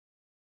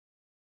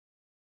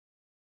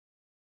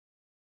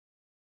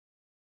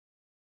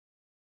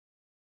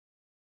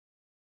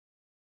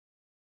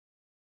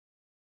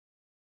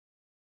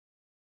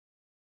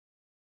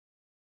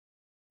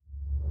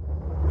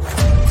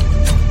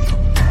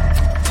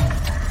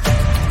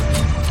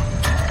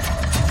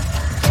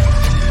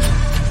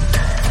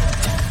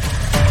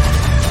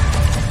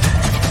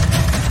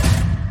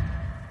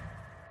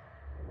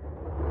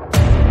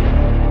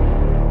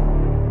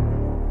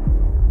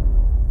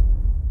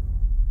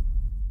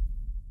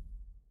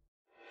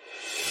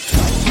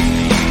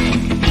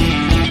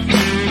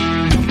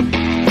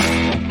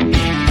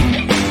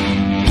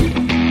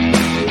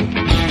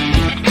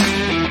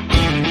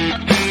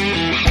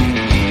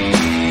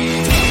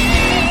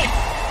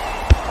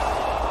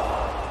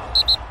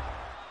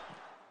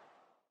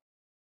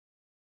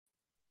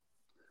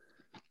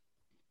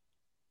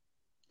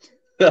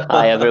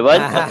Hi,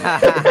 everyone.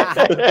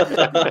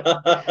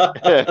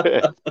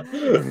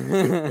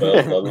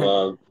 Well done,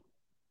 man.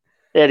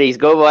 There he's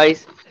go,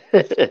 boys.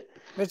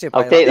 Where'd you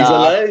I'll buy take He's that.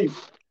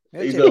 alive.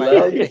 Where'd He's you buy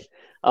alive. that?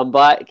 I'm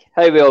back.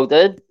 How we all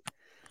doing?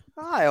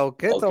 Aye, all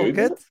good, All all good,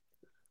 good. mate.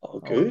 All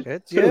good.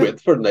 good. Couldn't You?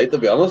 wait for the night, to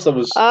be honest. I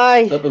was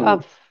Aye.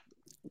 flipping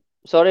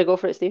Sorry, go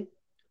for it, Steve.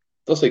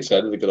 just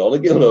excited to get on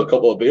again with a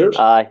couple of beers.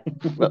 Aye.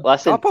 But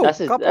listen, Couple. this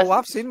is...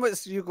 I've seen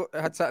what you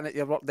had sitting at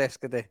your work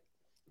desk today.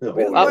 Oh,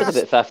 That was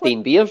about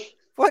 15 beers.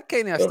 What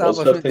kind of There was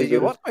establishment 15 do you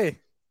beers. work with?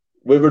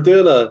 We were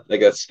doing a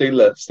steal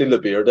a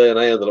beer day, and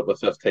I ended up with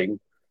 15.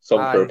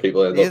 Some poor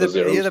people ended up with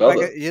zero. You're the I'll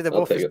take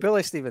office it.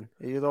 bully, Stephen.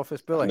 Are you the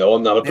office bully? No,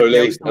 I'm not a Nobody bully.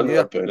 else I'm knew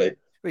not a bully.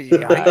 Well, you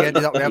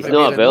ended up with He's every not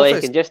beer a in bully. He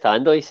the can just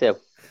handle himself.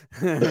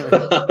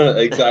 office.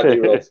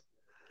 Exactly, Ross.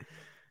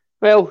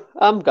 Well,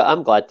 I'm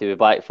glad to be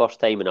back first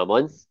time in a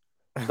month.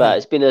 But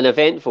it's been an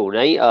eventful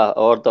night. I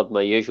ordered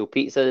my usual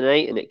pizza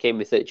tonight, and it came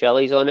without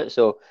chilies on it,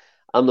 so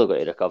I'm not going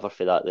to recover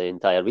for that the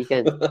entire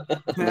weekend. I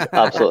was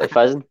absolutely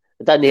fizzing.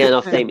 I didn't have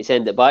enough time to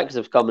send it back because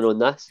I was coming on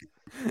this.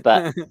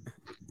 But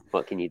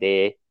what can you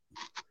do?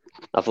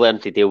 I've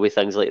learned to deal with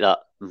things like that.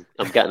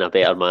 I'm getting a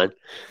better man.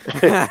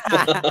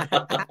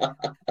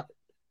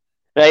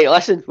 Right,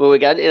 listen, will we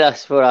get into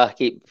this before I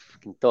keep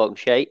talking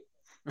shite?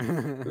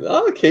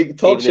 Okay,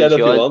 talk Evening, shit if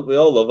you Sean. want. We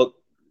all love it.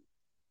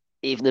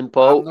 Evening,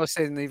 Paul. I'm not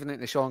saying evening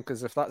to Sean,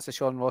 because if that's the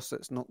Sean Ross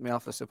that's knocked me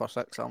off the Super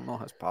Six, I'm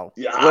not his pal.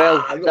 Yeah,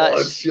 Well, go on,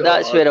 that's Sean.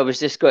 where I was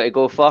just going to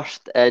go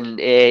first, and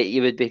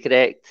you would be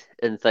correct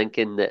in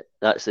thinking that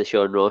that's the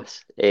Sean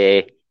Ross.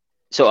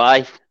 So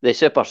aye, the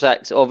Super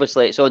Six,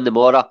 obviously it's on the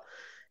morrow.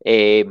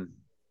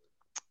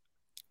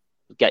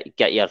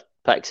 Get your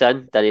picks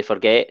in, didn't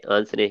forget,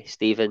 Anthony,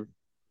 Stephen,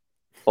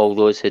 all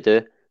those who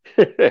do.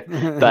 But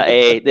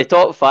the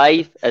top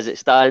five, as it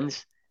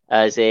stands,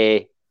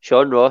 is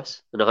Sean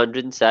Ross on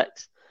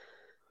 106.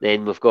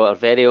 Then we've got our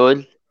very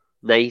own,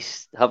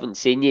 nice, haven't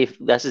seen you,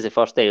 this is the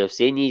first time I've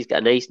seen you, he's got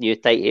a nice new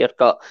tight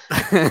haircut.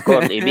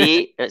 According to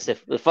me, it's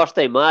the first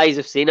time my eyes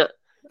have seen it.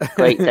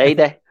 Quite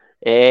tidy.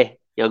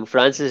 Young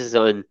Francis is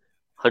on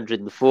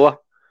 104.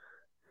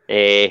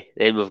 Then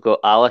we've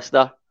got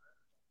Alistair.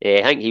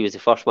 I think he was the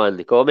first one in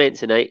the comments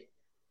tonight.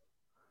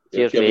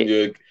 Cheers,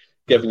 mate.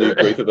 Giving you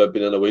grief about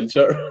being in a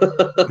wheelchair.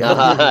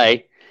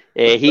 Aye.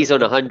 He's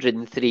on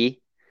 103.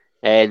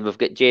 And we've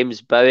got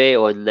James Bowie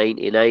on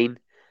 99.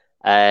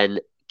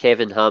 And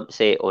Kevin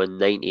Hampsey on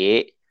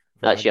 98.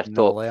 That's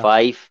Magnolia. your top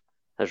five.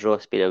 Has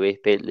Ross been away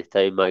painting the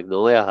town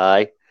Magnolia?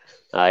 Aye.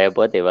 Aye, a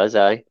bloody was,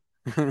 aye.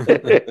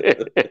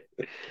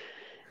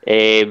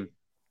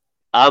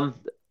 I'm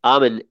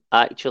in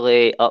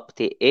actually up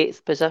to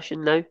 8th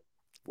position now.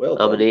 Well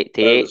I'm done. in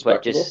 88,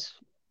 which is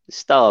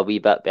still a wee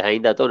bit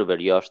behind. I don't know where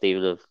you are,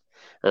 Stephen.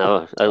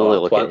 I only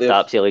look at the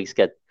Tapsy League's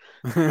kid.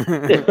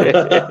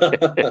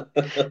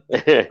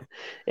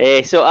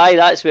 So aye,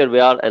 that's where we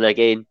are. And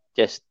again,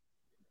 just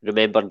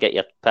remember and get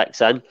your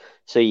picks in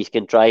so you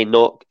can try and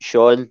knock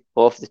Sean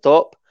off the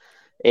top.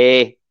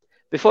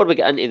 Before we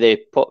get into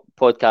the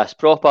podcast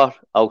proper,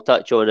 I'll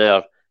touch on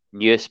our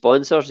new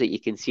sponsors that you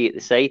can see at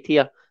the side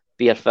here.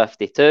 Beer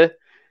 52.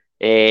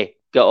 Get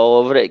all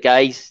over it,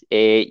 guys.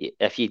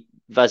 If you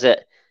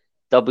visit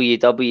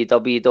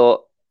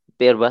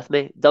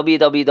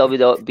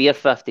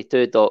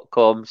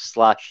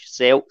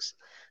www.beer52.com/Celts.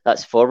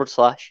 That's /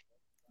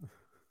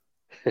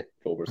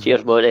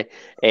 Cheers, Monty.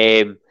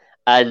 And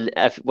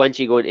if once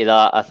you go into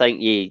that, I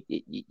think you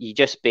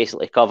just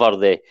basically cover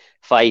the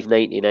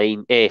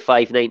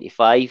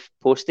 $5.95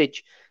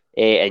 postage,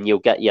 and you'll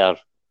get your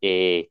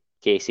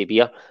case of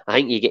beer. I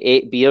think you get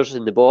 8 beers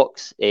in the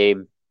box.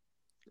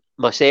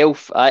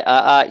 Myself, I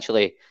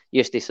actually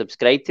used to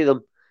subscribe to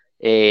them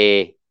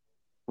during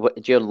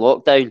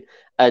lockdown,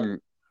 and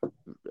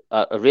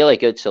a really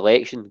good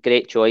selection,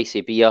 great choice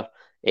of beer.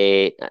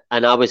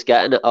 And I was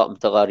getting it up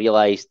until I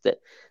realised that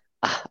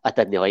I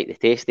didn't like the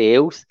taste of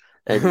ales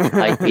and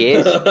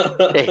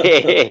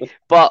IPAs.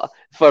 But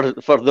for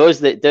those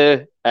that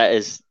do, it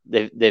is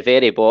the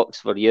very box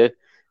for you.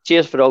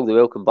 Cheers for all the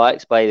welcome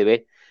backs, by the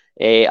way.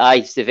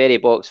 It's the very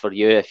box for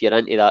you if you're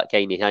into that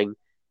kind of thing.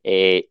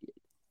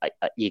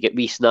 You get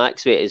wee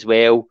snacks with it as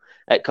well.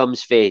 It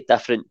comes from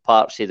different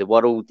parts of the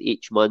world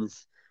each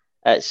month.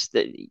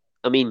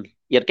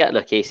 You're getting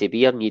a case of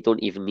beer and you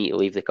don't even need to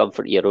leave the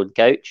comfort of your own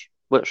couch.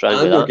 What's wrong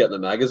with that? And you're getting a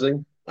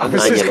magazine. And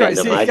you're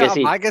getting a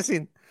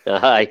magazine.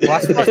 Aye.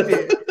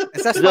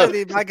 Is this one of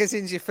the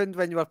magazines you found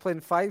when you were playing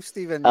Five,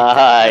 Stephen?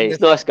 Aye,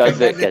 it's not a scud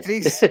book.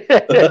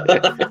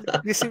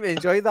 You seem to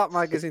enjoy that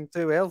magazine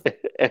too well.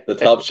 The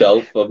top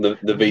shelf of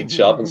the beach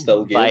shop and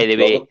still game. By the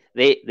way,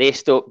 they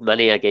stopped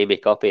money a game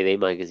of copy of the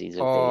magazines.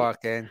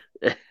 Again.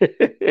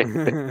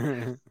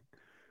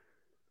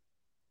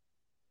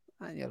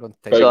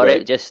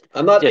 Sorry, just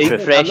I'm not eating there.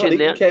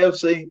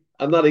 KFC.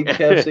 I'm not eating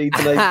KFC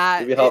tonight.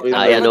 You'll be happy.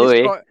 I know,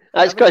 eh?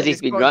 That's because he's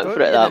been running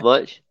for it that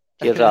much.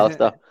 Cheers,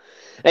 Alistair.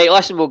 Right,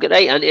 listen, we'll get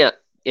right into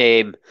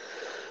it.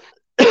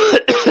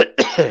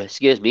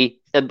 Excuse me.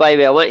 And by the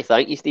way, I want to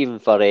thank you, Stephen,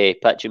 for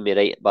pitching me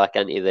right back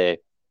into the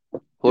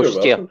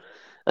host chair.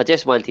 I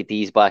just wanted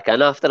these back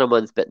in after a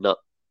month, but no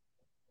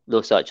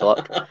such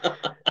luck.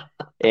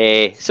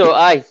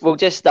 So we'll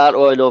just start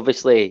on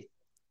obviously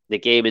the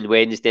game on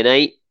Wednesday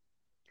night.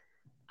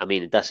 I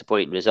mean, a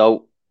disappointing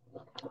result,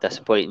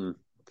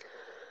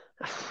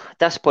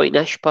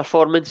 disappointing-ish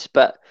performance,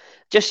 but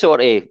just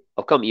sort of,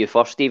 I'll come to you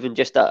first, Stephen.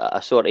 Just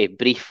a sort of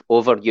brief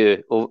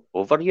overview of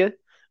the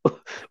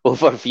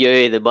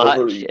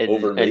match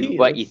and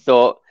what you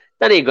thought.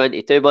 Didn't go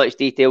into too much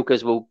detail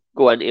because we'll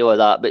go into all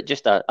that, but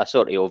just a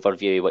sort of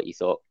overview of what you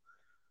thought.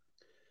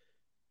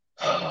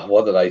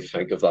 What did I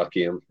think of that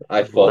game?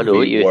 I thought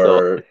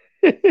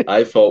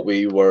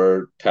we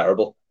were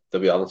terrible, to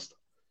be honest.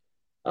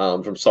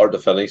 From start to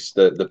finish,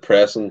 the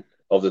pressing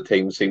of the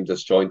team seemed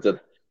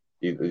disjointed.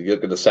 You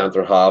look at the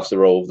centre halves; they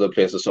were all over the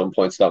place at some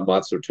points. That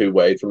match, they're too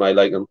wide for my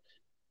liking.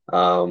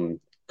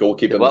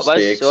 Goalkeeping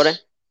mistakes.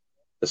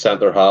 The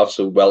centre half,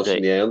 so Welsh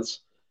and Jenz.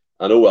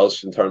 I know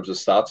Welsh in terms of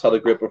stats had a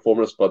great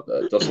performance, but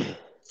it doesn't,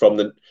 from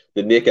the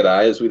naked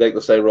eye, as we like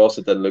to say, Ross,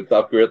 it didn't look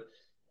that great.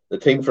 The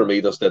team for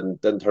me just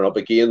didn't turn up.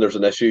 Again, there's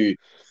an issue.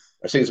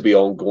 There seems to be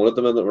ongoing at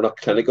the minute. We're not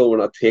clinical. We're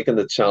not taking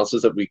the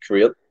chances that we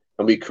create,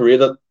 and we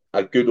created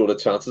a good load of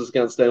chances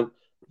against them,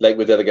 like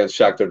we did against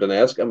Shakhtar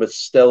Donetsk, and we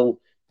still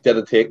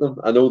didn't take them.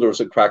 I know there was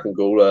a cracking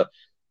goal.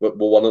 We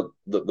won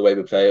the way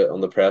we play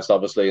on the press,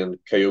 obviously, and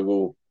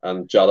Kyogo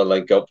and Jota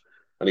link up,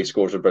 and he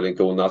scores a brilliant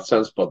goal in that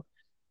sense. But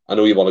I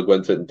know you want to go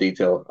into it in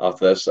detail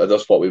after this. I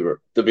just thought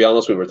to be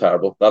honest, we were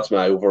terrible. That's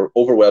my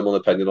overwhelming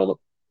opinion on it.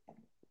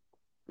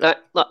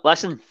 Look,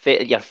 listen,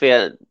 you're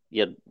fair.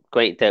 You're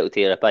quite entitled to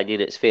your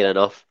opinion. It's fair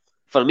enough.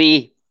 For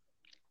me,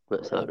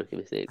 what's that rookie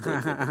mistake?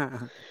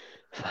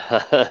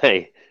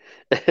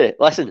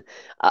 Listen,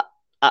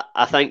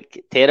 I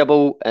think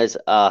terrible is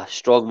a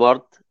strong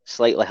word,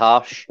 slightly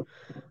harsh.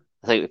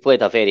 I think we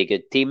played a very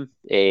good team.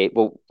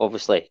 We'll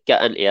obviously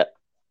get into it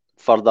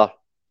further.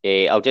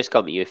 I'll just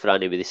come to you,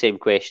 Franny, with the same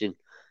question.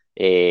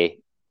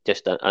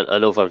 Just an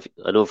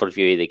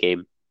overview of the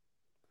game.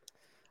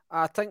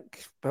 I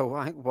think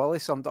Willie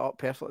summed it up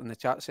perfectly in the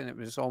chat, saying it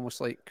was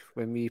almost like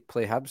when we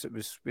play Hibs,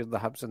 we're the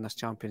Hibs in this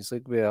Champions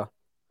League, where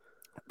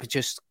we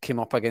just came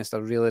up against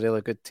a really,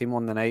 really good team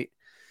on the night.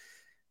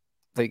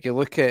 Like, you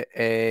look at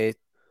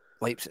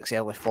Leipzig's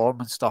early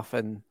form and stuff,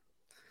 and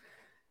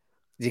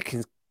you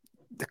can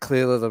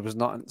clearly there was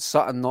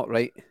something not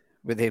right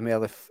with them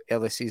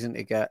early season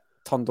to get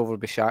turned over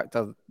by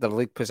Shakhtar. Their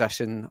league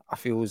position, I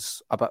feel,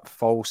 is a bit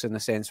false in the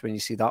sense when you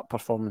see that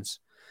performance.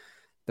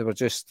 They were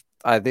just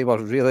they were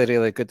really,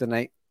 really good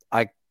tonight.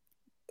 I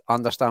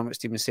understand what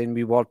Stephen's saying.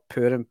 We were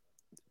poor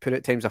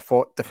at times. I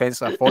thought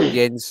defensively. I thought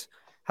Jenz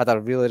had a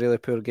really, really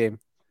poor game.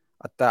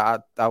 I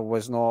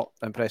was not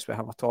impressed with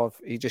him at all.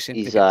 He just seemed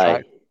to get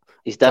dragged.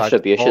 His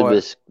distribution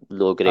was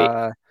no great.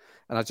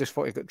 And I just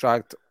thought he got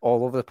dragged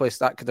all over the place.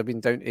 That could have been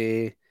down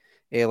to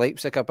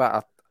Leipzig a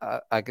bit.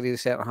 I agree the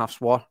centre half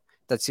swore.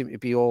 Did seem to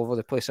be all over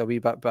the place a wee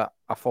bit, but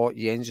I thought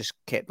Jenz just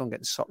kept on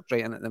getting sucked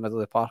right in at the middle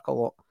of the park a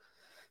lot.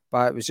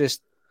 But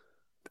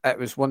it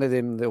was one of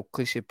them, the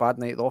cliche bad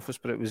night at the office,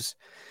 but it was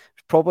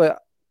probably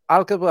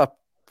arguably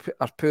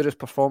our poorest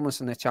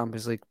performance in the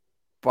Champions League,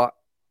 but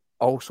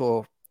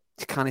also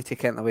you can't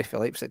take anything away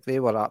from Leipzig.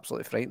 They were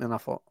absolutely frightening, I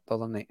thought, the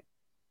other night.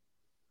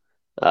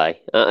 Aye.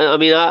 I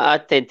mean, I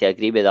tend to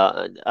agree with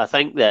that. I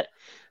think that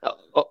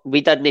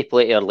we didn't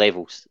play to our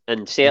levels,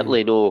 and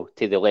certainly no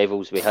to the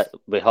levels we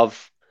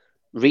have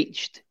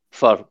reached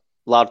for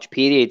large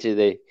periods of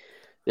the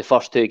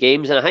first two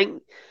games. And I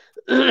think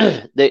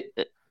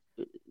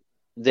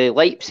the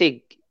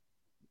Leipzig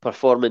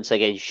performance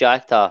against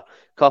Shakhtar,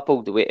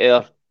 coupled with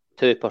our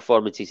two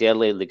performances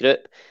early in the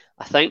group,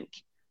 I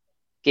think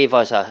gave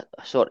us a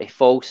sort of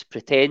false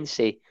pretense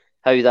of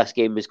how this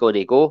game was going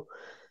to go.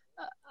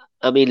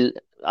 I mean,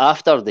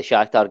 after the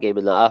Shakhtar game,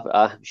 and that,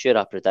 I'm sure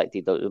I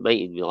predicted, it might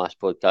in the last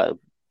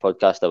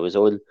podcast I was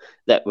on,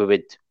 that we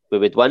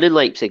would win in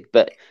Leipzig.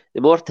 But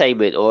the more time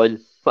went on,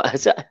 what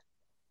is it?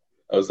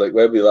 I was like,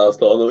 when we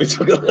last on, we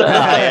took it.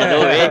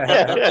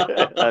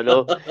 I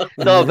know.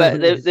 No, but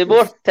the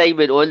more time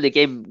went on, the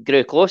game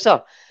grew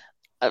closer.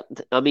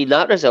 I mean,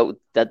 that result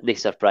didn't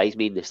surprise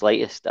me in the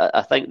slightest.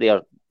 I think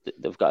they've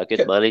got a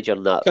good manager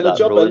in that. Can I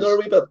jump in there a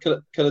wee bit?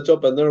 Can I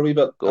jump in there a wee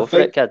bit? Go for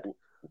it, kid.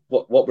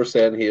 What we're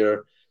saying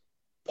here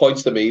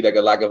points to me like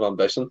a lack of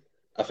ambition.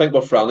 I think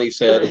what Franny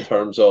said in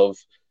terms of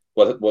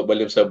what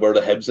William said, we're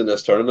the Hibs in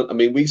this tournament. I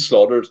mean, we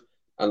slaughtered,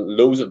 and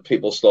loads of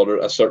people slaughtered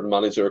a certain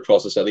manager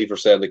across the city for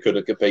saying they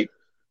couldn't compete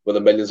with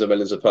the millions and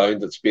millions of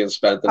pounds that's being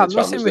spent in the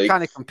Champions League. I'm not saying we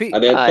can't compete.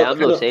 And then, I'm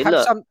not saying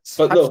that.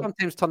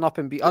 Sometimes turn up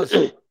and beat us.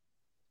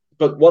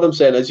 But what I'm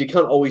saying is you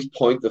can't always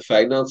point the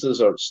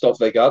finances or stuff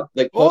like that.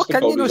 Like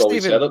Postecoglou's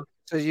always said it.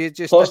 So you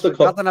just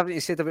disregarding everything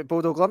you said about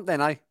Bodo Glimt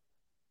then, aye?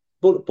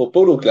 But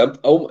Bodo Glimt,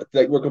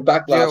 like we're going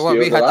back last year.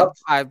 We had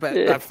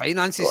the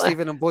finances,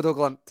 Stephen, and Bodo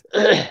Glimt.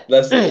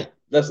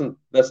 Listen.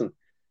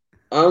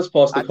 Hans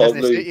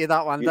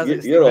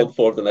Postecoglou, you're on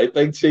for the night,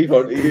 big chief,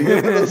 aren't you?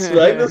 You're going to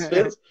slide this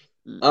face.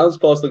 Hans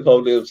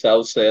Postecoglou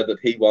himself said that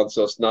he wants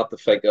us not to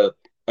think of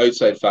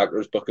outside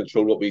factors, but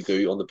control what we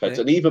do on the pitch.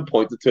 And he even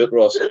pointed to it,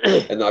 Ross,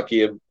 in that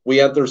game.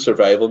 We entered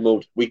survival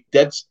mode. We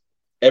did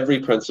every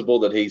principle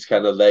that he's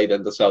kind of laid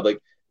into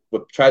Celtic. We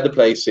tried to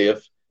play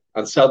safe,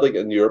 and Celtic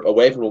in Europe,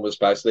 away from home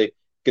especially,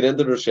 get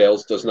into their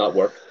shells does not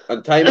work.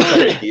 And time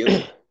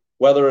again,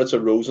 whether it's a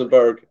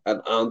Rosenberg,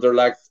 an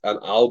Anderlecht, an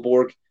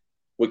Aalborg,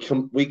 we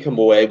come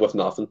away with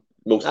nothing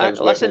most times.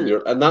 Listen,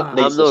 Europe, and that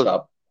needs to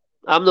stop.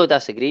 I'm not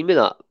disagreeing with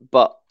that,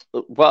 but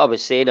what I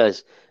was saying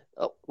is,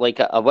 like,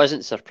 I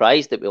wasn't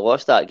surprised that we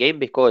lost that game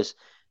because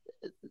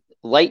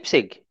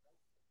Leipzig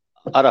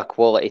are a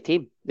quality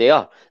team. They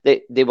are.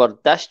 They were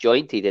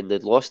disjointed and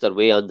they'd lost their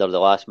way under the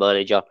last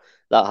manager.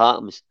 That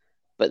happens.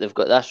 But they've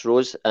got this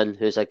Rose in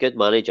who's a good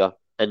manager,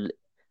 and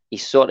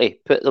he's sort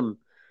of put them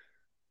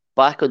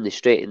back on the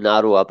straight and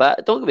narrow a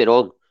bit. Don't get me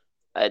wrong.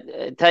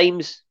 At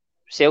times,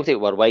 Celtic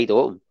were wide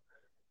open.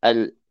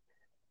 And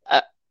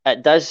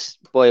it does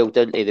boil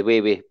down to the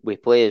way we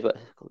play. But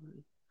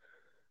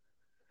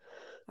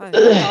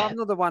I'm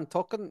not the one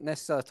talking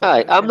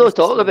necessarily. I'm not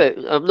talking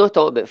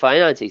about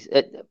finances.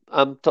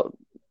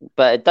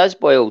 But it does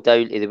boil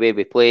down to the way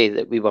we play,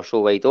 that we were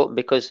so wide open,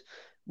 because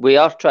we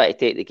are trying to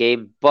take the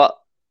game, but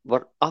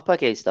we're up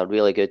against a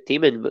really good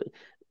team. And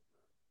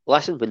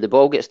listen, when the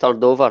ball gets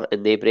turned over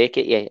and they break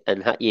at you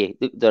and hit you,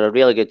 they're a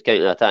really good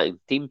counter-attacking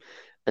team,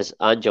 as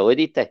Angel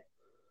alluded to.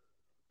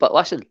 But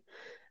listen,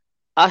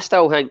 I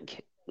still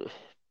think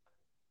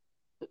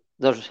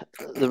there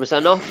was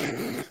enough.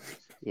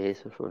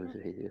 Yes, first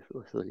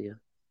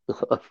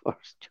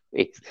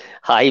choice.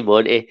 Hi,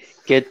 Monty.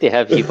 Good to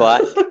have you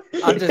back.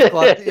 I'm just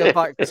glad you're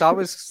back, because I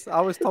was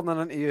turning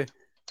into you.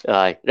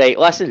 Aye, right.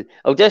 Listen,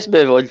 I'll just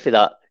move on for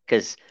that,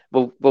 because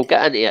we'll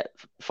get into it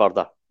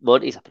further.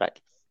 Monty's a prick.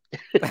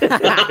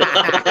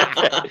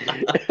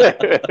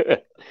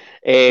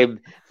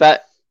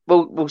 But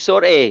we'll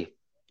sort of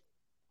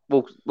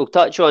we'll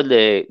touch on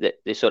the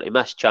sort of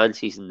missed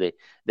chances and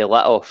the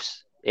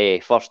let-offs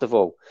first of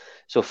all.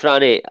 So,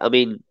 Franny, I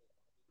mean,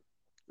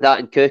 that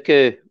and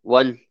Cuckoo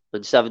won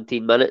in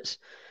 17 minutes,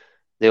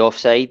 the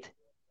offside,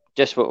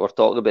 just what we're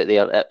talking about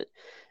there.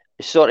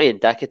 It's sort of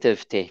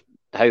indicative to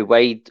how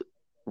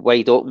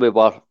wide open we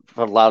were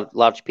for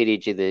large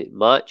periods of the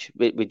match.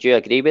 Would you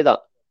agree with that?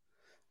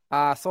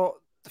 I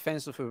thought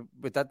defensively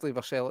we did leave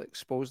ourselves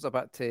exposed a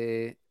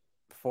bit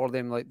for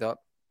them, like that.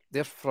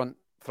 Their front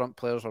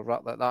players are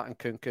like that, and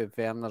Kunku,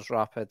 Werner's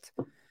rapid.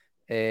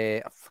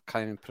 I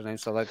can't even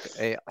pronounce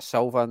the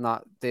Silva and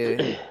that.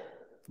 They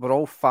were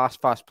all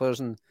fast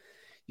players, and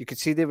you could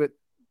see they're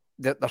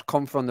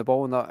come from the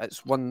ball and that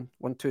it's one,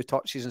 two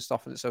touches and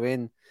stuff, and it's away.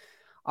 And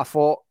I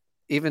thought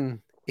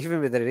even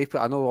with the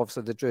replay, I know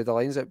obviously they drew the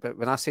lines out, but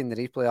when I seen the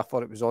replay, I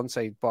thought it was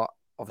onside. But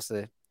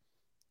obviously,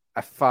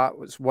 if that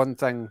was one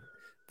thing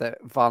that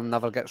VAR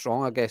never gets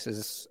wrong, I guess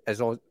is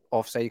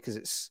offside, because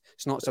it's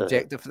not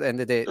subjective at the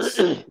end of the day.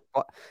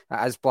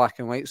 It is black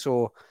and white.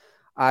 So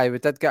we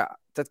did get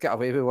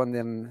away with one.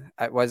 Then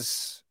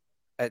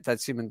it did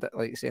seem,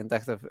 like you say,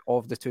 indicative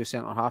of the two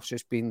centre halves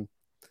just being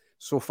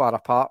so far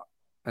apart,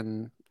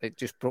 and it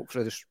just broke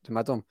through the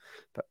middle.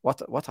 But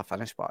what a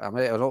finish! But I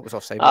mean, I know it was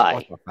offside.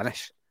 But what a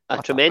finish!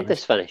 A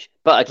tremendous finish.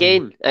 But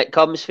again, it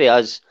comes for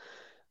us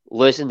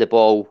losing the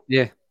ball.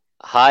 Yeah.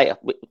 High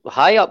up,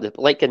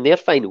 like in their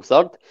final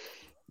third.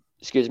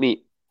 Excuse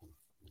me.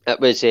 It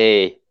was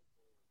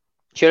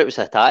sure it was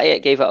Hatate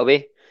that gave it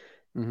away,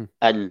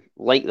 and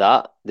like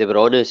that they were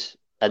on us,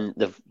 and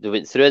they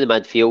went through the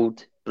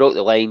midfield, broke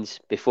the lines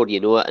before you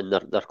know it, and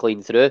they're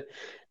clean through.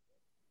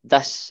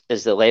 This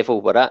is the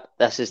level we're at.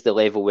 This is the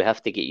level we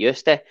have to get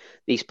used to.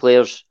 These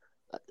players,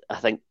 I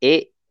think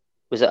 8.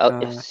 Was it?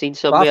 I've seen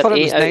somewhere. I thought it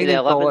 8 was out 9 of the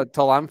 11.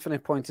 until Anthony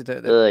pointed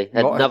out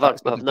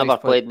that I've never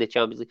played in the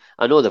Champions League.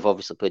 I know they've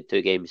obviously played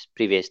 2 games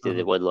previous to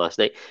the one last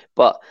night,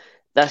 but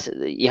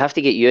you have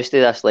to get used to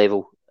this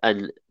level.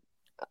 And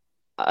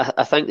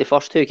I think the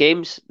first 2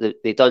 games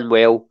they done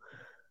well.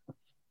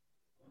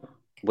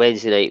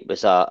 Wednesday night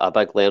was a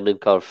big learning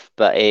curve.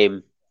 But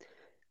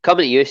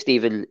coming to you,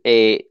 Stephen,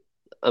 I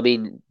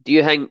mean, do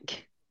you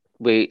think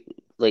we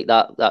like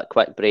that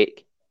quick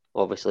break?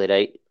 Obviously,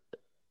 right.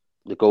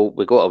 We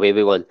got away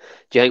with one.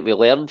 Do you think we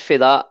learned from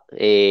that,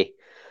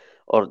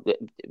 or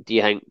do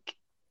you think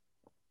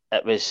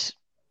it was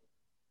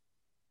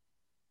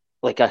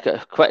like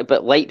a quite a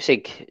bit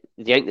Leipzig?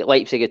 Do you think that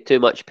Leipzig had too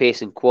much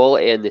pace and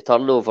quality in the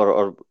turnover,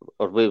 or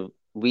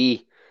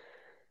we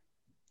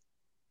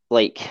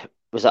like,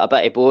 was it a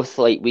bit of both?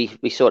 Like we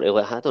sort of,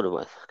 like, I don't know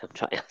what I'm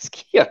trying to ask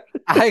here.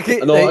 I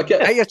think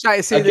you're trying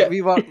to say that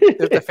we were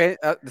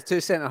the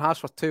 2 centre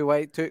halves were too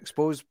wide, too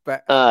exposed,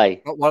 but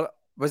aye.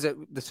 Was it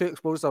the 2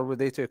 exposed, or were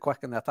they too quick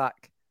in the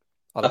attack?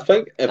 I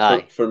think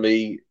for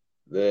me,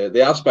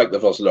 the aspect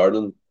of us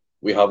learning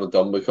we haven't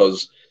done,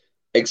 because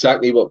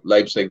exactly what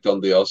Leipzig done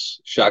to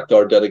us,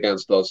 Shakhtar did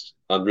against us,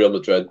 and Real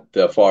Madrid,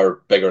 to a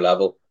far bigger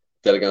level,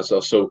 did against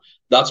us. So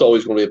that's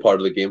always going to be a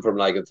part of the game from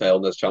what I can tell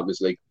in this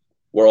Champions League.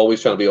 We're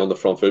always trying to be on the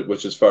front foot,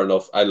 which is fair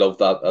enough. I love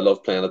that. I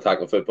love playing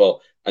attacking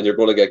football, and you're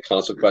going to get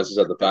consequences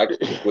at the back,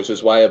 which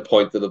is why I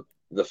point to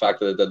the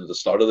fact that I did at the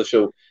start of the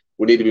show.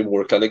 we need to be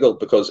more clinical,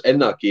 because in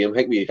that game, I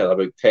think we had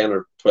about 10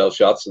 or 12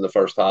 shots in the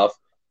first half.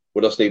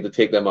 We just need to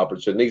take them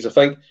opportunities. I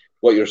think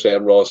what you're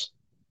saying, Ross,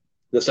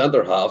 the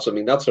centre halves, I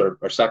mean, that's our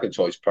second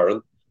choice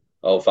pairing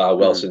of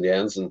Welsh and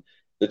Jenz, and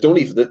they don't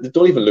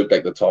even look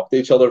like they talk to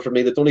each other for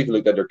me. They don't even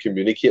look like they're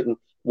communicating.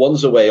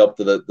 One's away up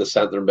to the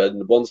centre mid,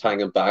 and one's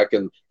hanging back,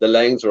 and the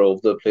lines are all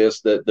over the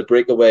place. The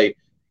breakaway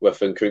with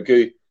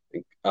Nkunku,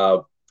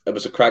 it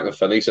was a cracking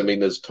finish. I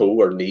mean, his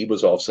toe or knee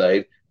was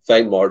offside.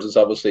 Fine margins,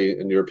 obviously,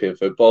 in European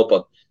football,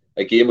 but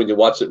again, when you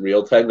watch it in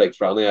real time, like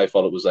Franny, I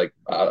thought it was like,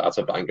 that's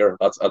a banker,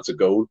 that's a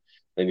goal.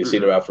 And you see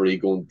the referee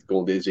going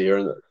to his ear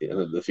in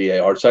the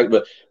VAR check.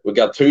 But we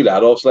got 2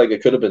 let-offs. Like,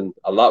 it could have been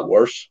a lot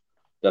worse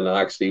than it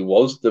actually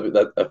was,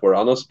 if we're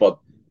honest. But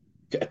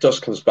it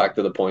just comes back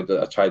to the point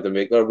that I tried to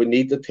make there. We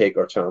need to take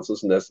our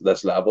chances in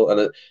this level.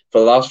 And for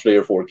the last 3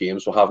 or 4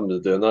 games, we haven't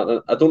been doing that.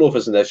 And I don't know if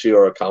it's an issue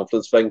or a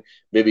confidence thing,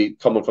 maybe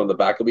coming from the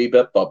back a wee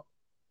bit, but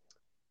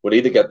we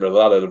need to get rid of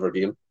that out of our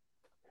game.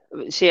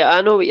 See,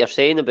 I know what you're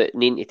saying about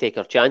needing to take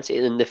our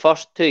chances. In the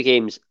first 2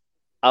 games,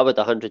 I would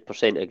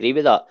 100% agree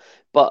with that.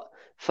 But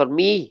for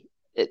me,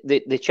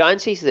 the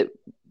chances that,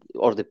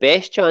 or the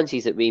best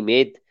chances that we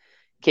made,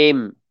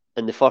 came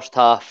in the first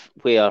half,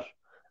 where,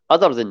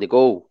 other than the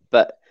goal,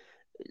 but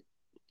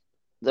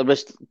there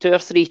was 2 or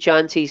 3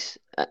 chances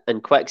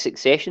in quick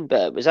succession,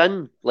 but it was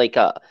in like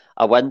a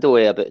window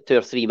of about 2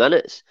 or 3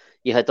 minutes.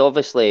 You had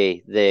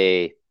obviously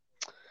the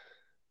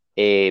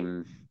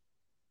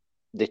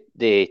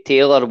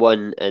Taylor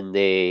one and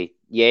the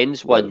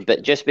Jenz one,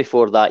 but just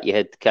before that you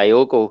had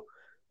Kyogo,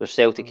 where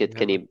Celtic had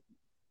kind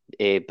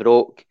of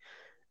broke.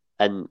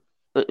 And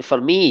for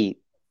me,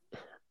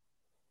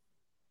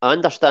 I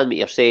understand what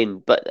you're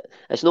saying, but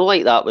it's not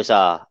like that was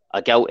a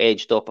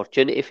gilt-edged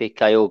opportunity for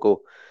Kyogo.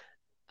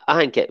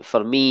 I think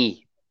for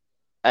me,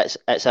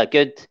 it's a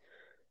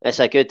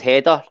good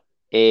header,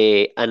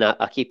 and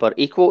a keeper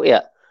equal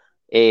to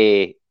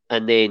it,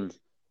 and then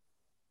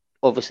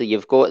obviously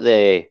you've got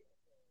the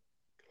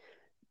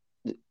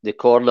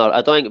corner.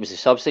 I don't think it was a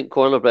subsequent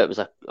corner, but it was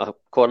a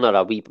corner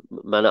a wee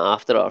minute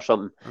after it or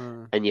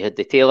something. And you had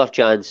the Taylor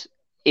chance.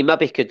 He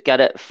maybe could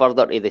get it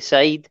further to the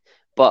side,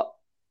 but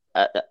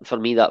for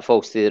me that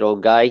falls to the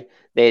wrong guy.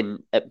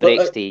 Then it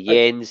breaks to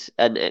Jenz,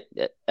 and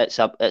it's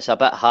a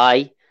bit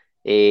high,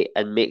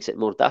 and makes it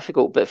more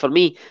difficult. But for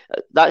me,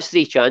 that's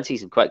 3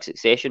 chances in quick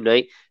succession,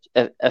 right?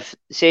 If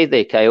say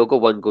the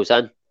Kyogo one goes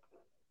in,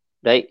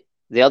 right,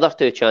 the other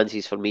 2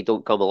 chances for me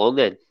don't come along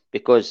then,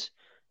 because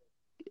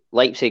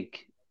Leipzig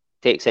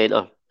take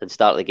centre and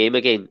start the game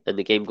again, and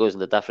the game goes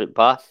in a different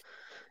path.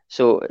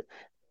 So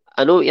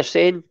I know what you're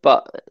saying,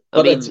 but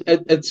I mean,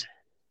 it's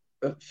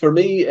for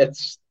me,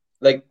 it's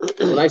like,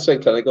 when I say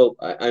clinical,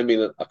 I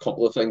mean a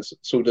couple of things.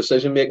 So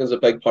decision making is a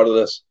big part of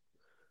this.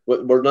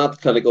 We're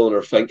not clinical in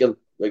our thinking.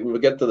 Like, when we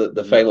get to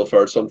the final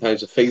third,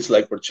 sometimes it feels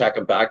like we're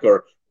checking back,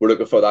 or we're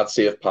looking for that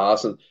safe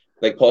pass. And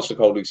like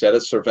Postecoglou said,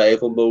 it's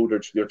survival mode,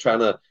 or you're trying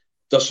to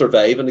just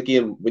survive in the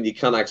game when you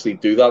can't actually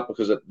do that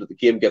because the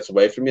game gets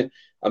away from you.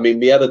 I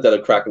mean, Mieta did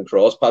a cracking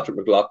cross. Patrick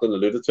McLaughlin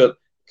alluded to it.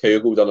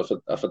 Kyogo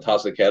done a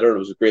fantastic header, and it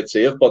was a great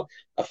save. But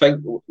I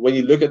think when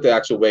you look at the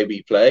actual way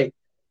we play,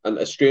 and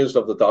it's strange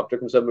enough the doctor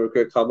comes in with a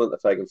great comment,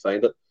 if I can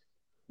find it.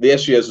 The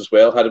issue is as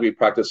well, how do we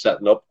practice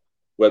setting up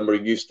when we're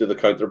used to the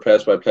counter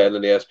press by playing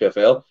in the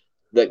SPFL?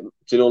 Like, do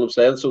you know what I'm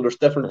saying? So there's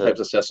different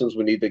types of systems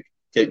we need to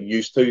get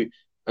used to,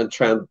 and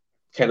try and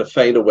kind of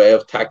find a way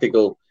of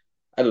tactical,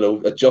 I don't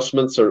know,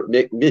 adjustments, or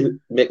making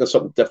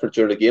something different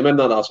during the game. I'm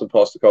not asking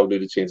Postecoglou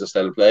to change the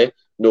style of play,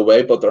 no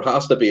way, but there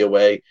has to be a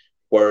way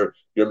where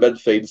your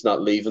midfield's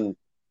not leaving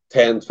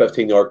 10,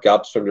 15-yard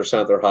gaps from your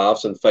centre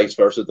halves and vice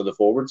versa to the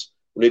forwards.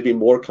 We need to be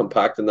more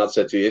compact in that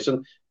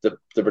situation to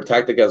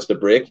protect against the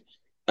break.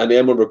 And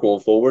then when we're going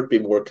forward, be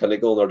more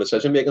clinical in our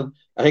decision making.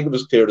 I think it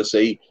was clear to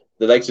see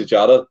the likes of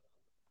Jota,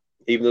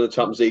 even in the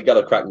Champions League, got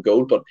a cracking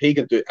goal, but he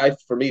can do,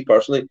 for me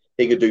personally,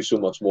 he could do so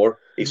much more.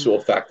 He's so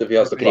effective, he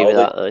has the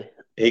quality.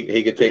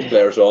 He could take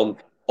players on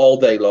all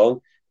day long.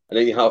 And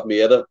then you have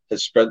Mieta,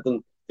 his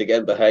sprinting to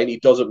get in behind. He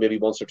does it maybe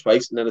once or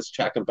twice, and then it's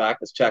checking back,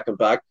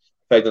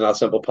 finding that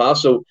simple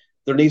pass. So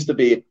there needs to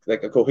be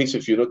like a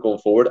cohesive unit going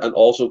forward, and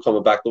also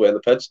coming back the way in the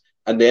pitch.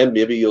 And then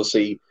maybe you'll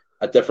see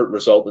a different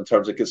result in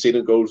terms of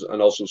conceding goals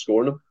and also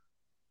scoring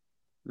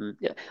them.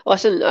 Yeah.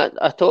 Listen,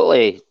 I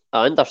totally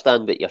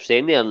understand what you're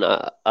saying there, and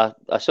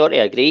I sort of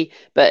agree,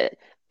 but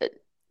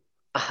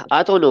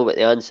I don't know what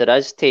the answer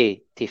is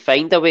to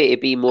find a way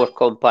to be more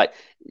compact.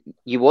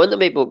 You want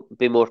to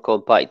be more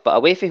compact, but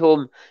away from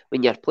home,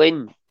 when you're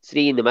playing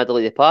 3 in the middle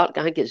of the park,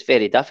 I think it's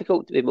very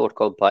difficult to be more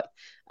compact,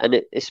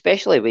 and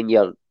especially when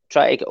you're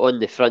trying to get on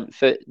the front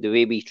foot the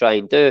way we try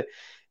and do.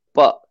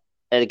 But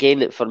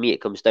again, for me,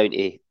 it comes down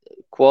to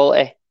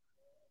quality.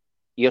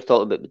 You're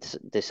talking about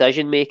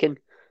decision making.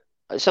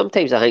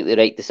 Sometimes I think the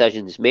right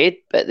decision is made,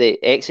 but the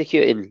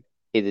executing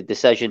of the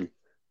decision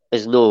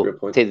is not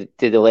to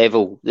the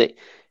level that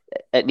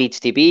it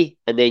needs to be,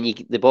 and then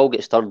the ball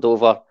gets turned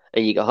over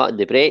and you get hit in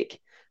the break.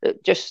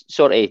 Just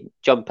sort of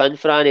jump in,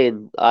 Franny,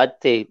 and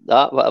add to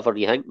that whatever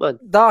you think, man.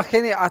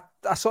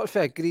 I sort of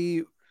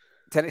agree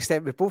to an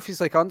extent with both,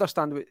 he's like, I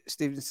understand what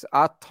Stevens.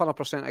 I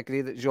 100%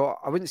 agree that Joe.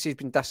 I wouldn't say he's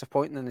been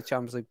disappointing in the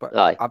Champions League, but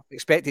Aye. I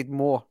expected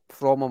more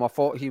from him. I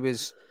thought he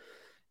was.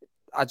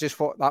 I just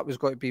thought that was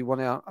going to be one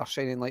of our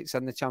shining lights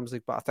in the Champions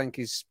League, but I think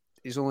he's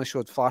only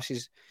showed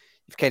flashes.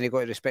 You've kind of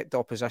got to respect the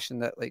opposition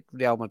that, like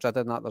Real Madrid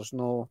and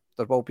that.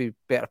 There will be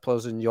better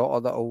players than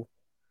Jota that'll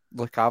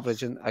look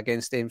average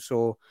against them.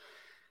 So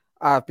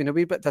I've been a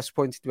wee bit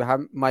disappointed with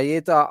him.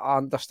 Maeda, I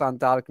understand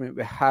the argument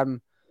with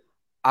him.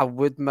 I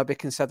would maybe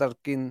consider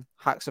giving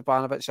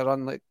Haksabanovic a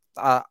run. Like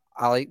I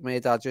like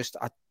Maeda.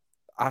 I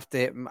have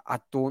to. I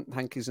don't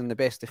think he's in the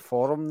best of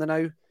form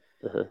now,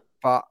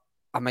 but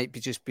I might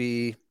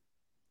be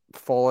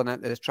falling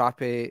into the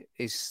trap.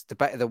 He's the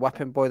bit of the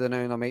whipping boy now,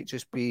 and I might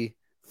just be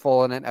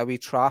falling into a wee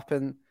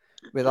trapping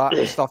with that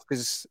and stuff.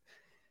 Because,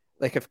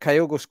 like, if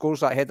Kyogo scores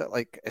that header,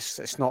 like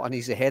it's not an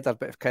easy header,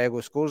 but if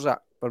Kyogo scores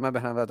that, we're maybe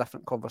having a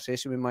different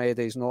conversation with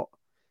Maeda.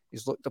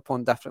 He's looked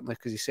upon differently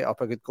because he set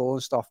up a good goal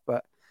and stuff.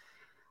 But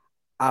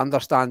I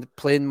understand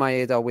playing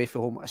Maeda away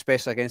from home,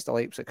 especially against the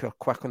Leipzig who are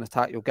quick on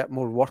attack, you'll get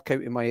more work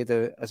out of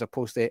Maeda as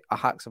opposed to a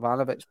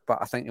Haksabanovic. But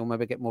I think you'll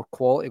maybe get more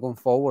quality going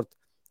forward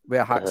with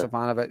a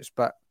Haksabanovic.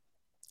 But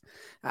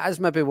it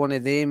is maybe one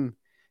of them,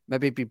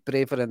 maybe be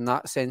braver in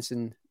that sense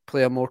and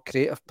play a more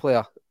creative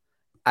player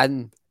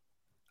in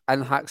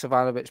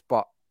Haksabanovic.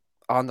 But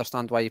I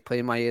understand why you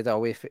play Maeda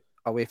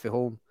away from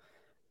home.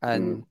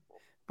 And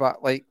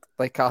but like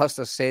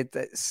Alistair said,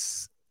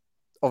 it's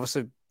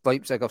obviously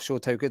Leipzig have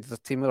showed how good the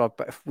team are.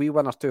 But if we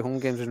win our 2 home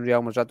games and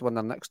Real Madrid win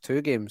their next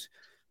 2 games,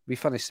 we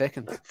finish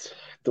second. I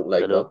don't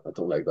like that. I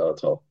don't like that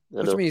at all.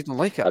 What do you mean you don't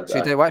like it? So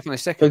you do why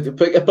finish second?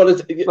 But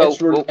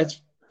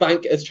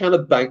it's trying to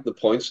bank the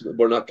points that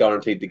we're not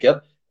guaranteed to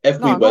get.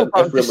 If Real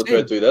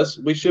Madrid do this,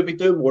 we should be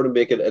doing more to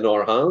make it in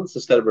our hands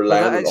instead of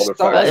relying on other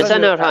factors. It's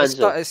in our hands.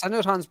 It's in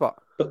our hands,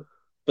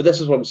 but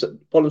this is what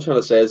I'm trying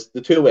to say is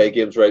the 2 away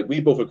games, right? We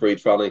both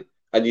agreed, Franny,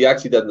 and you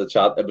actually did in the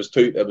chat. It was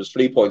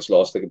 3 points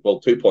lost.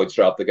 2 points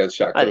dropped against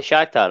Shakhtar. The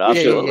Shakhtar,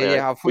 absolutely.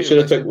 Yeah. We should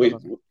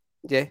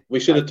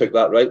have took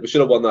that, right? We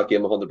should have won that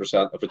game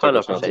 100% if we took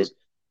our chances.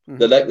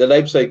 The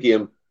Leipzig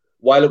game,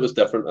 while it was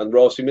different, and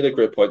Ross, you made a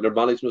great point. Their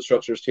management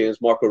structures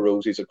changed. Marco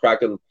Rose, he's a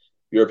cracking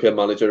European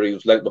manager. He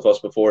was linked with us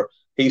before.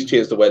 He's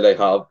changed the way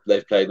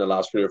they've played in the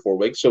last 3 or 4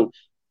 weeks. So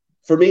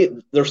for me,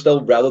 they're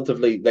still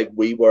relatively like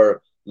we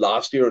were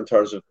last year in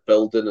terms of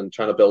building and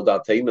trying to build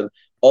that team. And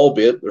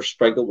albeit they're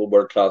sprinkled with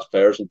world-class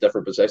players in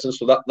different positions.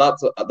 So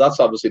that's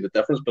obviously the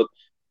difference. But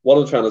what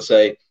I'm trying to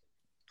say,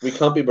 we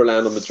can't be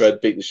relying on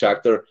Madrid beating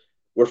Shakhtar.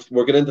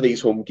 We're getting into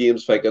these home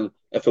games thinking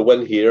if we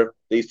win here,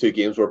 these 2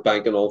 games we're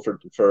banking on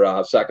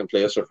for second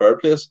place or third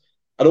place.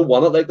 I don't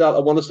want it like that. I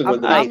want us to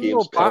win these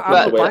games.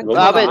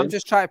 I'm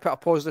just trying to put a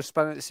positive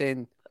spin at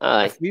saying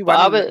if we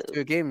win the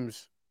 2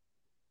 games,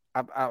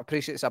 I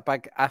appreciate it's a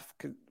big if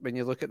when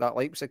you look at that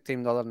Leipzig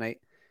team the other night.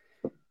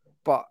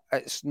 But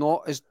it's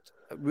not as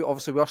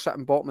we're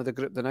sitting bottom of the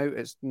group now.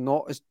 It's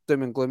not as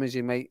doom and gloom as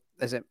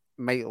it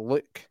might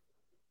look.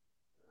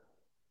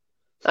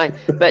 Aye,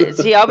 but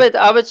see, I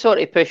would sort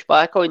of push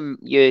back on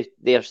you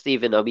there,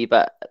 Stephen, a wee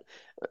bit.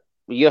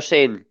 You're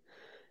saying,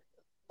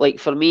 like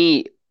for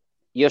me,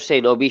 you're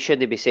saying, we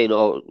shouldn't be saying,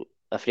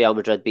 if Real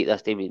Madrid beat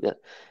this team,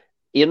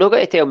 you're not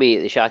going to tell me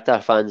the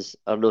Shakhtar fans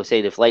are not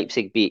saying if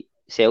Leipzig beat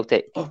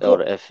Celtic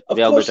or if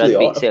Real Madrid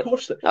beat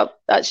Celtic.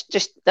 That's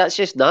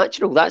just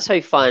natural. That's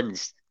how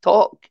fans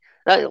talk.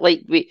 That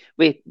like we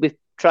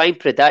try and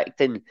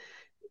predict and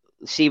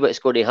see what's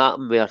going to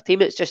happen with our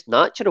team. It's just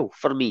natural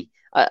for me.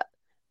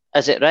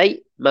 Is it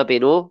right? Maybe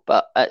no,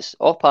 but it's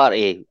all part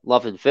of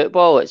loving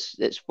football.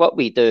 It's what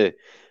we do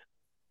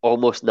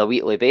almost on a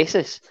weekly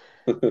basis.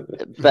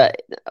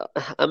 But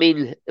I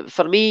mean,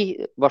 for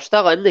me, we're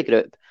still in the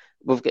group.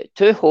 We've got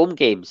 2 home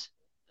games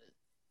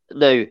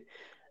now.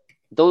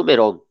 Don't get me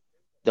wrong,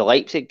 the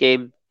Leipzig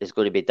game is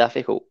going to be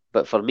difficult,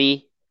 but for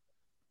me,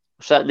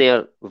 we're sitting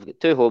there, we've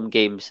got 2 home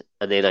games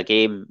and then a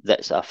game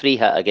that's a free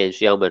hit against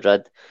Real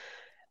Madrid.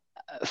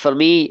 For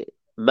me,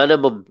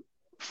 minimum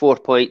 4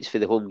 points for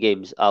the home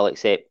games, I'll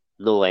accept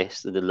no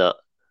less than that.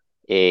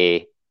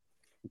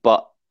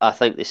 But I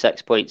think the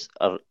 6 points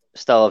are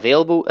still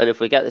available, and if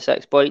we get the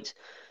 6 points,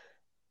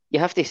 you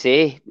have to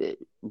say,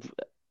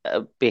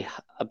 I'd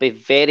be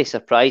very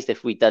surprised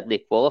if we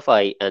didn't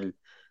qualify in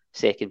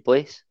second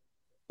place.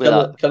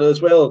 Can I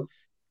as well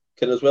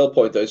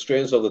point out,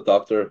 Strange of the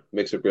Doctor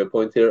makes a great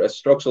point here. It's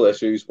structural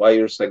issues, why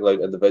you're singling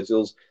out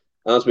individuals.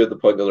 As we had the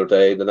point the other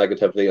day, the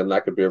negativity and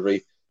lack of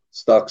bravery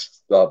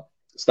stacks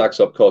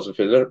up causing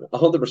failure.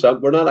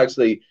 100%. We're not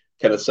actually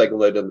kind of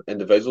singling out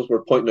individuals.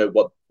 We're pointing out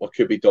what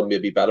could be done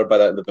maybe better by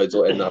that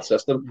individual in that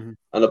system.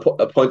 And I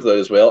pointed out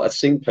as well, I've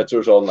seen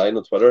pictures online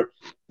on Twitter,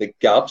 the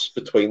gaps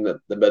between the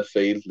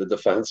midfield, the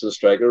defence and the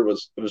striker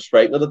was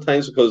frightening at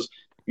times because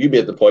you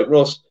made the point,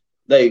 Ross.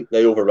 They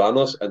overran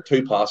us, and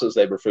 2 passes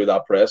they were through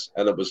that press,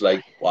 and it was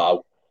like,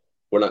 wow,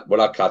 we're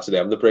not catching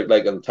them the break.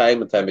 Like, and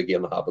time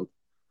again it happened.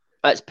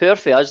 It's poor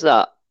for us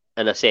that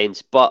in a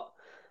sense, but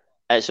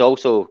it's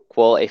also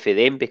quality for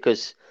them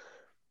because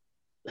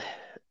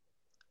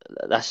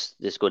this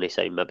is going to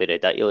sound maybe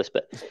ridiculous,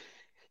 but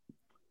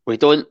we'll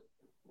not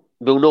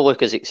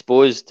look as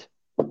exposed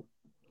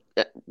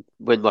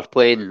when we're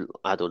playing,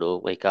 I don't know,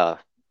 like a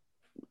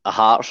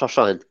Hearts or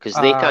something, because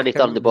they can't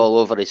turn the ball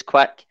over as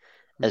quick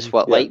as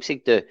what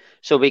Leipzig do.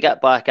 So we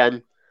get back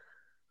in,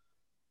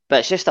 but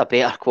it's just a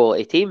better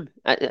quality team.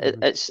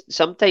 It's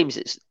sometimes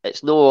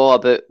it's not all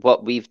about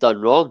what we've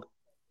done wrong.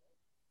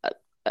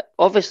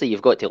 Obviously,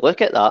 you've got to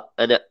look at that,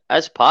 and it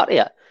is part of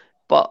it.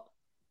 But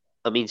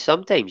I mean,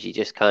 sometimes you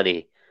just can't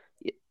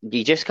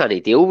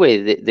deal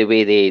with the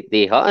way they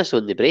hit us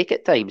on the break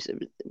at times.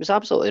 It was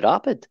absolutely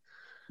rapid.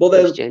 Well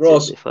then,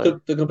 Ross,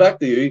 to go back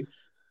to you,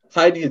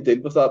 how do you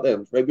deal with that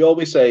then? Right, we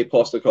always say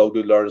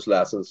Postecoglou learns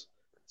lessons,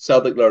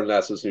 Celtic learn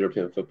lessons in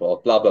European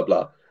football, blah blah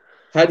blah.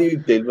 How do you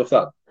deal with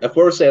that? If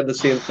we're saying the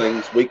same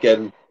things week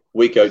in,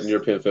 week out in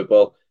European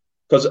football,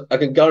 because I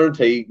can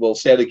guarantee we'll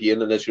say it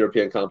again in this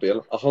European campaign,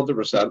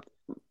 100%.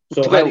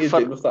 So how do you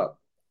deal with that?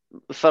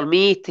 For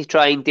me to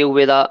try and deal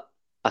with that,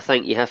 I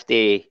think you have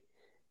to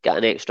get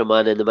an extra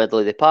man in the middle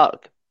of the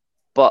park,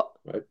 but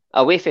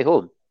away from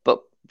home.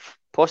 But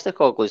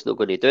Postecoglou's not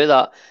going to do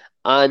that.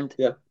 And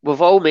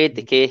we've all made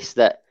the case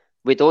that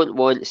we don't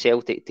want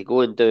Celtic to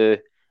go and do,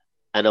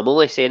 and I'm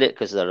only saying it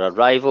because they're our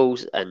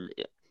rivals and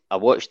I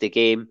watched the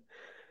game.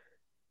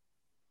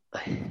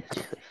 Fuck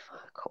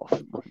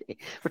off, Monty.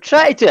 We're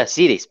trying to do a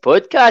serious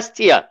podcast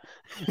here.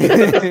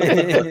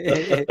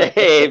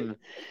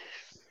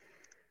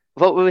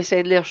 What were we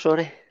saying there?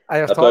 Sorry.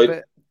 How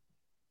do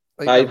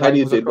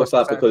you deal with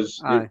that?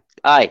 Because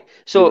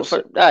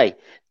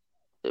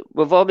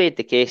we've all made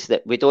the case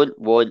that we don't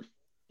want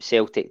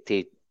Celtic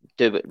to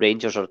do what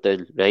Rangers are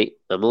doing, right?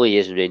 I'm only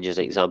using Rangers as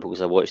an example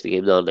because I watched the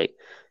game the other night.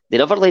 They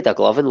never laid a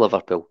glove in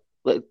Liverpool.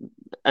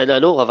 And I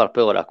know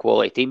Liverpool are a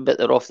quality team, but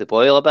they're off the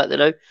boil a bit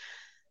now.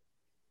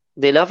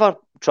 They never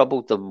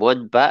troubled them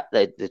one bit.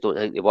 They don't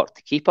think they worked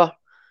the keeper.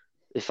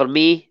 For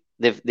me,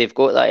 they've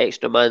got that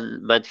extra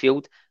man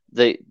midfield.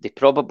 They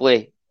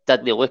probably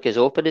didn't look as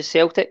open as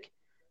Celtic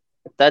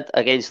did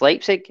against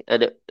Leipzig.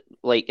 And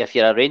if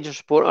you're a Rangers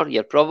supporter,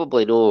 you're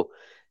probably no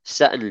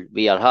sitting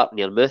with your heart in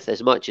your mouth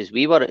as much as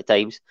we were at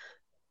times.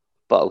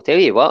 But I'll tell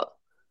you what,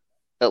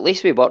 at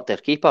least we worked their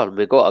keeper and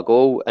we got a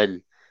goal.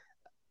 And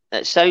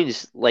it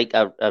sounds like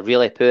a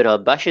really poor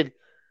ambition,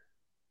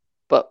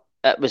 but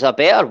it was a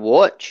better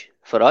watch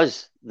for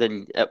us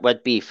than it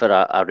would be for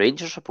a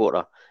Rangers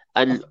supporter.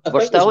 And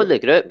we're still in the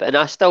group, and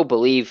I still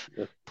believe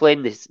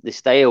playing the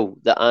style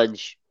that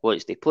Ange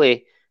wants to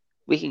play,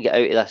 we can get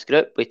out of this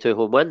group with 2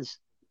 home wins.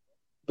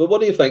 But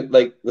what do you think?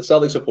 Like the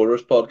Celtic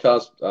Supporters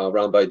podcast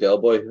ran by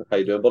Delboy, how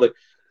you doing, buddy?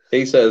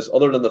 He says,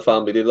 other than the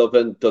fan media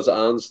loving, does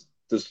Ange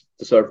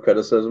deserve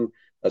criticism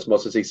as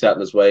much as he's set in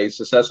his ways?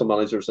 Successful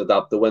managers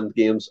adapt to win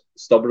games.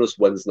 Stubbornness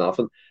wins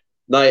nothing.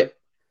 Now,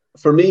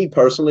 for me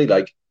personally,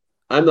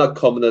 I'm not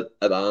coming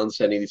at Ange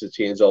saying he needs to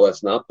change all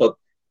this and that, but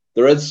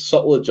there is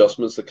subtle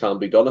adjustments that can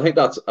be done. I think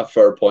that's a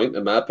fair point,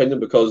 in my opinion,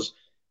 because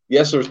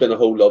yes, there's been a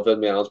whole love in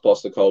me, Ange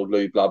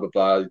Postecoglou, blah, blah,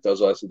 blah, he does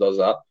this and does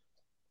that,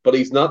 but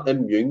he's not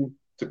immune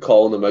to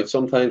calling them out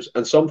sometimes.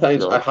 And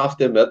sometimes I have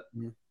to admit,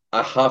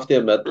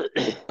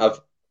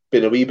 I've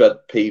been a wee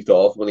bit peeved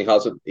off when he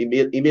hasn't. He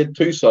made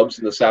 2 subs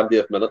in the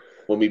 70th minute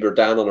when we were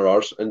down on our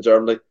arse in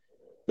Germany.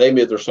 They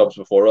made their subs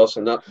before us,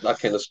 and that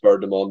kind of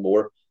spurred them on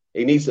more.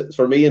 He needs,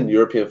 for me in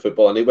European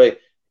football anyway,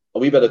 a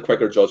wee bit of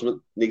quicker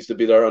judgment needs to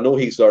be there. I know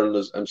he's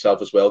learning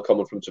himself as well,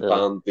 coming from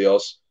Japan, the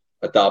us,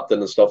 adapting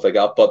and stuff like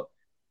that. But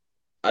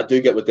I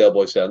do get what Del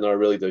Boy saying there. I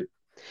really do.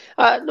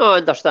 No, I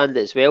understand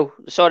it as well.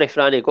 Sorry,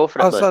 Franny, go for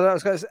it. Sorry, I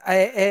was going to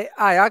say,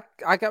 I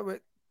get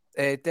what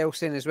Del's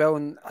saying as well,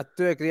 and I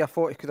do agree. I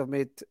thought he could have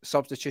made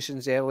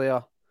substitutions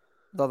earlier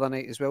the other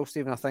night as well,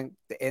 Stephen. I think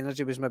the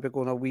energy was maybe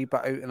going a wee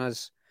bit out in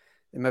us.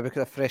 He maybe could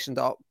have freshened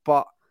it up.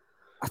 But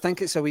I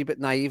think it's a wee bit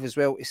naive as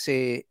well to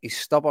say he's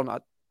stubborn.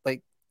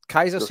 Like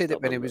Kaiser said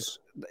it when he was.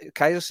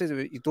 Kaiser said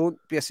you don't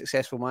be a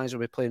successful manager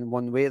by playing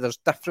one way. There's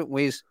different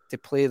ways to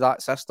play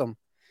that system.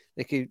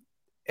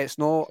 It's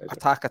not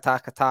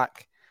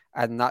attack,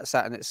 and that's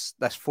it. And it's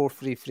this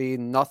 4-3-3,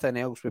 nothing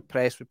else. We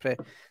press.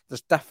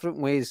 There's different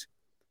ways.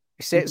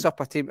 He sets up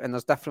a team, and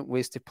there's different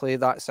ways to play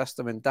that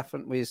system and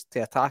different ways to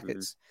attack.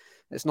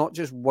 It's not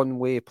just one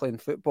way of playing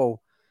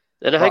football.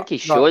 And I think he's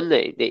shown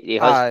that he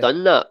has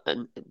done that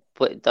and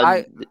played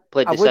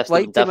the system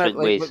in different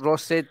ways. What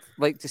Ross said,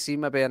 like to see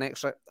maybe an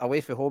extra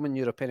away from home in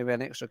Europe, anyway,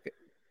 an extra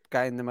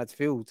guy in the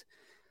midfield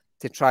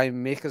to try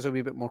and make us a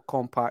wee bit more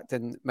compact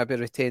and maybe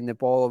retain the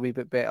ball a wee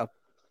bit better.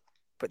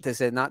 But does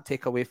then that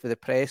take away for the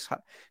press?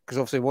 Because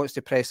obviously he wants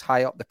to press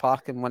high up the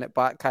park and win it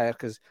back higher.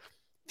 Because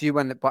if you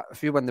win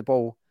the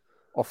ball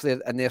off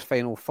in their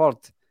final third,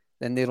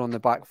 then they're on the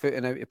back foot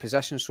and out of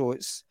position. So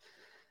it's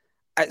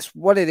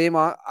one of them.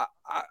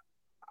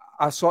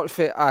 I sort of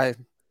think I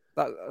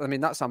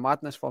mean that's a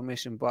madness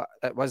formation, but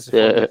it was the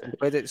formation.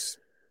 But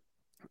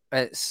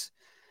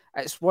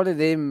it's one of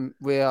them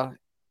where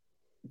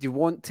you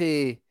want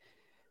to.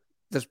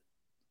 There's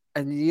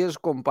in years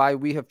gone by,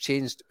 we have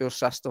changed our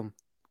system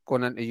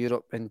going into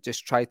Europe and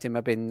just try to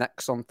maybe nick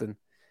something.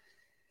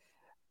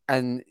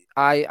 And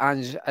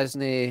Ange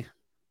isn't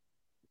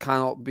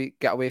cannot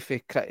get away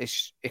from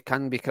he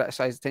can be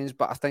criticised at times,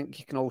 but I think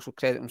you can also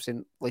credit him saying,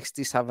 at least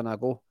he's having a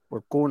go.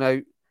 We're going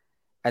out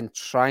and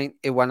trying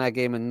to win a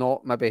game and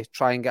not maybe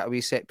try and get a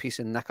wee set piece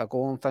and nick a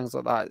goal and things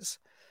like that.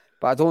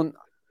 But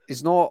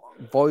he's not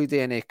void of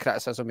any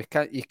criticism.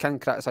 You can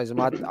criticise him.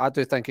 I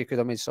do think he could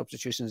have made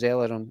substitutions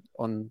earlier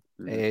on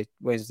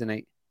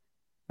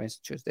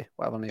Tuesday,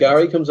 whatever night.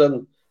 Gary comes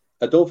in.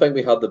 I don't think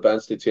we had the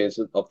bench to change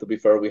it up. To be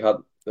fair, we had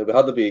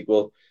to be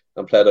equal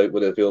and played out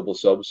with available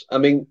subs. I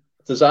mean,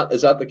 is that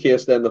the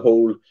case then? The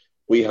whole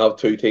we have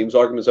two teams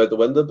arguments out the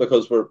window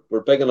because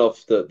we're big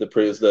enough to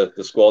praise the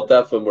squad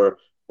depth and we're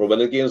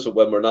winning games, but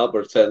when we're not,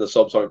 we're saying the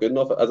subs aren't good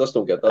enough. I just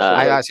don't get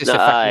that. It's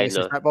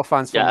just football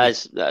fans.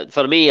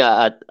 For me,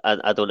 I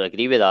don't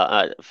agree with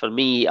that. For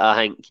me, I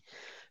think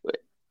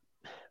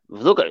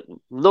we've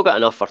not got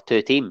enough for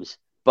two teams,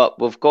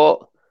 but we've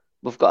got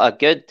a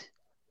good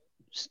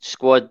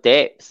squad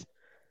depth.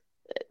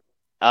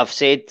 I've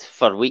said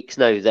for weeks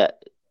now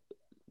that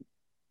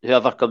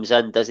whoever comes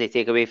in doesn't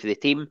take away from the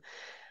team.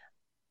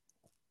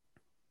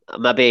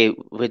 Maybe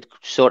we'd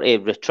sort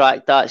of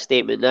retract that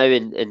statement now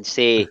and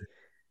say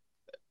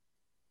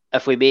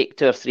if we make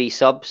 2 or 3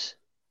 subs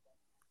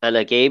in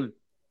a game,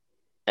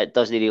 it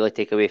doesn't really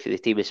take away from the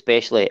team,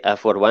 especially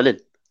if we're winning.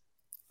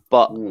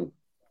 But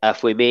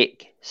if we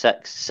make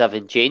 6,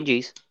 7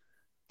 changes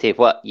to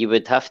what you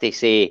would have to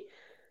say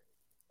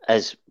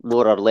is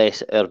more or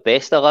less our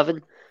best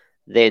 11,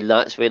 then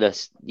that's when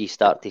you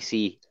start to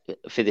see,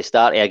 for the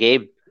start of a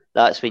game,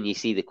 that's when you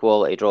see the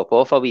quality drop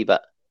off a wee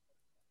bit.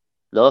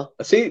 No?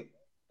 See,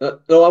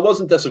 no, I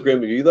wasn't disagreeing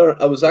with you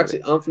there. I was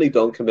actually, Anthony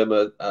Dunn came in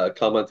with a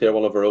comment here,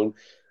 one of our own.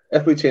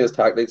 If we change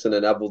tactics and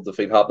inevitable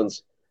defeat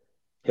happens,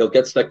 he'll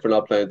get stick for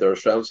not playing to our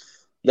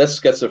strengths. This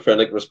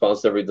schizophrenic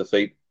response to every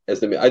defeat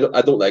is to me. I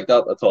don't like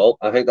that at all.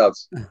 I think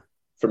that's,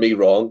 for me,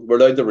 wrong. We're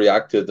allowed to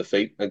react to a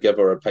defeat and give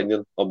our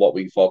opinion on what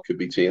we thought could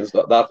be changed.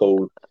 That's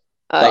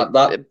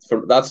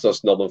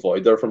just null and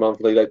void there from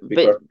Anthony. Like,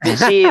 but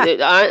see,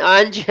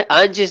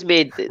 Ange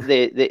made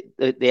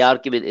the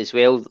argument as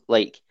well.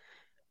 Like,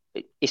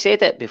 he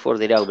said it before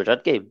the Real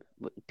Madrid game.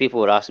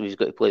 People were asking if he's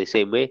got to play the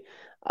same way.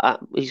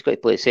 He's got to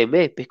play the same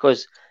way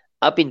because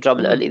I've been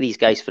drumming it into these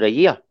guys for a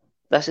year.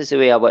 This is the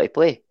way I want to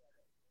play.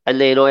 And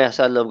then all of a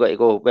sudden I've got to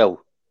go,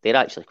 well, they're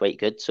actually quite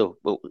good. So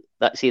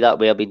that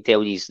way I've been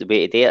telling you the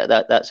way to do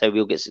it. That's how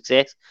we'll get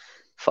success.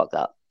 Fuck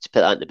that. Just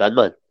put that in the bin,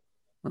 man.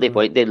 No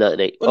point doing that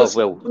tonight. What's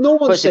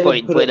the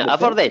point in playing it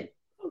ever then?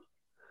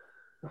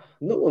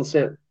 No one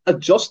said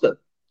adjust it.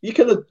 You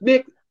can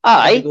make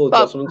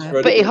but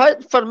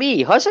for me,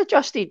 he has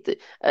adjusted.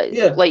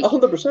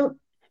 100%.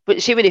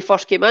 But see, when he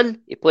first came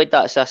in, he played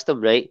that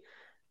system, right?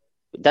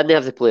 Didn't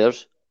have the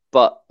players,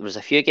 but there was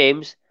a few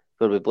games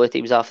where we blew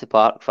teams off the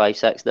park,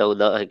 5-6-0,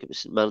 and that. I think it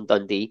was Mirren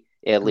Dundee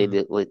early in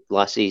the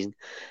last season.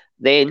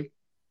 Then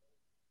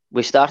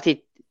we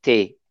started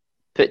to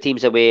put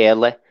teams away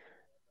early.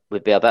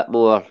 We'd be a bit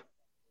more,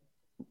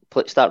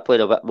 start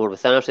playing a bit more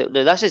within ourselves.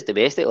 Now, this is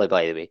domestically,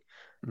 by the way,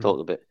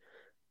 talking about.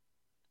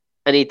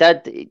 And he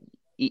did.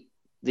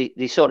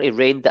 They sort of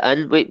reined it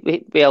in.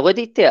 We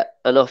alluded to it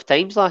enough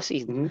times last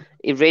season.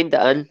 He reined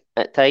it in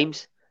at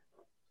times.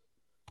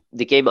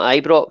 The game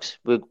at Ibrox,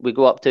 we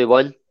go up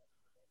 2-1.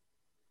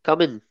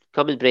 Come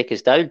and break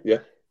us down. Yeah,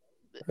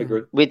 I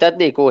agree. We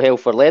didn't go hell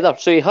for leather.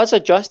 So he has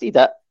adjusted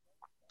it.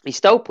 He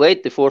still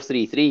played the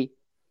 4-3-3,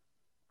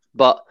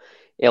 but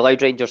he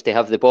allowed Rangers to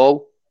have the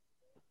ball.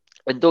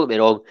 And don't get me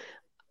wrong,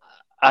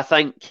 I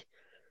think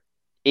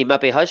he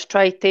maybe has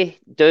tried to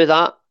do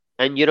that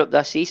in Europe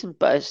this season,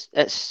 but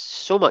it's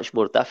so much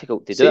more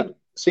difficult to do it.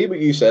 See what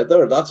you said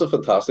there? That's a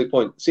fantastic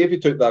point. See if you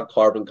took that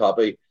carbon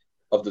copy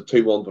of the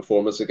 2-1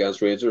 performance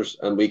against Rangers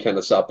and we kind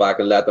of sat back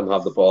and let them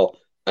have the ball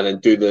and then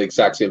do the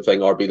exact same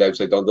thing RB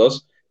Leipzig done to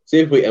us. See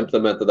if we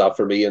implemented that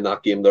for me in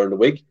that game there in the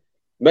week.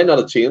 Might not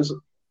have changed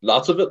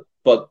lots of it,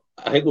 but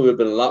I think we would have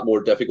been a lot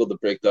more difficult to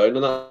break down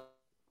in that.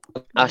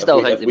 I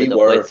still think they would have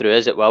played through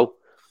as it well.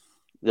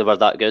 They were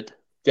that good.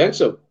 Think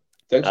so?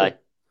 Aye.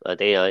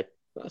 Aye.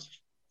 That's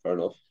fair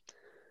enough.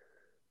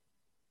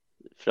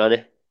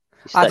 Franny,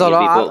 I don't know.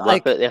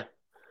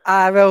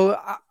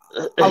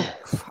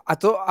 I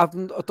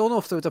don't know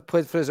if they would have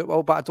played through as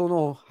well, but I don't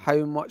know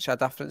how much a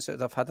difference it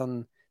would have had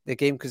on the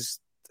game because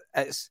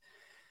it's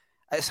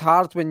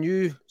hard when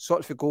you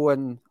sort of go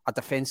in a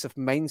defensive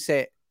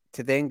mindset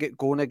to then get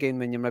going again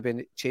when you're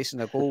maybe chasing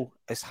a goal.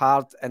 It's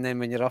hard, and then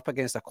when you're up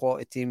against a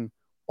quality team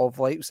of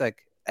Leipzig,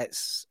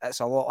 it's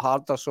a lot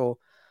harder. So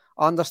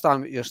I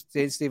understand what you're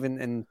saying, Stephen,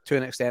 and to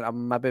an extent, I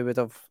maybe would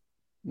have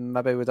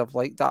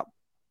liked that.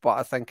 But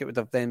I think it would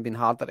have then been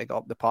harder to get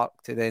up the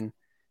park to then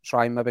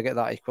try and maybe get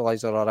that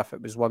equaliser, or if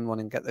it was 1-1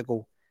 and get the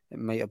goal, it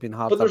might have been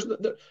harder.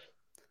 But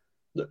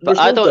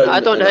I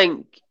don't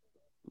think.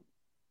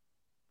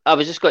 I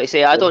was just going to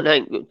say, I don't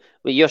think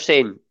what you're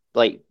saying.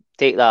 Like,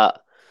 take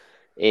that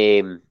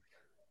the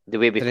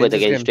way we played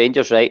against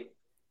Rangers, right?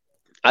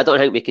 I don't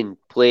think we can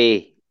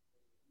play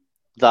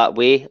that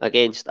way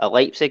against a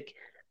Leipzig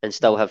and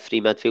still have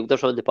 3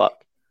 midfielders on the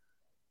park.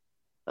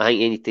 I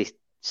think you need to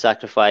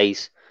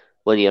sacrifice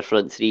one of your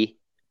front 3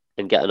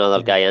 and get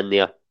another guy in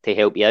there to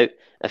help you out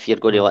if you're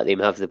going to let them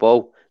have the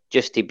ball,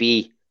 just to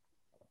be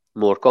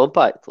more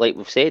compact, like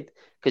we've said.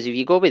 Because if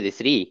you go with the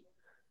three,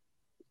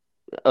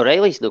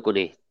 O'Reilly's not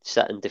going to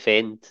sit and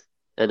defend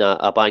in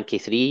a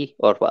banky three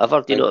or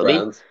whatever. Do you know what I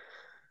mean?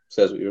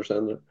 Says what you were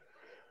saying there.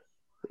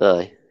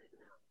 Aye.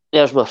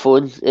 There's my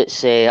phone.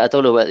 It's I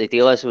don't know what the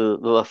deal is with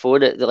my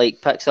phone. It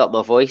like picks up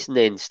my voice and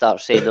then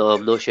starts saying, "Oh,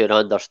 I'm not sure I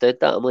understood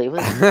that." I'm like,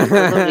 "What? I'm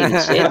not even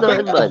saying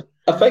nothing, man."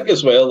 I think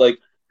as well, like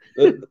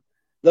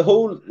the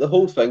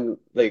whole thing,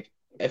 like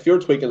if you're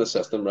tweaking the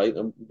system, right,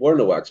 and we're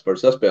no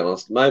experts, let's be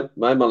honest. My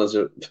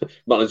manager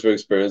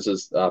experience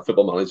is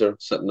football manager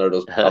sitting there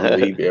just having a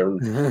wee beer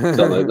and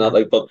something like that.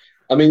 Like, but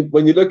I mean,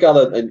 when you look at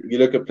it and you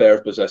look at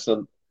players'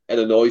 position, it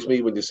annoys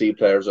me when you see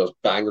players just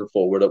banging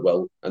forward at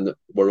will and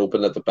we're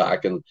open at the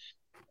back and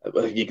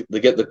they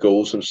get the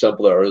goals from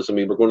simple errors. I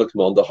mean, we're going to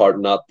come on to heart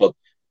and that, but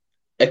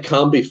it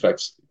can be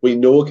fixed. We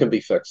know it can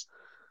be fixed.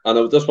 And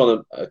I just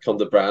want to come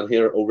to Brian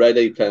here.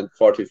 Already playing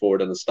 40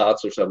 forward in the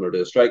stats are similar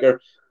to a striker.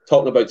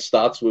 Talking about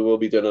stats, we will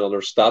be doing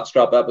another stats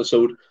drop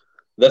episode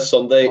this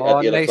Sunday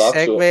at 8 nice o'clock.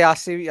 Segue. So I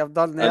see what you've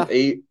done there.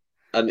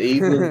 An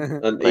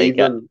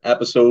evening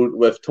episode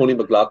with Tony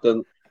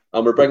McLaughlin.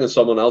 And we're bringing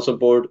someone else on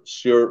board,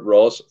 Stuart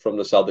Ross from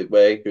the Celtic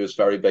Way, who is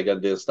very big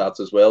into his stats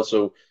as well.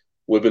 So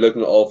we'll be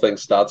looking at all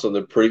things stats on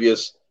the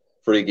previous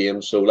 3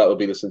 games. So that would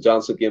be the St.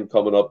 Johnstone game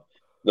coming up,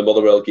 the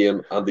Motherwell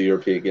game, and the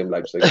European game,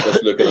 Leipzig.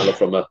 Just looking at it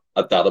from a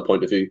data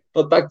point of view.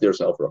 But back to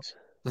yourself, Ross.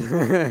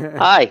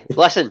 Aye,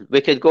 listen, we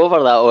could go over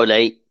that all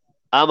night.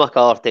 I'm a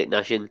colour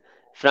technician.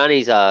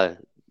 Franny's a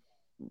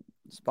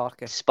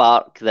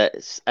spark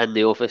that's in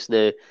the office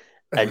now.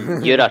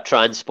 And you're a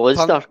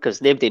transponder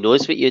because nobody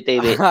knows what you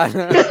do, mate.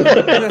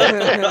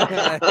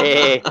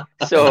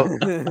 So,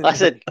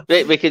 listen,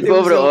 we could go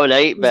over it all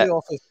night, but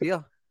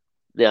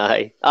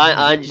yeah,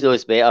 Ange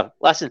knows better.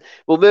 Listen,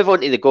 we'll move on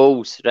to the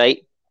goals,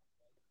 right?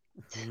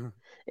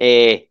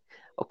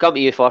 I'll come to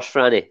you first,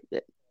 Franny.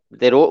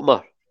 The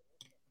Rotemer.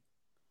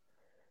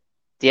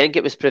 Do you think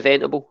it was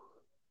preventable?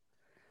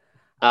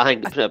 I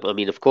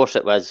mean, of course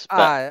it was.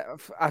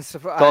 But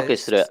talk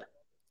us through it.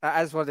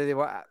 It is one of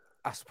the.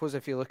 I suppose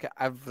if you look at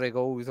every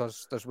goal,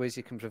 there's ways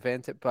you can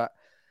prevent it, but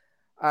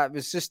it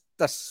was just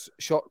this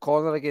short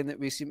corner again that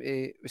we seem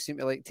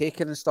to like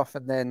taking and stuff,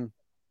 and then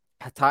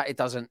Hatate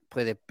doesn't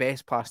play the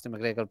best pass to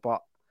McGregor,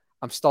 but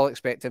I'm still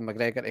expecting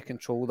McGregor to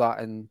control that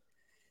and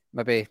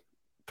maybe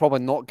probably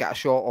not get a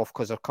shot off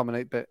because they're coming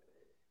out, but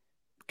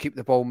keep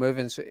the ball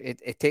moving. So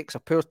it takes a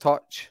poor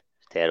touch.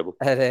 It's terrible.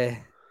 It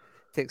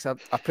takes a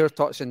poor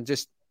touch and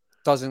just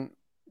doesn't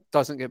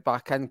get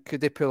back in.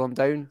 Could they pull him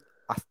down?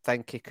 I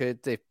think he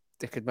could. They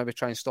could maybe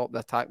try and stop the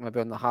attack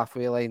maybe on the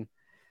halfway line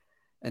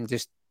and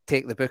just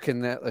take the booking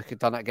that like he'd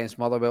done it against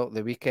Motherwell at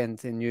the weekend.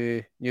 He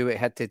knew what he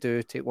had to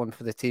do, take one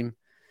for the team.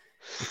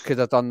 He could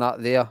have done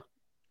that there,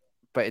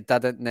 but he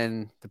didn't, and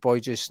then the boy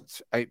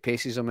just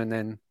outpaces him and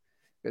then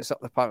gets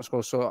up the park and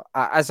scores. So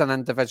as an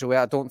individual,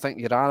 I don't think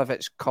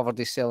Juranovic covered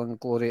his selling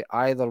glory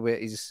either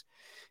way.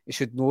 He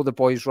should know the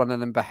boy's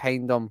running in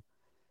behind him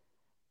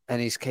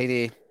and he's kind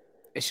of,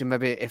 he should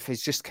maybe, if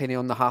he's just kind of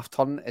on the half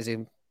turn, is he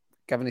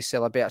giving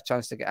himself a better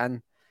chance to get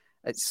in?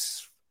 It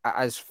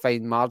is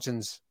fine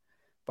margins,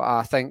 but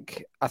I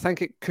think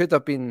it could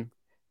have been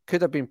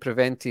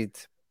prevented,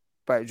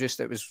 but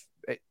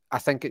I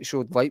think it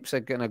showed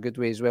Leipzig in a good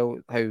way as well,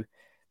 how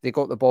they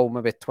got the ball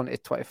maybe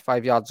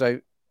 20-25 yards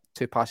out,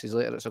 2 passes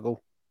later it's a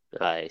goal.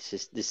 Aye,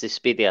 it's the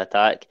speedy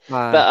attack.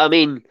 But I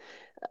mean,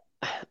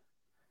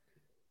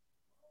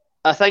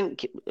 I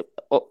think,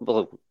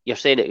 well, you're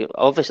saying it,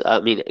 obviously,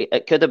 I mean,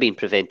 it could have been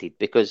prevented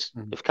because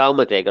if Cal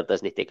McGregor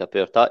doesn't take a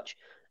poor touch,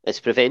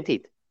 it's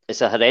prevented.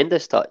 It's a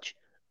horrendous touch.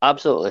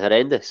 Absolutely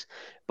horrendous.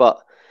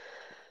 But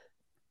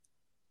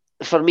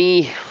for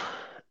me,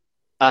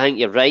 I think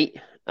you're right.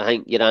 I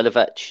think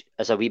Juranovic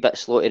is a wee bit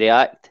slow to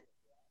react.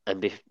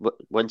 And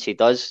once he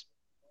does,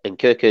 and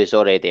Cuckoo's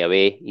already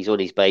away, he's on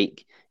his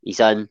bike, he's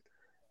in.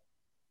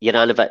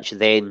 Juranovic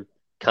then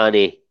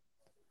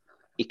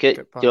he could,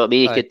 do you know what I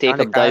mean? He could take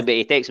him down, but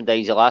he takes him down.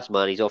 He's the last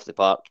man. He's off the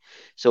park,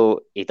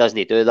 so he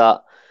doesn't do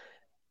that.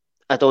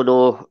 I don't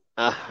know.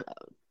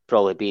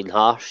 Probably being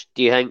harsh.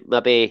 Do you think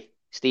maybe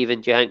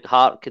Stephen? Do you think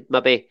Hart could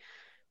maybe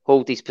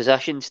hold his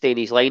position, stay in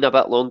his line a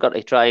bit longer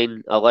to try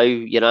and allow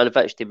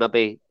Juranovic to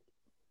maybe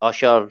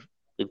usher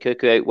and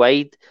Cuckoo out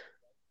wide?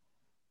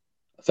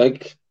 I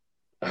think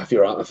if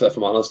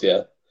I'm honest,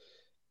 yeah,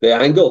 the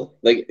angle,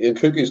 like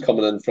Cuckoo's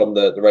coming in from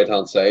the right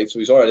hand side, so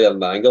he's already at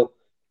an angle.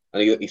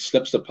 And he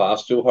slips the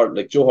pass Joe Hart.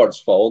 Like Joe Hart's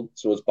fallen,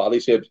 so his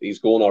body shape, he's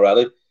going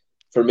already.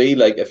 For me,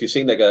 like if you've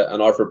seen like an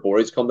Arthur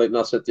Boris come out in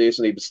that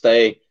situation, he would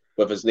stay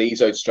with his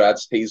knees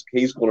outstretched. He's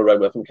going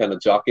around with him, kind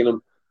of jockeying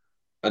him,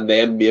 and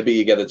then maybe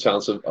you get a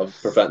chance of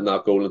preventing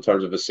that goal in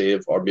terms of a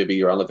save, or maybe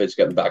Juranovic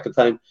getting back in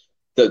time.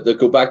 To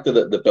go back to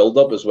the build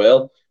up as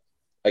well.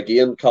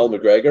 Again, Cal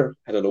McGregor,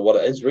 I don't know what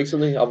it is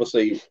recently.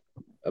 Obviously,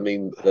 I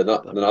mean the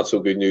not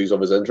so good news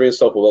of his injury and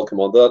stuff. We'll come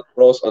on to that,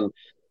 Ross. And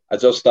I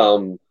just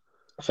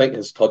I think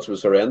his touch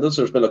was horrendous.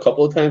 There's been a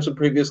couple of times in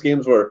previous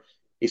games where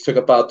He's took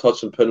a bad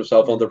touch and put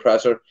himself under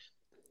pressure.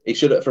 He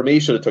should have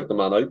took the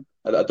man out.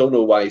 I don't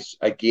know why. He's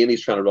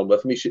trying to run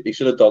with him. He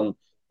should have done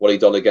what he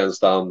done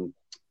against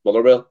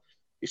Motherwell.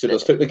 He should have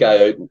just took the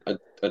guy out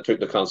and took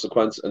the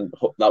consequence, and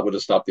that would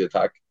have stopped the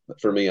attack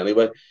for me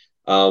anyway.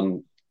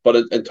 But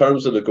in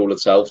terms of the goal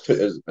itself,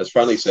 as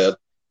Franny said,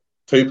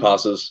 2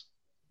 passes,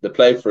 they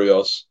played through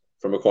us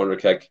from a corner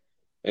kick,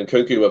 and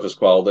Kunku with his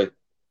quality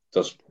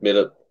just made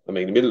it. I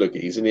mean, he made it look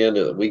easy in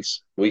the end.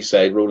 We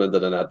side roll into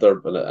the net there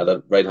at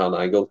a right hand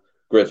angle.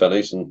 Great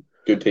finish and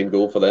good team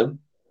goal for them.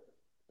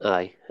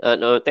 Aye,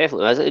 no,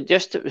 definitely.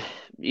 Just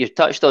you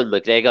touched on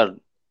McGregor.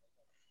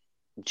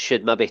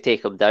 Should maybe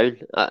take him down.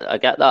 I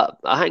get that.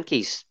 I think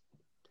he's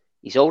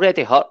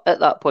already hurt at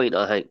that point.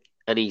 I think,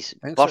 and he's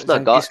busting a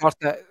gut.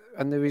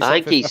 I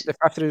think he's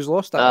after he's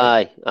lost it.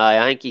 Aye.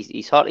 I think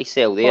he's hurt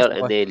himself there,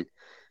 and then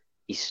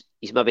he's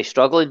maybe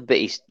struggling, but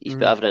he's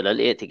put everything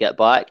into it to get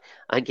back.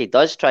 I think he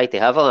does try to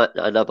have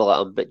a nibble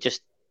at him, but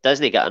just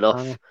doesn't get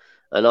enough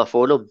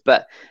on him.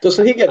 But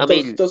doesn't he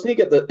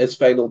get his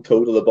final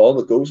toe to the ball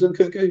that goes in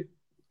Kunku?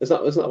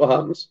 Isn't that what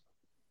happens?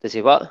 Does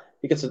he what?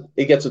 He gets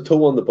a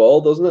toe on the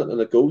ball, doesn't it?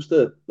 And it goes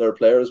to their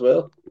player as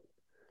well.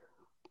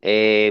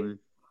 From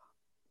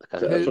the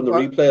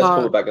replay, it's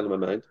coming back into my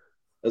mind.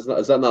 Is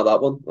that not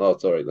that one? Oh,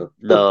 sorry then.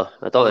 No,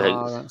 I don't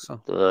think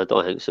so. I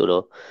don't think so.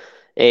 No.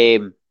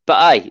 But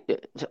I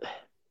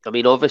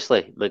mean,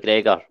 obviously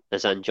McGregor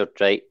is injured,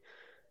 right?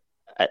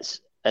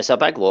 It's a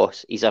big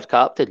loss. He's our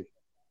captain,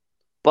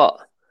 but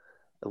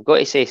I've got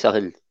to say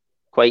something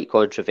quite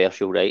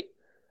controversial, right?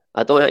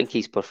 I don't think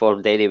he's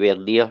performed anywhere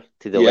near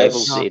to the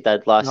levels that he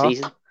did last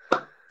season.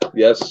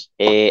 Yes.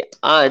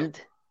 And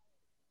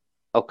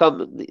I'll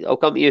come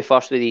to you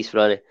first with these,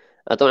 Franny.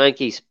 I don't think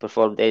he's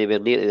performed anywhere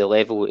near to the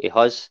level he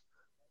has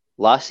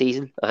last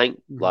season. I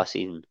think last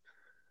season,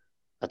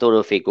 I don't know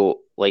if he got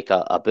like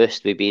a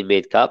boost with being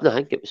made captain. I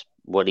think it was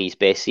one of his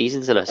best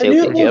seasons in a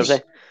Celtic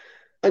jersey.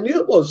 I knew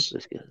it was.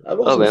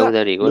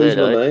 There you go.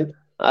 Then,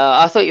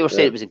 I thought you were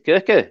saying it was in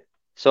Cuckoo.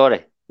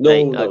 Sorry.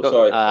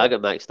 Sorry. I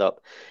got mixed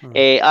up.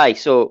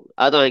 So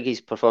I don't think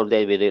he's performed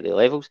anywhere near the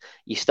levels.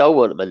 You still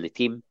want him in the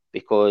team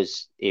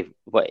because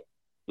what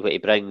he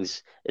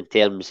brings in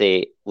terms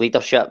of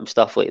leadership and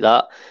stuff like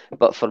that.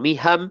 But for me,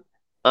 him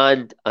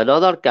and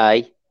another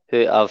guy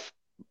who I've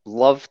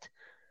loved,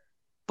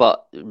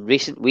 but in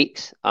recent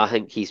weeks, I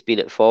think he's been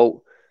at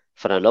fault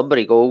for a number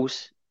of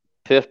goals,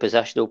 poor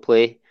positional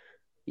play.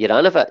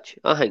 Juranovic,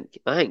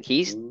 I think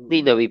he's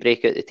needing a wee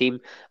break out the team.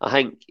 I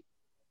think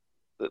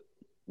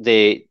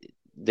the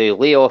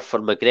layoff for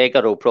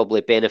McGregor will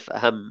probably benefit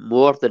him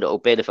more than it will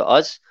benefit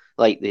us,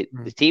 like the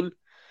team.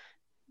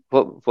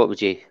 What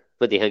do you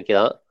think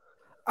of that?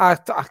 I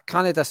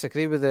kind of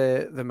disagree with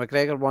the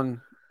McGregor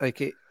one. Like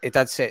he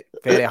did set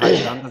very high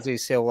standards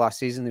himself last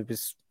season.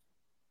 It's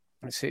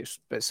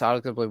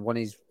arguably one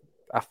of his,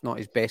 if not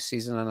his best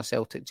season in a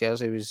Celtic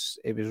jersey. It was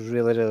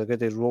really, really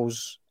good. He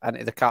rose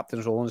into the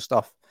captain's role and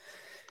stuff.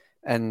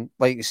 And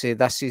like you say,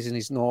 this season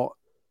he's not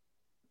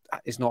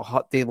hit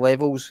the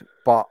levels,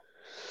 but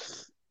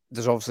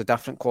there's obviously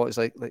different qualities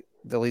like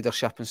the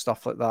leadership and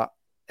stuff like that.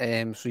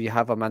 So you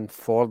have him in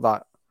for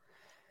that.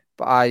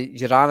 But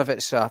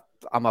Juranovic,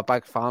 I'm a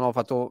big fan of.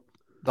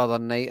 The other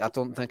night, I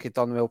don't think he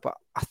done well, but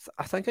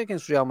I think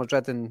against Real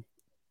Madrid and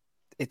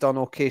he done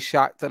okay.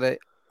 Shakhtar,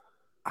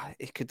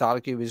 he could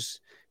argue was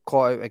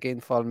caught out again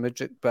for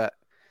Mudryk, but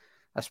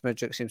this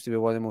Mudryk seems to be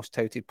one of the most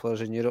touted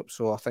players in Europe,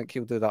 so I think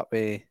he'll do that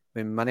with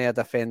many a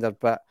defender.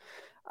 But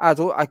I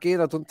don't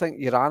think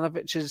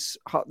Juranovic has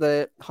hit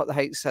the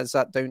heights. Is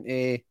that down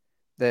to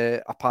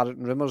the apparent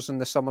rumours in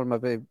the summer?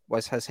 Maybe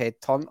was his head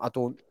turned? I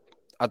don't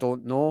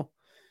know.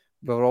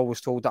 We were always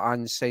told that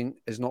Ange Saint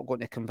is not going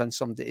to convince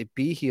somebody to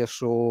be here,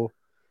 so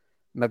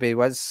maybe he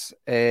was.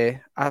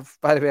 By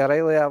the way,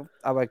 Riley,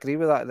 I would agree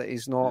with that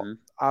he's not.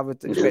 I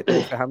would expect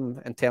for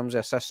him in terms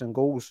of assists and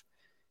goals.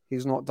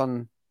 He's not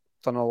done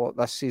a lot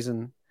this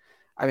season.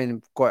 I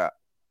mean, it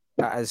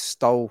is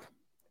still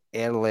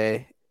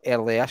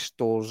early-ish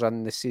doors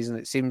in the season.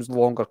 It seems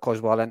longer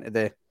because we're into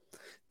the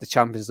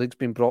Champions League's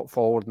been brought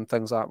forward and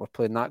things like that. We're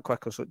playing that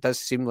quicker, so it does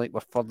seem like we're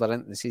further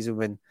into the season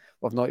when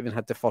we've not even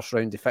had the first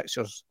round of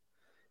fixtures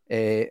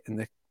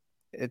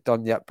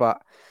done yet.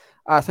 But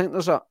I think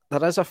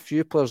there is a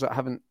few players that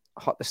haven't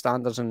hit the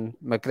standards, and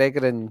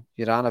McGregor and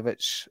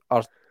Juranovic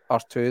are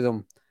two of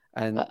them.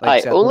 And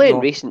like only in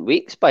recent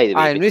weeks, by the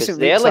way, because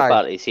the early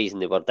part of the season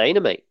they were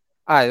dynamite.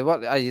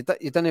 You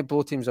didn't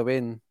blow teams away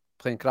and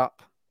playing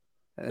crap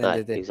at the end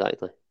of the day.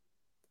 Exactly.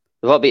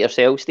 What about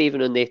yourself,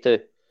 Stephen, on they two?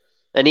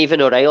 And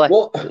even O'Reilly.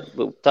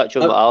 We'll touch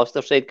on what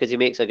Alistair said because he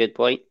makes a good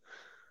point.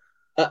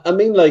 I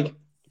mean, like,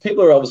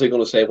 people are obviously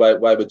going to say why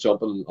we're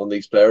jumping on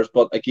these players,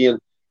 but again,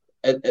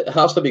 it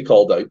has to be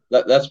called out.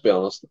 Let's be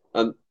honest.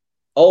 And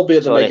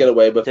albeit they might get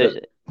away with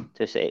it.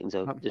 2 seconds.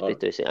 I'll just be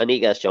 2 seconds. I need to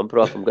get this jumper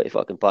off. I'm going to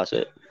fucking pass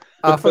it.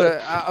 I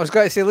was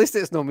going to say, at least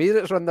it's not me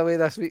that's run away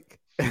this week.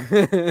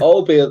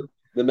 Albeit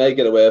they may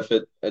get away with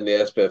it in the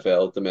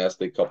SPFL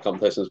domestic cup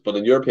competitions, but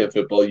in European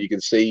football, you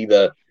can see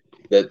the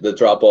the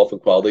drop off in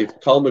quality.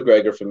 Colin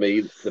McGregor, for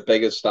me, the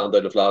biggest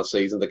standout of last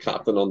season, the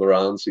captain on the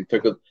Rams. He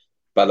took it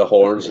by the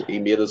horns. He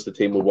made us the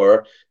team we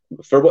were.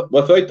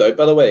 Without doubt,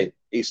 by the way,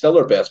 he's still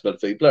our best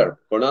midfield player.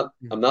 I'm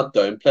not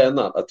downplaying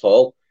that at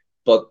all,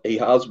 but he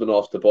has been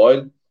off the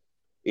boil.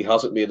 He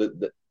hasn't made it.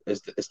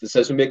 His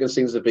decision making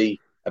seems to be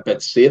a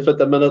bit safe at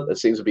the minute. It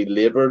seems to be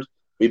laboured, a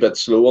wee bit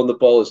slow on the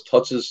ball. His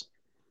touches,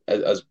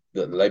 as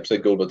the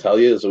Leipzig goal will tell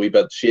you, is a wee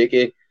bit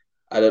shaky.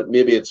 And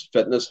maybe it's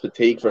fitness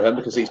fatigue for him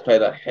because he's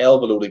played a hell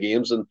of a load of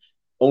games, and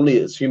only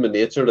it's human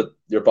nature that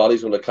your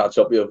body's going to catch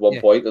up with you at one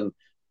point, and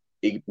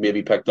he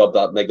maybe picked up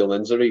that niggle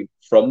injury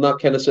from that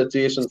kind of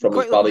situation, from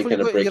his body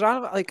kind of break.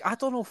 Like, I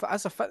don't know if it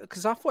is a fit,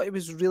 because I thought he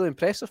was really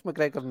impressive,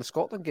 McGregor, in the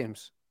Scotland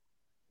games.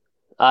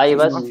 He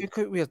was. I think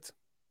quite weird.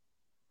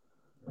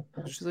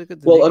 It was really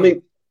good. Well,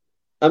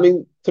 I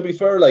mean, to be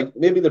fair, like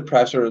maybe the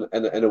pressure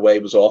in a way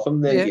was off him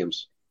in the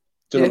games.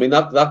 Do you know what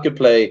I mean? That could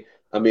play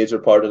a major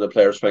part in the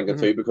player's thinking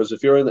too, because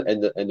if you're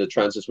in the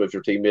trenches with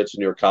your teammates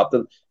and your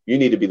captain, you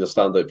need to be the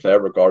standout player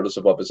regardless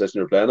of what position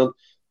you're playing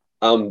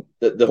on.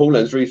 The whole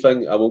injury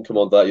thing, I won't come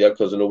on to that yet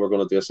because I know we're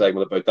going to do a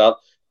segment about that.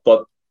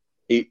 But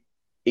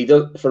he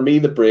does, for me,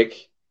 the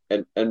break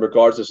in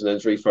regards to an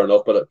injury, fair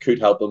enough, but it could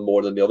help him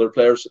more than the other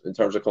players in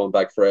terms of coming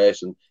back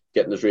fresh and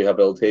getting his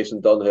rehabilitation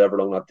done, however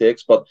long that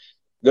takes. But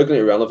looking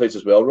at Ivanovic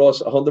as well,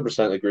 Ross,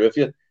 100% agree with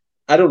you.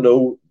 I don't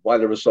know why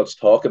there was such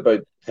talk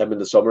about him in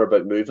the summer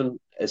about moving.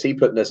 Is he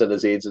putting this in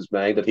his agent's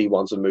mind that he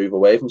wants to move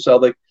away from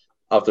Celtic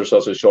after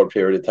such a short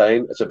period of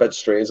time? It's a bit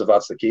strange if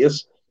that's the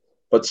case.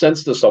 But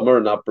since the summer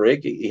and that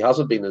break, he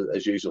hasn't been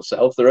his usual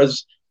self. There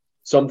is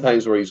some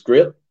times where he's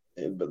great,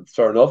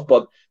 fair enough,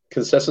 but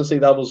consistency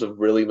levels have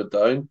really went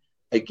down.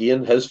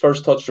 Again, his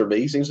first touch for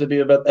me seems to be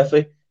a bit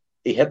iffy.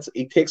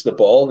 He takes the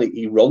ball and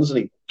he runs and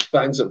he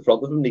bangs it in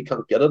front of him and he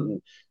can't get it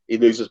and he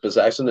loses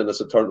possession and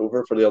it's a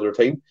turnover for the other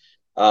team.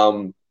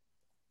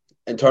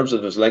 In terms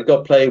of his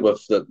link-up play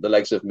with the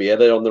likes of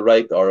Maeda on the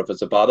right, or if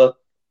it's Abada,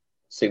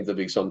 seems to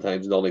be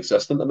sometimes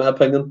non-existent in my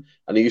opinion.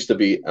 And he used to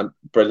be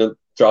brilliant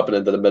dropping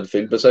into the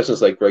midfield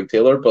positions like Greg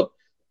Taylor, but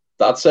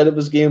that side of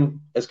his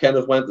game has kind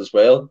of went as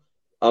well.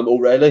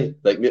 O'Reilly,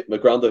 like my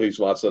granddad who's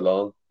watched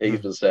along, he's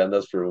been saying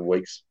this for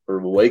weeks.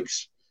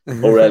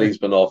 O'Reilly's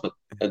been off it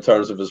in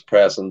terms of his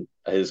pressing,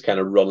 his kind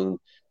of running,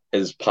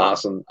 his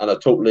passing, and I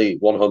totally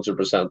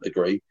 100%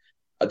 agree.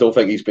 I don't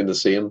think he's been the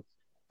same.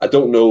 I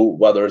don't know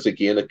whether it's,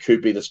 again, it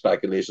could be the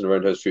speculation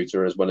around his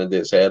future has went into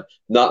his head,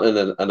 not in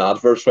an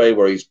adverse way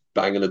where he's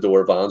banging the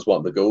door of vans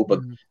wanting to go, but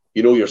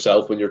you know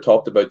yourself, when you're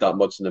talked about that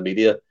much in the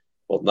media,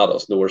 well, not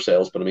us know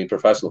ourselves, but I mean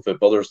professional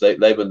footballers, they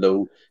will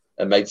know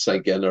it might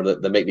sink in or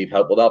they might need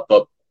help with that,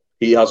 but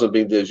he hasn't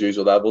been to his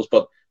usual levels.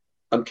 But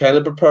I'm kind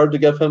of prepared to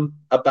give him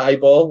a bye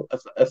ball,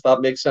 if that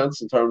makes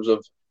sense, in terms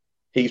of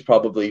he's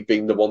probably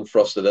been the one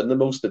thrusted in the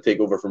most to take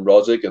over from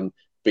Rozic and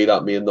be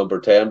that main number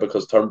 10,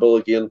 because Turnbull,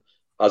 again,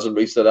 hasn't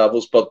reached the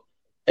levels. But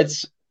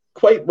it's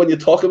quite, when you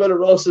talk about it,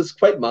 Ross, it's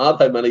quite mad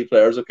how many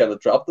players have kind of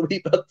dropped a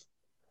wee bit.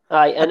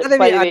 Aye, and by the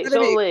way, it's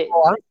only...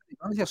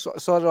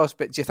 Sorry, Ross,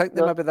 but do you think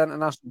that maybe the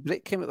international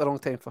break came at the wrong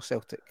time for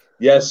Celtic?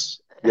 Yes.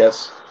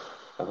 100%.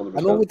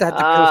 I know we had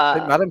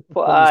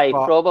the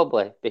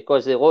probably,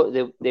 because they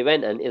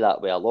went into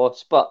that with a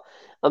loss. But,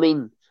 I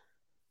mean,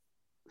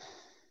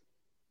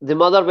 the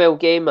Motherwell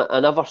game, I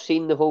never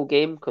seen the whole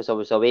game because I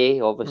was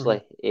away,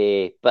 obviously.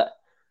 But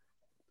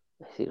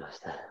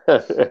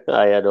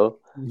I know.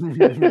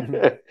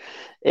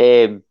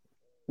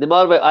 The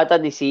Motherwell, I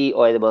didn't see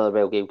all the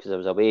Motherwell game because I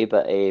was away,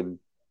 but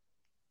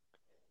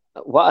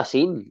what I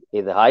seen,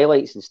 the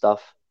highlights and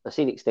stuff, I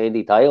seen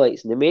extended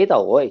highlights, and they made a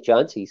lot of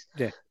chances.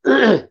 Yeah.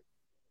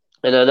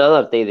 And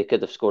another day they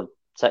could have scored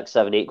 6,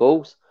 7, 8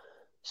 goals.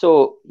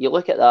 So you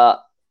look at that.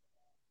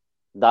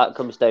 That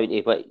comes down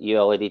to what you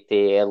alluded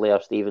to earlier,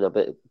 Stephen,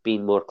 about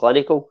being more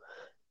clinical.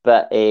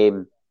 But I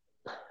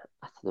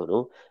don't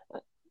know.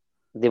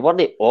 They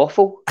weren't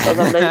awful the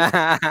other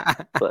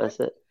night. What is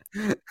it?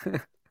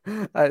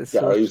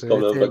 Gary's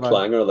coming in with a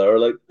clanger there,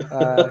 like.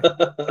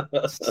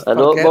 I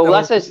know. Well,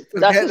 this is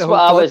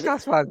what I was.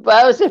 But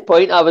that was the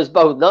point I was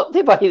building up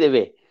to, by the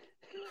way.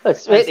 I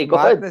swear to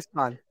God, madness,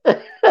 man.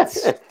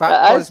 That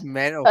was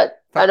mental.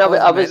 And I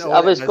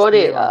was going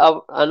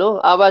to. I know.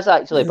 I was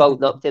actually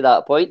building up to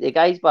that point. The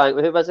guy's bang.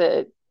 Who was it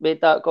that made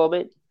that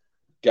comment?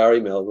 Gary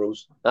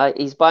Melrose.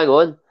 He's bang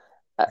on.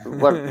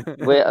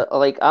 We're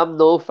like, I'm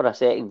no for a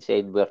second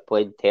saying we're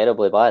playing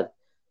terribly bad.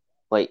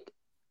 Like,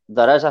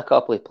 there is a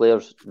couple of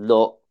players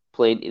not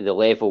playing to the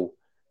level,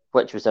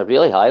 which was a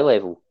really high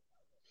level.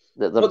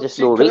 That they're just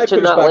not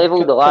reaching that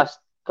level the last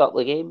couple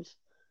of games.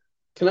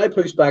 Can I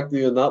push back to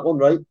you on that one,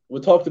 right?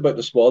 We talked about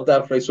the squad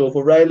depth, right? So if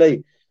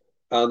O'Reilly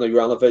and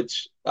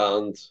Ivanovic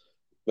and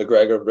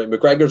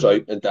McGregor's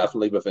out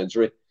indefinitely with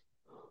injury,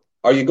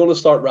 are you going to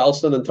start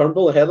Ralston and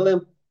Turnbull ahead of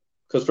them?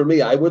 Because for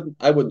me, I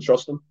wouldn't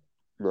trust them.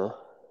 No.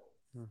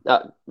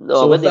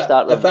 So when they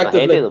start them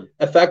ahead of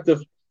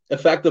them.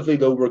 Effectively,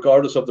 though,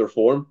 regardless of their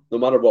form, no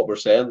matter what we're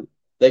saying,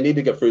 they need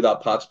to get through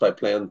that patch by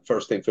playing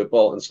first-team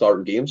football and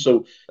starting games.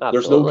 So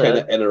there's no kind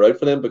of in or out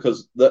for them,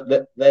 because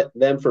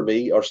them, for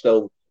me, are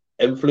still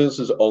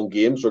influences on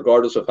games,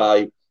 regardless of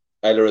how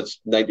either it's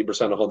 90%,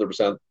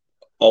 100%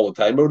 all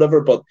the time or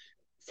whatever. But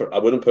I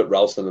wouldn't put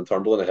Ralston and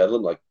Turnbull ahead of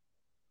them. Like,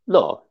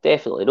 No,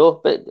 definitely no.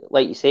 But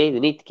like you say, they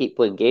need to keep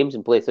playing games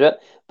and play through it.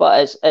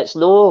 But it's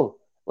no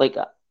like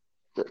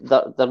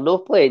they're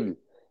not playing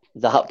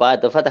that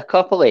bad. They've had a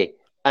couple of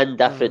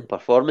indifferent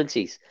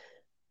performances.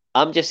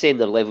 I'm just saying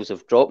their levels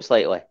have dropped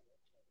slightly,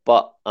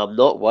 but I'm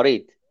not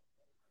worried.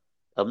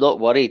 I'm not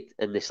worried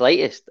in the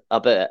slightest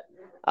about it.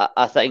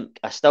 I think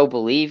I still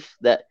believe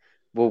that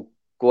we'll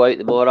go out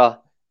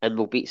tomorrow and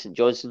we'll beat St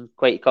Johnstone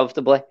quite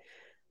comfortably.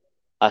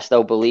 I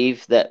still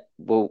believe that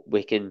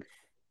we can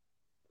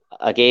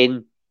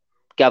again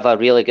give a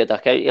really good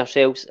account of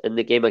ourselves in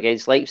the game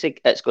against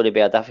Leipzig. It's going to be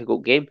a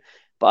difficult game,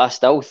 but I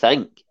still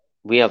think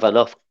we have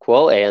enough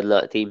quality in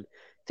that team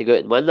to go out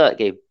and win that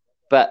game.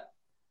 But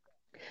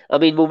I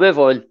mean, we'll move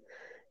on,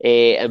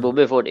 and we'll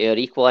move on to our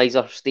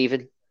equaliser,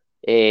 Stephen.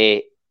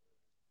 We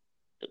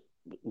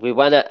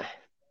win it.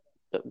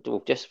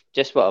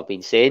 Just what I've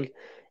been saying.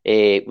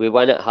 We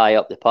win it high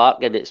up the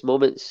park, and it's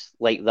moments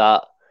like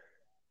that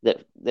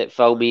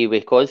fill me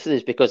with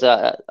confidence because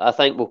I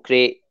think we'll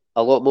create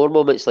a lot more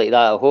moments like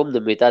that at home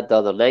than we did the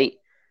other night,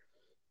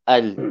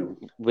 and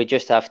we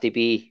just have to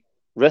be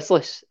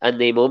ruthless in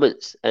the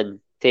moments and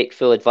take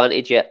full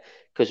advantage of it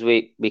because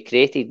we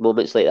created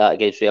moments like that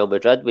against Real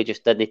Madrid. We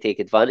just didn't take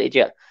advantage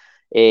of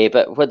it.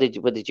 But what did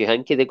you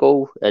think of the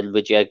goal? And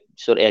would you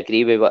sort of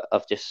agree with what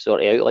I've just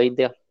sort of outlined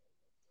there?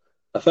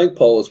 I think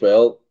Paul as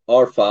well.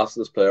 Our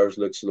fastest players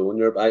look slow in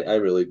Europe. I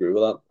really agree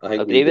with that. I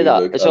think agree with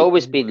that. It's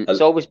always been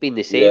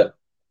the same. Yeah.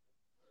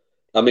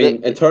 I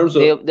mean, in terms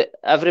of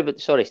everybody,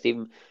 sorry,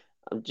 Stephen,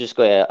 I'm just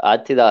going to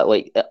add to that.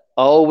 Like, I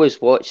always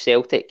watch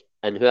Celtic,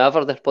 and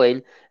whoever they're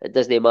playing, it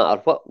doesn't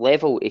matter what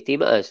level a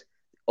team it is,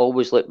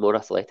 always look more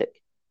athletic.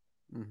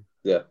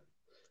 Yeah,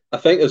 I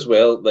think as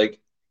well. Like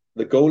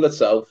the goal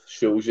itself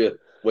shows you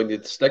when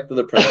you stick to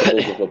the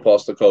principles of what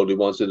Postecoglou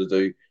wants you to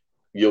do,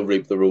 you'll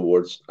reap the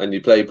rewards. And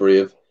you play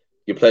brave,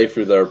 you play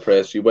through their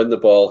press, you win the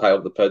ball high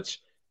up the pitch.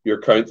 You're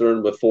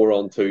countering with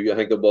 4-on-2. I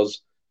think it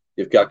was.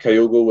 You've got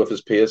Kyogo with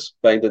his pace,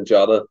 finding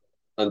Jota,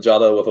 and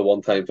Jota with a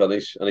one-time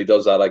finish, and he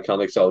does that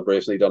iconic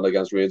celebration he done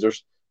against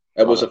Rangers.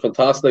 It was a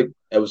fantastic,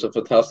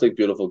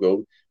 beautiful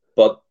goal.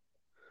 But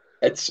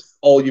it's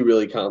all you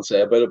really can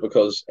say about it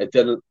because it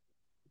didn't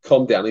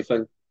come to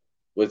anything.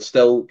 We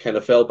still kind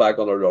of fell back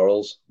on our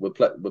laurels. We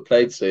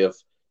played safe.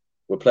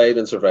 We played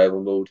in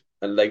survival mode,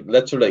 and like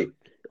literally.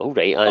 Oh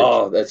right,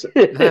 it's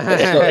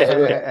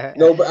not,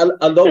 no, but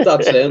I love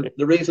that saying.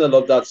 The reason I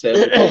love that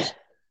saying because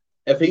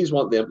if he's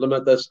wanting to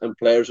implement this and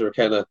players are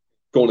kind of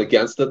going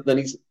against it, then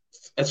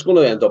it's going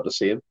to end up the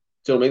same.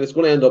 Do you know what I mean? It's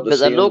going to end up the same.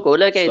 But they're not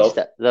going against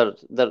stuff.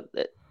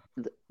 it.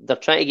 They're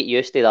trying to get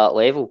used to that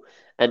level.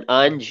 And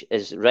Ange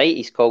is right.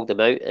 He's called them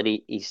out, and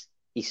he's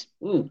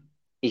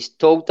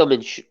told them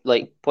and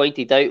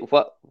pointed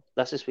out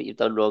this is what you've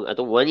done wrong. I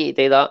don't want you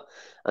to do that.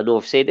 I know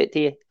I've said it to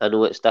you. I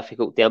know it's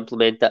difficult to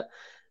implement it,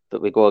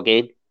 but we go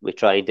again. We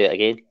try and do it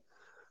again.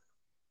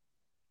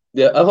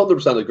 Yeah, I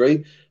 100%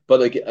 agree. But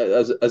like,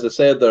 as I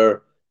said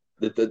there,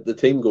 the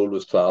team goal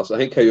was class. I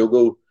think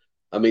Kyogo.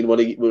 I mean, when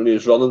he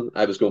was running,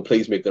 I was going,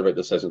 please make the right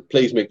decision.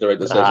 Please make the right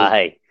decision.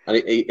 Aye. And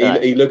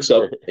he looks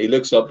up. He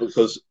looks up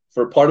because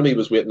for part of me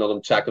was waiting on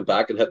him checking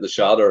back and hitting the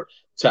shot or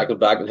checking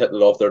back and hitting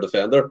it off their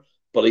defender.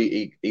 But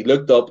he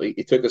looked up.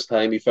 He took his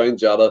time. He found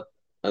Jota,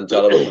 and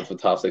Jota with a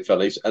fantastic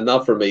finish. And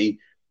that for me,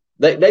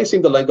 they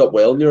seem to link up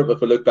well in Europe.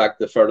 If we look back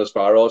to Furnace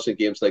Faros and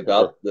games like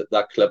that,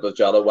 that clip of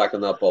Jota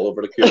whacking that ball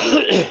over the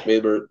cube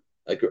made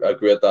a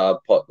great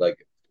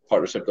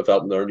partnership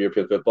development there in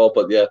European football.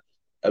 But yeah,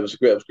 it was a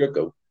great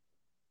goal.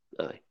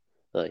 Aye.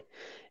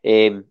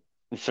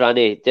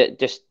 Franny,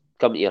 just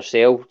come to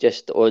yourself,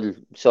 just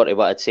on sort of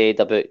what I'd said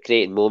about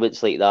creating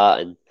moments like that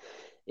and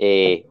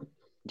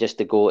just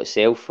the goal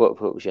itself. What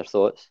was your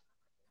thoughts?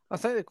 I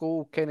think the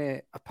goal kind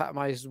of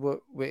epitomised what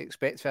we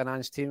expect for an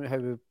Ange team, how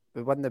we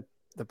win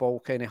the ball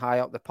kind of high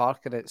up the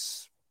park, and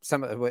it's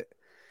similar to what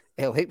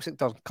Leipzig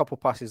done a couple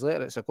of passes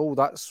later. It's a goal.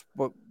 That's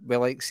what we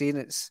like seeing.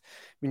 It's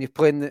when you're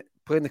playing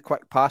the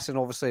quick passing,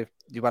 obviously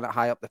you win it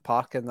high up the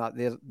park and that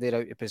they're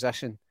out of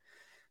position.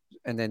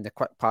 And then the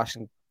quick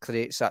passing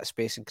creates that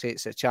space and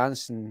creates a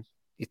chance, and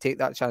you take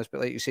that chance.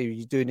 But like you say,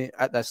 you do need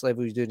at this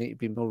level, you do need to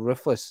be more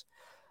ruthless.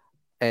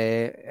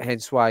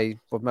 Hence why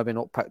we've maybe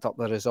not picked up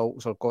the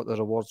results or got the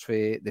rewards for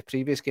the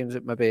previous games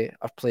that maybe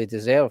our play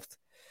deserved.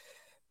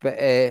 But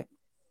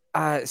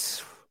I've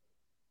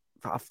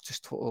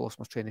just totally lost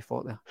my train of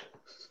thought there.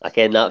 I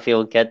ken that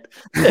feeling, kid.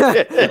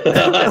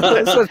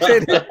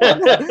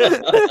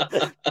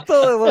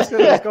 Totally lost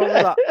where I was going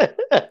with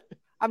that.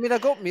 I mean, I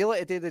got Mila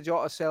to do the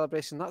Jota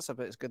celebration. That's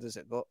about as good as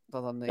it got the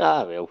other night.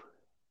 Well,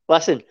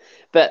 listen,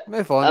 but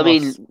move on. I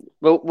mean,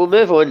 we'll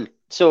move on.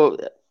 So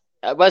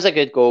it was a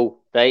good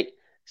goal, right?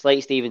 It's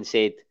like Stephen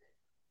said,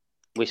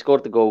 we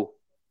scored the goal,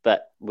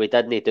 but we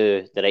didn't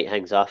do the right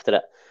things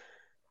after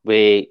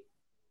it.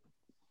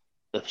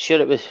 I'm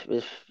sure it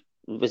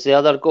was the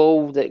other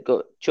goal that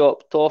got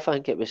chopped off. I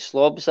think it was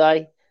Slob's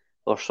eye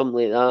or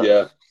something like that.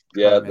 Yeah.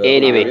 Yeah, the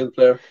Anyway. Hungarian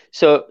player.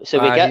 So we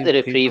get the he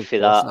reprieve was for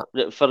bossing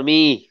that. For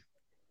me,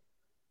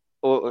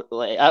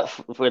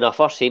 when I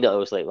first seen it, I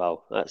was like,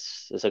 "Wow,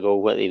 that's a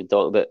goal." What are they even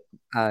talking about?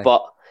 Aye.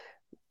 But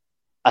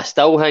I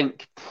still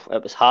think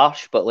it was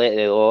harsh. But later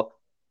the law,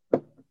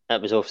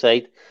 it was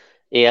offside.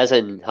 He is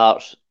in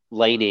Hart's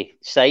liney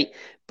sight,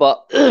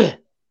 but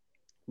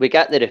we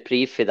get the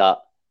reprieve for that.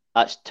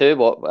 That's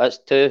two. That's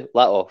two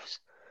let-offs,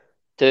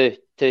 two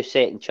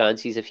second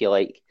chances, if you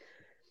like.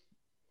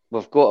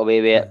 We've got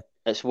away with it.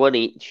 It's one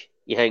each.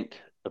 You think,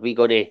 are we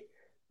going to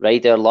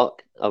ride our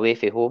luck away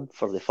from home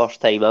for the first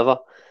time ever?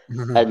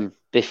 And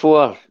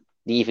before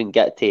you even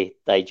get to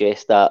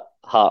digest that,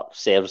 Hart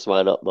serves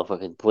one up my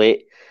fucking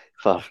plate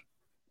for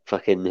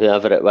fucking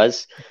whoever it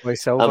was.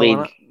 Silva, I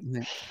mean,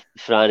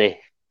 Franny,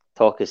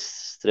 talk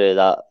us through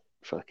that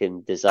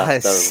fucking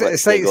disaster.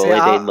 It's like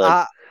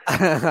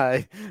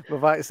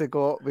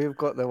we've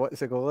got the what's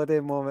the goal day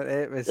moment.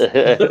 It was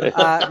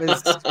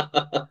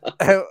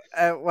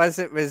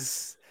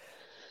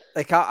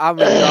like I'm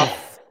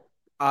enough.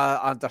 I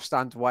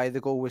understand why the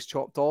goal was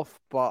chopped off,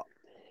 but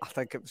I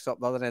think it was up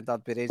the other end.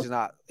 I'd be raging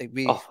at.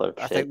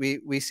 I think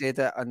we said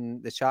it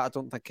in the chat. I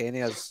don't think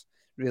any of us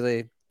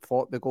really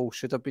thought the goal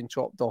should have been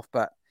chopped off,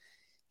 but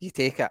you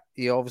take it.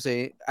 You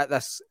obviously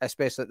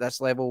especially at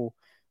this level,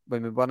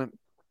 when we weren't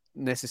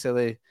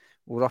necessarily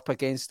we're up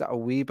against it a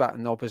wee bit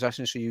in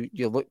opposition, so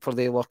you look for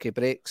the lucky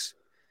breaks.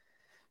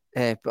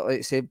 But like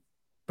I say,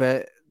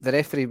 but the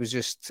referee was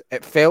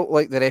it felt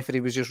like the referee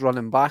was just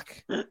running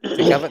back to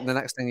give it, and the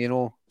next thing you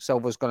know,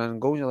 Silva's gone in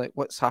and goal, and you're like,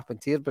 what's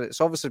happened here? But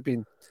it's obviously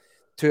been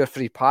 2 or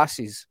 3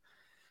 passes.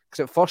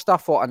 Because at first I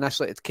thought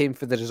initially it came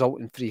for the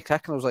resulting free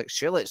kick, and I was like,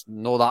 surely it's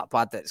not that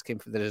bad that it came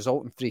for the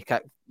resulting free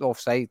kick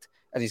offside,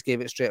 and he's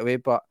gave it straight away.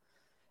 But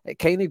it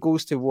kind of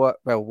goes to what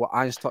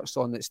Ange touched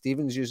on that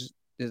Stevens used.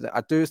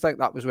 I do think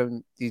that was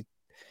when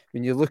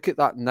you look at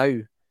that now,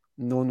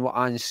 knowing what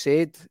Ange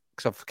said,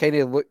 because I've kind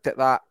of looked at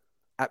that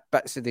at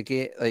bits of the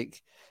game,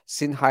 like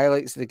seen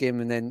highlights of the game,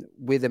 and then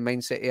with the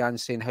mindset of Ange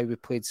saying how we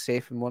played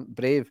safe and weren't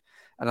brave.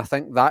 And I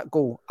think that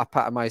goal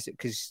epitomised it,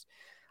 because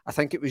I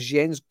think it was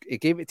Jenz. He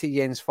gave it to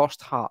Jenz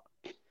first, Hart.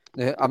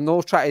 Now, I'm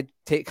not trying to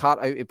take Hart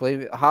out to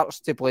blame. Hart's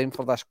to blame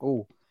for this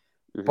goal.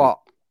 But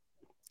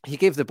he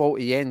gave the ball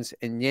to Jenz,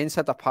 and Jenz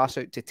had a pass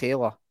out to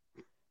Taylor,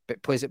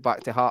 but plays it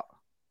back to Hart.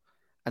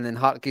 And then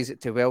Hart gives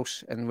it to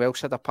Welsh, and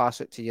Welsh had a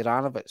pass out to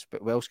Juranovic,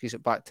 but Welsh gives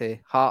it back to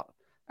Hart.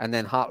 And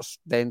then Hart's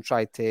then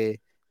tried to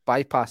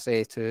bypass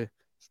A2,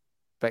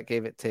 but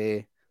gave it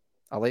to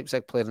a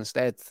Leipzig player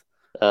instead.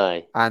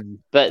 Aye.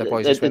 But the ball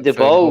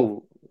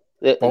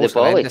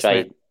he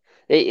tried.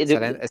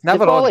 It's never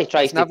the ball on. he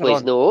tries to play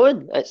is no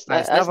on. It's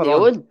never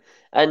on.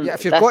 And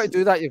if you've got to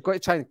do that, you've got to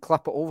try and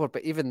clip it over.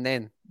 But even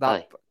then,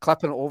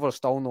 clipping it over is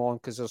still no on,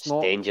 because there's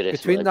not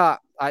dangerous between that.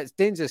 It's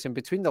dangerous, and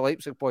between the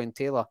Leipzig boy and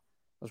Taylor,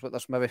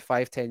 there's maybe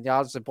 5-10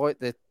 yards.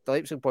 The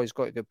Leipzig boy's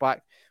got to go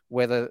back.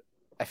 Whether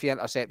if he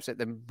intercepts it,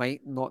 they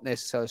might not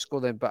necessarily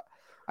score then. But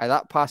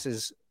that pass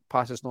is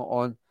not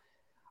on.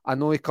 I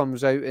know he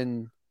comes out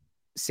and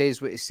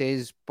says what he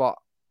says, but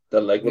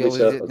don't like what he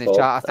said in the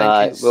chat.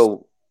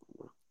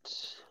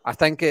 I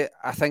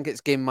think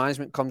it's game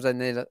management comes in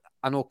there.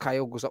 I know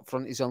Kyle goes up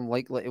front; he's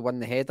unlikely to win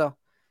the header,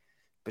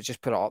 but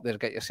just put it up there,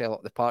 get yourself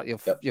up the park.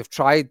 You've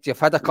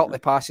had a couple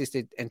of passes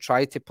and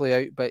tried to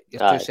play out, but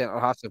your 2 centre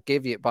halves have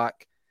gave you it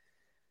back.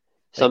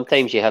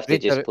 Sometimes you have to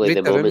just play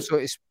the moment.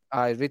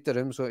 Read the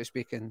room, so to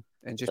speak, and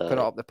just put it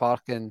up the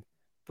park, and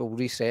we'll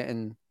reset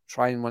and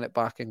try and win it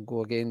back and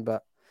go again.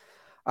 But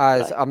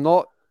I'm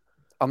not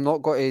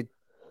going to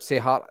say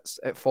Hart's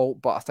at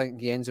fault, but I think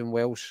Jenz and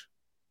Welsh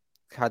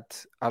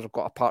have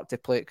got a part to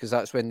play, because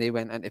that's when they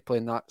went into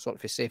playing that sort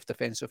of a safe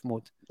defensive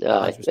mode.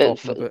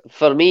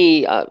 For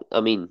me,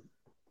 I mean,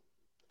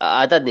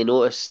 I didn't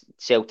notice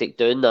Celtic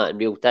doing that in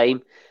real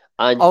time.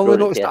 And I only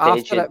noticed it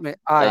after it, mate.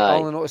 I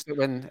only noticed it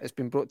when it's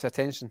been brought to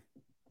attention.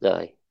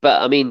 Aye.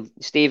 But I mean,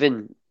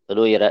 Stephen, I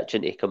know you're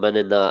itching to come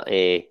in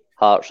that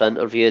Hearts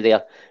interview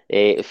there.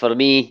 For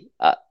me,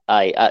 I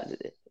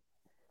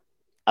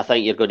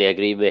think you're going to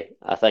agree with me.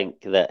 I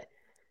think that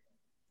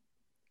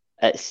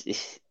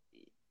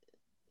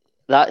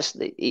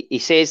he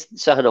says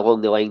something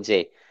along the lines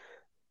of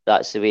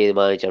that's the way the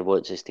manager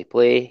wants us to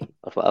play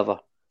or whatever.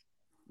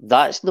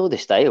 That's not the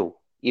style.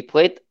 You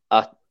played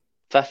a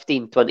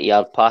 15-20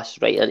 yard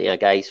pass right into a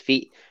guy's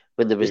feet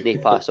when there was no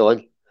pass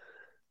on.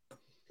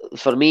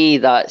 For me,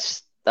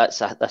 that's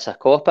a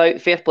cop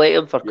out. Fair play to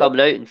him for coming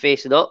out and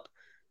facing up,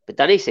 but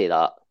didn't he say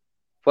that?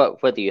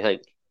 What do you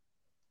think?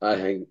 I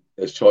think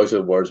his choice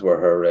of words were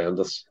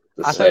horrendous.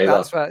 I think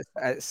that's what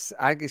it's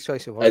Aggie's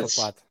choice of words was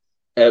bad.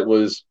 It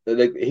was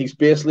like he's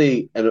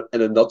basically in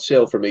a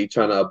nutshell for me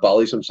trying to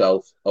abolish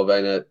himself of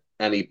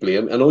any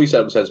blame. I know he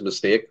said it was his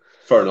mistake,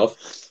 fair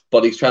enough,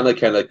 but he's trying to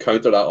kind of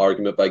counter that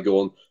argument by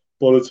going,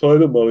 "But it's how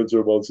the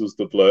manager wants us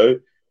to play."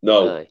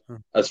 No,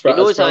 as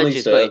Franny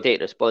said, got to take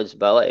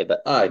responsibility.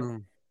 But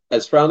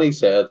as Franny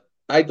said,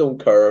 I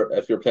don't care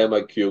if you're playing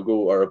like Kyogo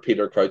or a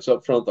Peter Crouch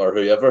up front or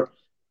whoever.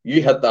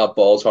 You hit that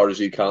ball as hard as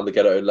you can to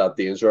get it out of that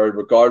danger,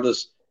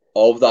 regardless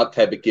of that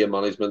type of game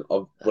management,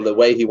 of the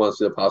way he wants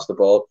to pass the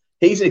ball.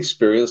 He's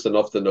experienced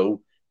enough to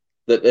know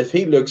that if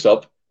he looks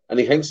up and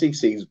he thinks he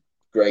sees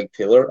Greg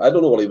Taylor, I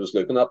don't know what he was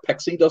looking at,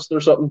 pixie dust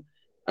or something,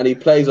 and he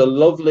plays a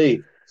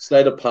lovely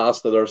slider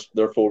pass to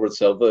their forward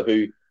Silva,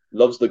 who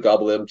loves to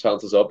gobble them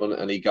chances up,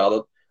 and he got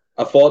it.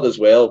 I thought as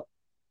well,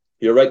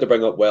 you're right to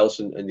bring up Welsh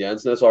and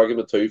Jenz in this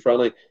argument too,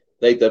 Franny.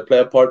 They did play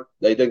a part.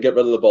 They didn't get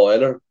rid of the ball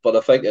either. But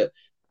I think at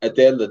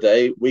the end of the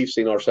day, we've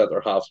seen our centre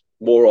halves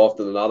more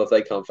often than not. If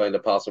they can't find a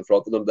pass in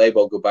front of them, they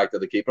will go back to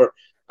the keeper.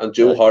 And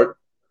Joe Hart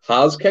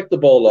has kicked the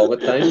ball long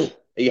at times.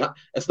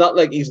 It's not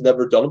like he's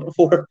never done it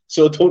before.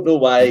 So I don't know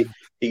why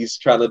he's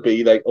trying to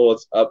be like, oh,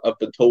 I've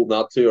been told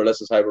not to, or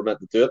this is how we're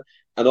meant to do it.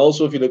 And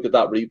also, if you look at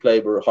that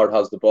replay where Hart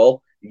has the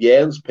ball,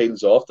 Jenz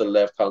peels off to the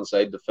left-hand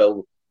side to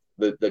fill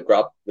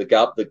the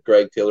gap that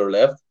Greg Taylor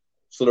left.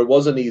 So there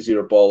was an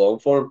easier ball on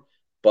for him.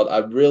 But I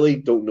really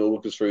don't know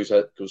what goes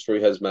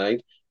through his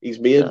mind. He's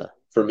made,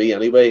 for me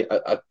anyway,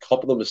 a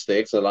couple of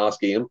mistakes in the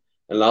last game,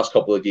 in the last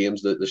couple of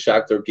games. The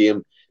Shakhtar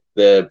game,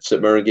 the St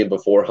Mirren game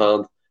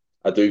beforehand,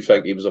 I do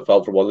think he was a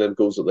foul for one of them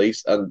goals at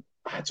least. And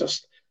I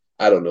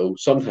don't know.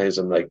 Sometimes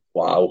I'm like,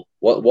 wow,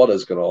 what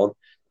is going on?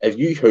 If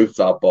you hoof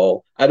that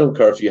ball, I don't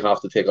care if you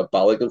have to take a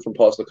Balogun from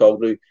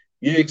Postecoglou.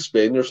 You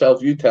explain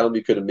yourself. You tell me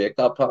you couldn't make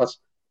that pass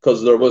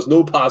because there was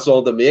no pass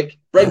on to make.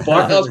 Bring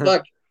Barkas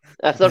back.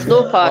 If there's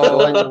no pass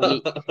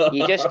on,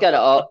 you just get it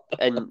up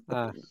and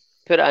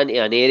put it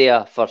into an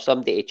area for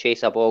somebody to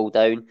chase a ball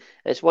down.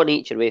 It's one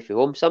each away from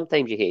home.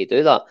 Sometimes you hate to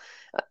do that.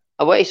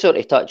 I want to sort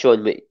of touch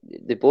on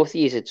the both of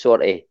you had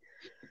sort of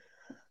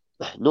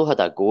not had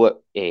a go at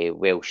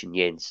Welsh and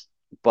Jenz,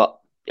 but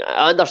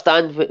I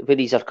understand where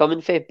these are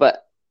coming from.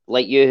 But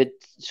like you had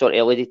sort of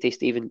alluded to,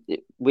 Stephen,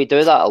 we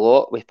do that a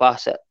lot. We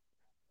pass it.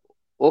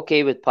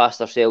 Okay, we'd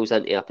passed ourselves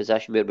into a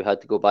position where we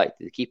had to go back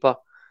to the keeper.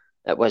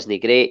 It wasn't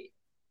great.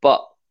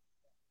 But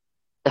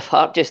if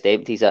Hart just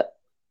empties it,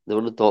 they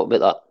wouldn't talk about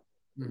that.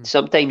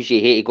 Sometimes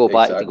you hate to go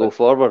back to go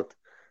forward,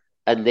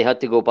 and they had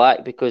to go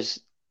back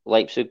because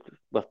Leipzig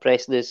were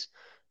pressing us.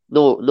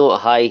 Not a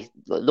high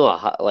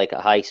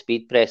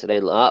speed press or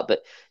anything like that,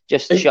 but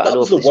just shutting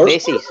off the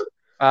spaces.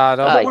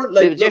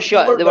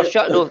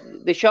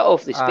 They shut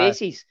off the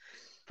spaces,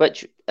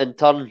 which in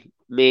turn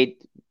made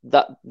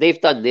that they've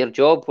done their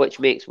job, which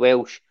makes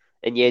Welsh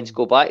and Jenz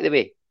go back the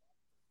way.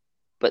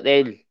 But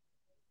then,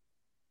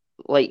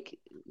 like,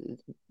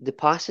 the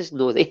pass is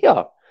no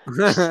there.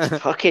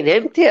 Just fucking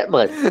empty it,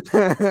 man.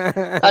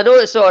 I know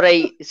it's all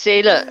right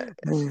saying it,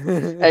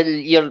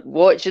 and you're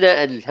watching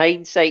it in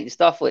hindsight and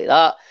stuff like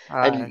that,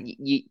 and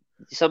you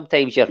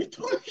sometimes you're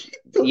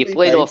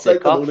playing off the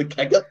cuff.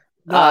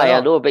 I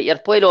know, but you're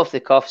playing off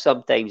the cuff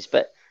sometimes.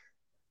 But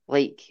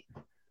like,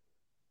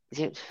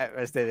 it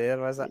was there,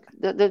 was it?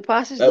 The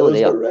pass is no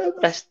there.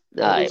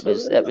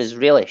 It was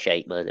really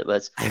shite, man. It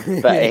was,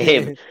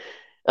 but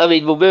I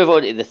mean, we'll move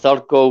on to the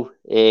third goal.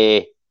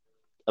 I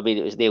mean,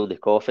 it was nailed in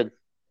the coffin.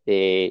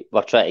 We're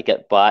trying to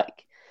get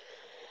back.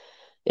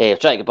 We're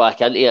trying to get back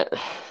into it.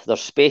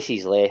 There's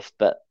spaces left,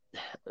 but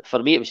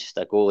for me, it was just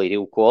a goal of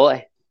real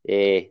quality. Do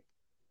you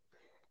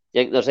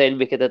think there's anything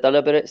we could have done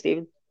about it,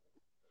 Stephen?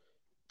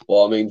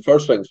 Well, I mean,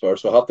 first things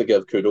first, we'll have to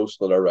give kudos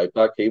to their right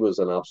back. He was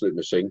an absolute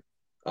machine.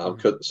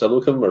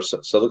 Silicone or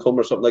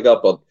something like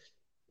that, but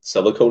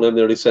silicone I'm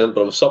nearly saying,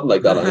 but it was something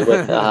like that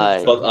anyway.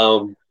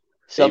 But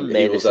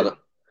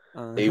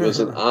he was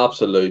an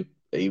absolute.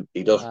 He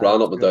just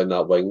ran up and down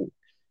that wing.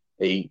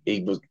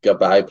 He was got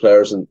by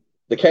players, and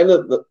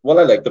what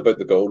I liked about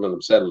the goal, and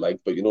I'm saying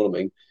but you know what I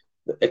mean.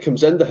 It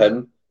comes into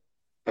him,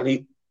 and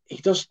he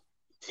just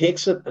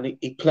takes it and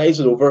he plays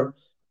it over,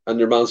 and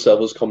your man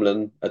Silva's coming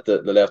in at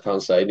the left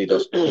hand side, and he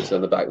just puts it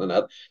in the back of the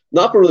net.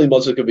 Not really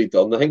much that could be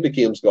done. I think the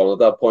game's gone at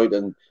that point,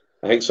 and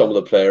I think some of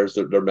the players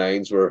their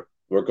minds were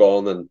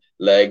gone and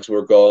legs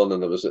were gone,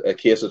 and it was a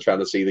case of trying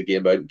to see the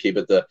game out and keep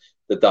it the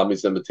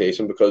damage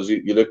limitation, because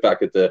you look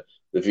back at the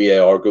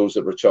VAR goals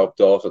that were chalked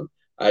off, and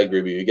I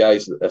agree with you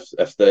guys.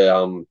 If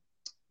the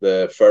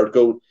third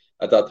goal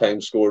at that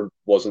time scored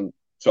wasn't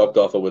chalked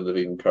off, I wouldn't have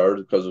even cared,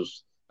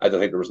 because I don't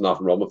think there was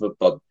nothing wrong with it.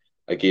 But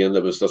again,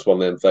 it was just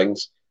one of them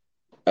things.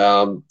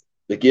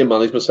 The game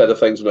management side of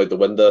things went out the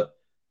window.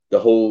 The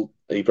whole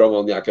he brought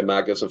on the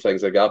Giakoumakis and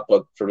things like that,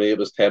 but for me it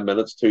was 10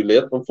 minutes too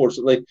late.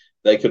 Unfortunately,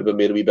 they could have been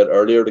made a wee bit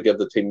earlier to give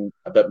the team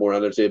a bit more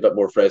energy, a bit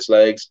more fresh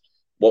legs.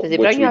 Did they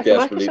bring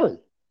Giakoumakis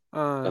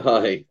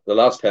on? The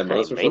last 10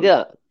 minutes or something.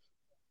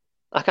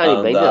 I can't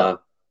even mind that.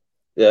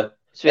 Yeah,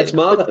 it's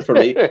mad for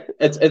me.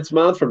 It's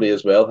mad for me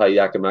as well how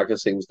Giakoumakis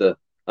seems to.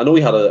 I know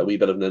he had a wee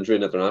bit of an injury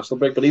in international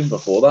break, but even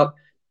before that,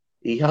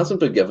 he hasn't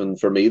been given,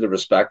 for me, the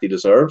respect he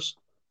deserves.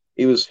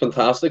 He was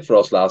fantastic for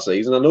us last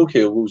season. I know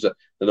Kyogo's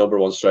the number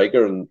one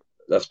striker, and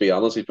let's be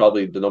honest, he's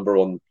probably the number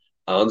one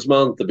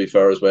handsman, to be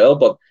fair as well.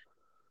 But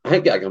I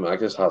think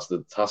Giakoumakis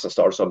has to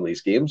start some of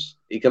these games.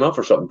 He can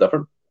offer something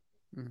different.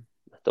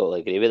 I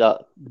totally agree with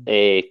that.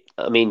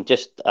 I mean,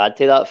 just add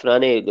to that,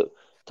 Franny,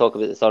 talk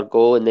about the third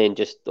goal, and then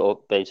just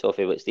bounce off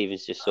of what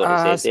Stephen's just sort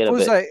of said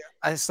there.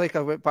 It's like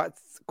I went back,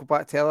 go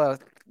back to earlier.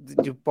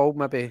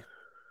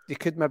 You you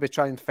could maybe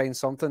try and find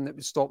something that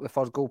would stop the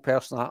third goal.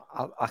 Personally,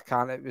 I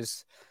can't. It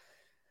was,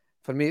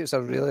 for me, it was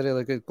a really,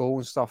 really good goal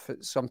and stuff.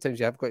 Sometimes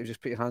you have got to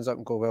just put your hands up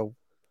and go, well,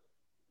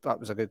 that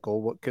was a good goal.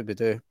 What could we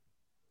do?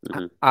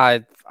 Mm-hmm.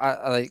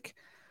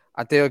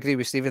 I do agree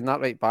with Stephen.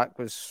 That right back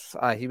was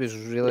he was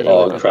really,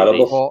 Oh, really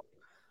incredible.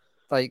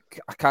 Like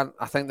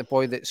I think the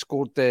boy that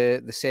scored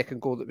the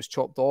second goal that was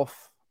chopped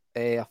off,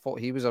 I thought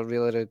he was a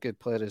really, really good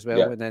player as well.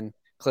 Yeah. And then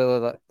clearly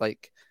that,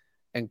 like,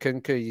 in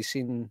Kunku, you've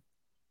seen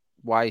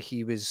why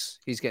he's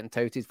getting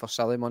touted for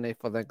silly money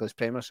for the English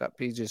Premiership.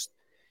 He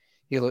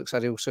looks a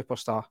real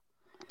superstar.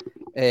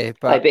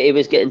 But he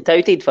was getting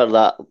touted for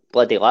that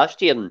bloody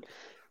last year and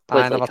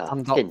played like a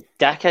fucking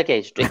dick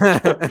against Rangers.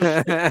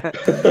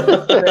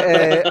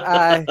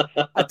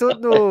 I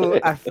don't know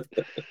if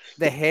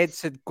the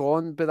heads had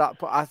gone by that,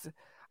 but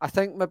I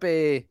think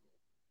maybe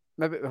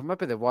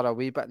they were a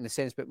wee bit in the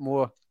sense, but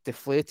more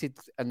deflated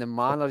in the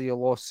manner you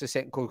lost the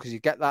second goal, because you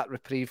get that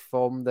reprieve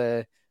from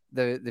the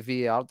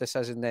VAR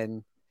decision,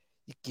 then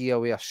you gear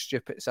away a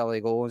stupid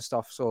silly goal and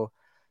stuff. So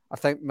I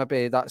think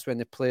maybe that's when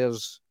the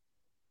players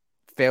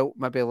felt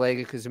maybe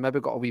leggy, because they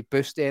maybe got a wee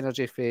boost of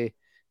energy for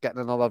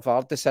getting another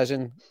VAR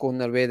decision going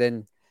their way.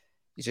 Then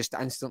you just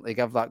instantly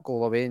give that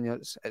goal away, and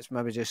it's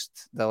maybe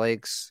just the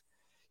legs.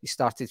 You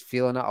started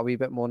feeling it a wee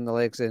bit more in the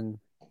legs, and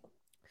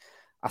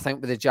I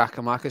think with the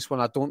Giakoumakis one,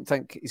 I don't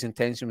think his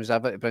intention was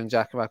ever to bring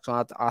Giakoumakis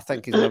on. I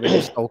think he's maybe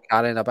just still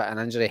carrying a bit of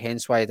an injury,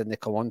 hence why he didn't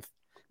come on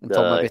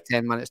until maybe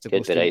 10 minutes to go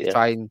right, to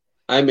try and.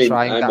 I'm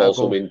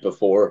also mean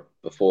before.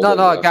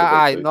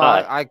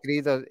 I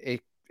agree that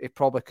he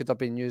probably could have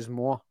been used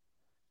more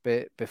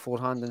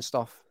beforehand and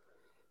stuff.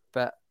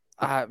 But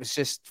it was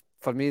just,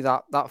 for me,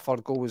 that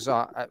third goal was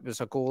it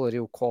was a goal of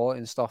real quality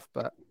and stuff.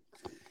 But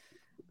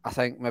I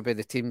think maybe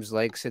the team's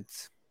legs had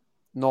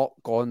not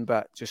gone,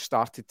 but just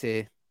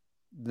the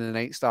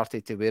night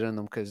started to wear on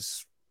them,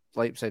 because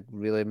Leipzig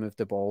really moved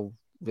the ball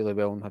really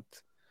well and had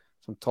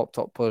some top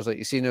players. Like,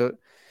 you see now,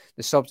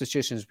 the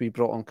substitutions we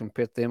brought on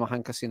compared to them, I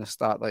think I seen a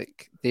stat,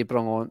 like, they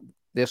brought on,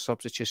 their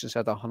substitutions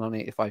had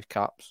 185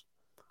 caps.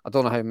 I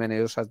don't know how many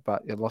others had,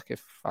 but you're lucky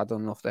I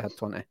don't know if they had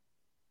 20.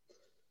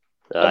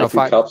 In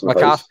fact,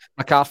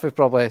 McCarthy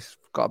probably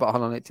got about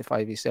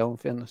 185 himself, in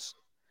fairness.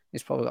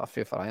 He's probably got a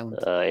few for Ireland.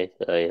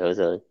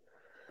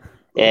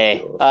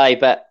 Aye,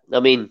 but I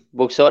mean,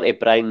 we'll sort of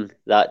bring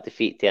that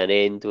defeat to an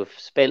end. We've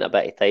spent a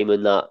bit of time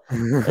on that.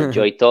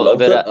 Enjoyed talking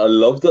about it. I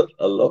loved it.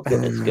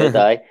 It's good,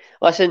 aye.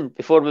 Listen,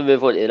 before we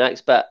move on to the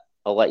next bit,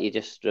 I'll let you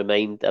just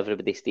remind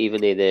everybody,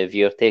 Stephen, of the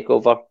viewer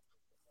takeover.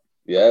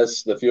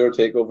 Yes, the viewer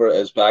takeover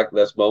is back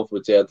this month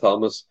with Jed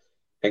Thomas.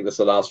 I think this is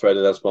the last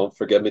Friday this month.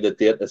 Forgive me, the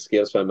date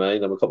escapes my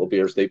mind. I'm a couple of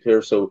beers deep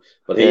here,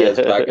 but he is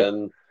back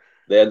in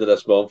the end of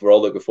this month. We're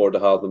all looking forward to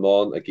having him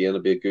on. Again,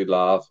 it'll be a good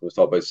laugh. We'll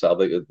talk about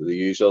Celtic, the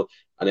usual.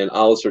 And then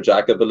Alistair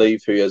Jack, I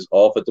believe, who is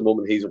off at the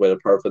moment. He's away to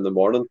Perth in the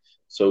morning.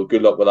 So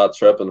good luck with that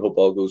trip, and hope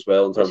all goes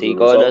well in terms of the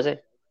result. Is he?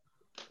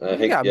 I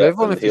think, move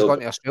on if he's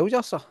going to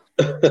Australia, sir.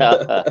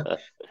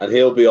 And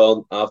he'll be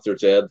on after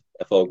Jed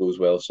if all goes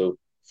well. So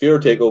Fear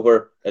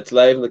Takeover, it's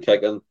live in the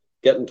kicking.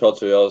 Get in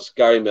touch with us.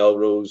 Gary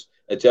Melrose,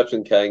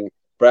 Egyptian King,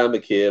 Brian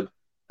McCabe.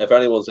 If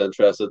anyone's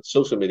interested,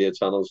 social media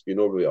channels, you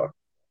know where we are.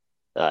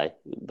 Aye.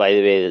 By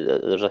the way,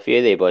 there's a few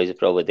of the boys who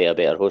probably do a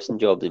better hosting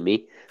job than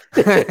me.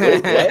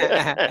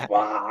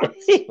 What?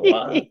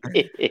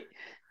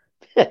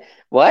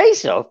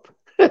 Why's up?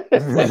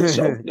 What's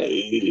up,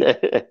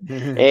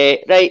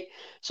 right,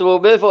 so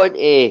we'll move on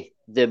to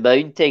the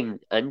mounting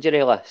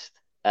injury list.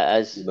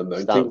 It is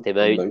starting to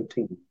mount.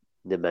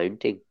 The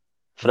mounting.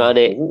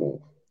 Franny,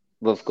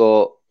 we've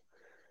got,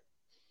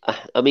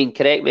 I mean,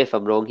 correct me if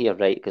I'm wrong here,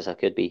 right? Because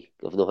I've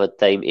not had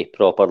time to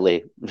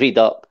properly read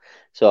up.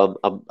 So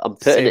I'm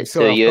putting it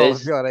to you.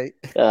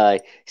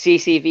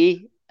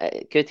 CCV,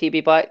 could he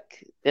be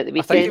back at the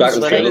weekend?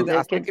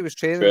 I think he was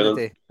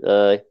training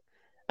today.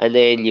 And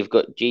then you've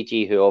got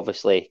Gigi, who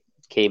obviously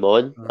came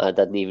on. I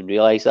didn't even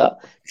realise that.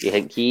 Do you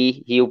think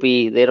he'll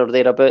be there or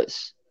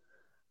thereabouts?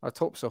 I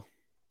hope so.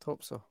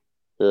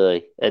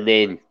 Aye. And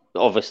then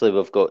obviously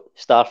we've got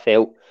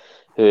Starfelt,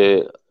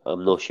 who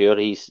I'm not sure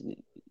he's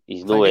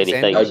no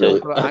anything. I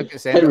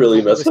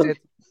really miss him.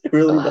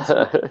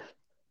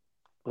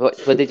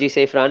 What did you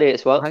say, Franny?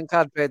 It's what? I think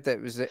I'd read that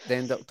it was at the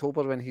end of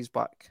October when he's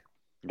back.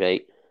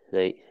 Right.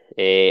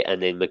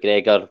 And then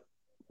McGregor,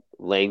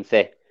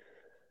 lengthy.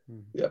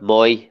 Yeah.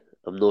 Moy,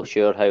 I'm not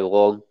sure how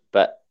long,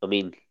 but I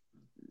mean,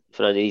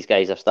 Franny, these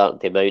guys are starting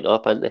to mount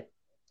up, aren't they?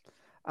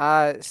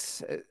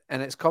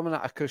 It's coming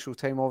at a crucial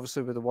time,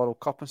 obviously, with the World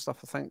Cup and stuff.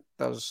 I think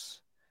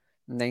there's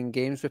 9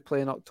 games we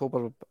play in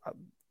October.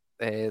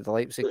 The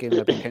Leipzig game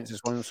maybe counts as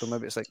one, so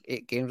maybe it's like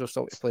 8 games we're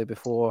still to play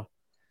before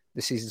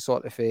the season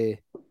sort of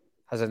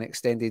has an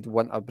extended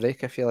winter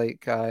break, if you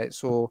like.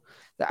 So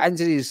the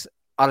injuries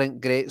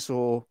aren't great,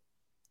 so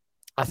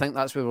I think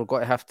that's where we're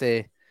going to have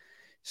to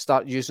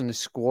start using the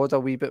squad a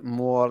wee bit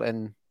more.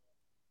 And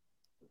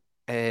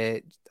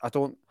I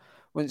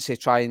wouldn't say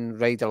try and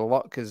ride our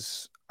luck,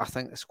 because I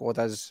think the squad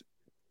is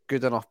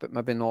good enough, but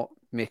maybe not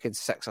making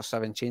 6 or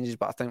 7 changes.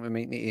 But I think we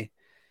might need to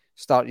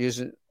start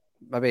using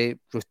maybe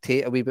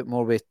rotate a wee bit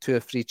more with 2 or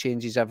 3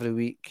 changes every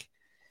week,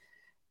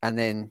 and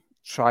then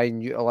try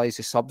and utilise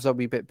the subs a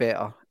wee bit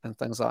better and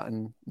things like that,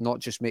 and not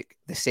just make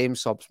the same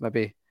subs,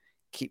 maybe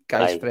keep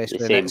guys fresh for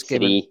the next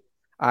game.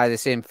 The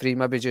same 3,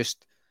 maybe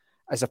just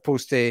as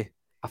opposed to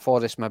a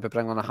Forest, maybe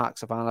bring on a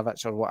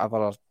Haksabanovic or whatever,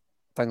 or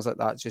things like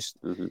that. Just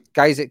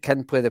guys that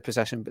can play the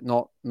position, but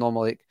not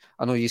normally.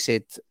 I know you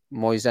said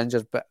Moy's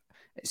injured, but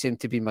it seemed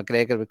to be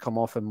McGregor would come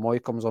off and Moy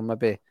comes on,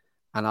 maybe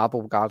an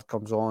Abelgard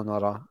comes on,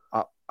 or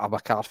a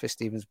McCarthy,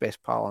 Stevens'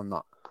 best pal, on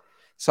that.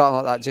 Something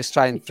like that, just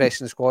try and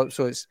freshen the squad up.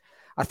 So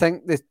I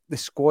think the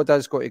squad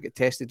has got to get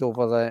tested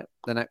over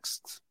the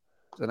next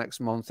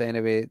month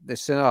anyway. The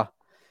sooner,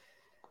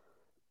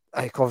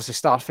 like obviously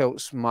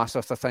Starfelt's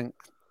massive, I think.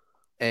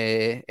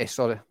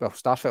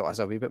 Starfelt is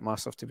a wee bit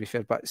massive, to be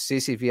fair, but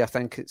CCV, I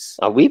think it's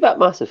a wee bit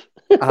massive.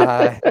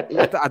 I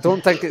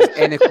don't think it's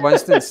any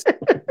coincidence.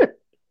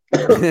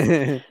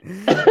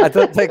 I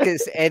don't think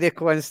it's any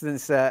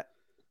coincidence that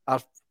our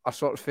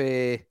sort of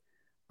a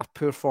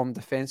poor form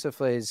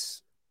defensively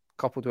is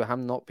coupled with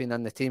him not being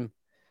in the team,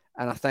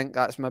 and I think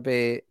that's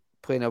maybe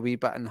playing a wee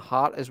bit in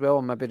Hart as well,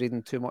 and maybe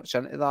reading too much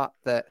into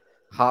that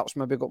Hart's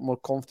maybe got more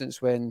confidence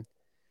when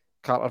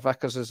Carter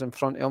Vickers is in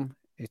front of him.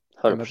 He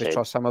maybe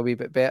trust him a wee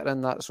bit better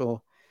in that,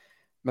 so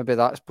maybe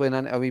that's playing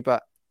into a wee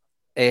bit.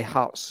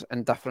 Hart's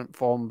in different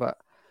form, but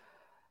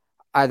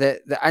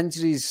the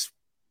injuries,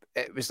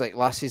 it was like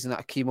last season at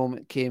a key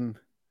moment came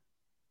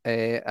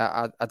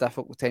at a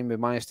difficult time. We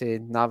managed to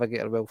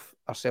navigate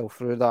ourselves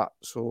through that.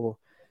 So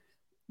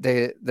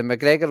the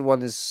McGregor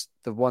one is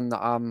the one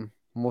that I'm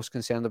most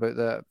concerned about.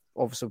 That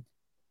obviously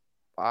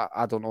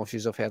I don't know if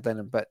you've heard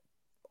anything, but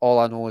all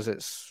I know is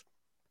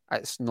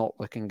it's not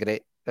looking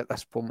great at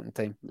this moment in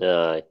time.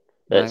 Aye,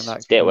 it's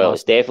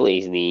definitely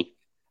his knee.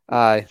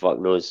 Aye, fuck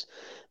knows.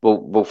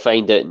 We'll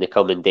find out in the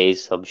coming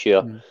days, I'm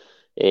sure.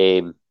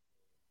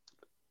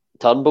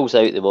 Turnbull's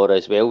out tomorrow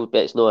as well,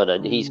 but it's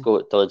not he's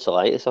got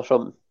tonsillitis or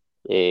something.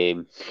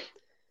 He'll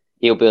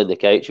be on the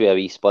couch with a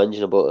wee sponge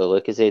and a bottle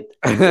of Lucozade.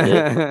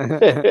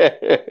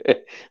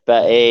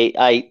 But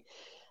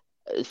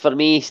for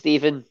me,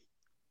 Stephen,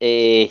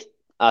 I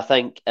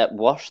think at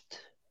worst,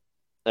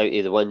 out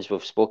of the ones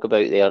we've spoke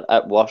about there,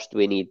 at worst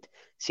we need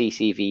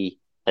CCV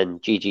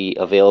and GG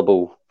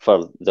available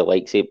for the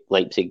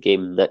Leipzig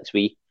game next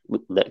week.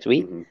 Would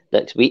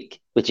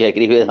you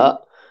agree with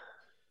that?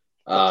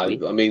 I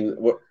mean,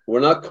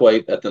 we're not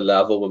quite at the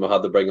level when we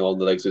had to bring on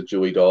the likes of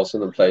Joey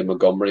Dawson and play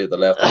Montgomery at the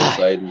left-hand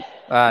side and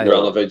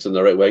Juranovic on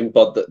the right wing.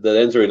 But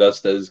the injury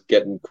list is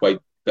getting quite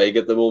big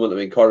at the moment. I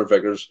mean, Carter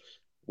Vickers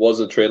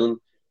wasn't training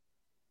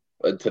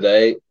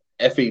today.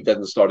 If he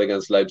didn't start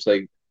against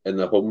Leipzig in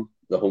the home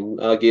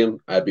game,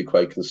 I'd be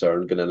quite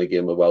concerned going in a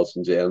game with Welsh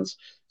and Jenz.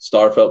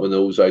 Starfelt, we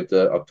know, was out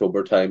the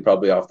October time,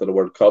 probably after the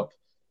World Cup.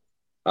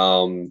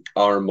 Aaron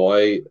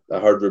Moy, I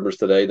heard rumours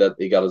today that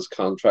he got his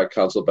contract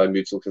cancelled by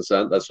mutual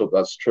consent. Let's hope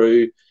that's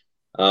true.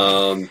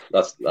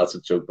 That's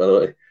a joke, by the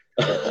way.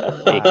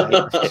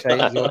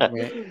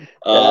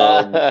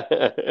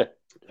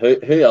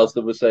 Who else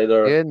did we say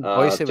there?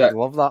 Boyce would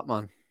love that,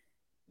 man.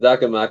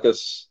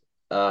 Giakoumakis,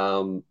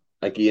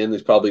 again,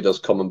 he's probably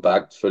just coming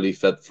back fully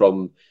fit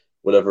from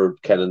whatever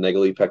kind of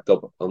niggle he picked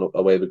up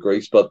away with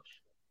Greece. But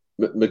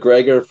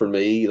McGregor, for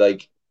me,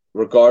 like,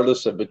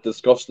 regardless of it,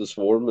 discussed this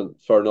form, and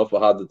fair enough, we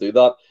had to do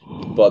that.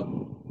 But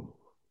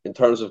in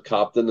terms of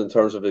captain, in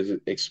terms of his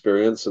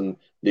experience and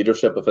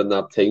leadership within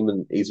that team,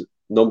 and he's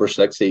number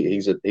 6,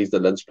 he's the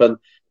linchpin,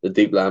 the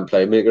deep line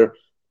playmaker.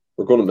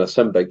 We're going to miss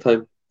him big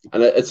time.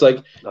 And it's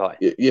like,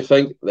 you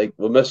think, like,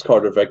 we missed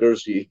Carter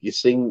Vickers. You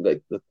seen,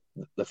 like,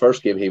 the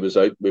first game he was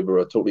out, we were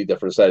a totally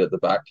different side at the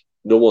back.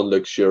 No one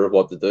looked sure of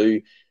what to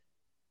do.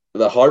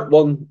 The Hart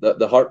one,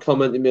 the Hart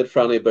comment he made,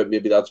 Franny, about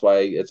maybe that's why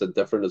it's a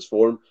different his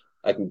form.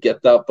 I can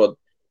get that, but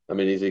I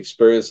mean, he's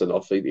experienced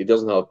enough. He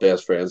doesn't have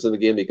best friends in the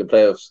game. He can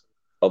play with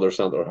other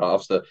centre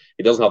halves.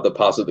 He doesn't have to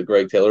pass it to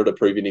Greg Taylor to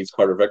prove he needs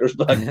Carter Vickers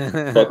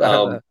back.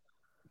 But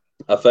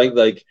I think,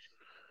 like,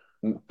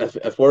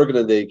 if we're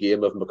going to do a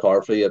game of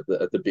McCarthy at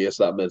the base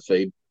of that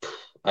midfield,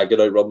 I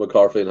could outrun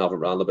McCarthy and haven't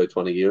ran about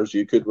 20 years.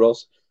 You could,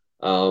 Ross.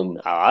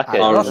 I could.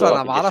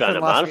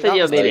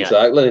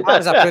 Exactly.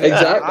 That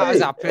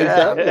was a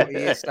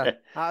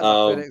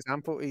poor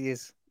example to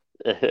use.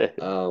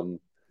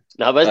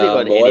 I wasn't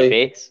going to any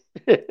base.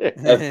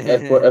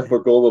 if we're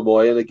going with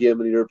Moy in a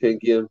game, in a European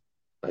game,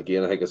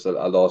 again, I think it's a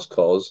lost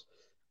cause.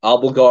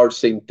 Abelgard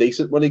seemed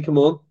decent when he came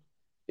on.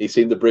 He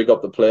seemed to break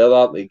up the play of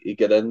that. He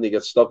get in, he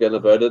gets stuck in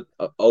about it.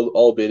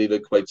 Albeit he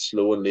looked quite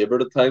slow and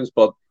laboured at times,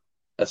 but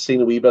I've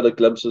seen a wee bit of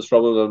glimpses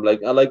from him, and I'm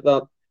like, I like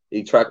that.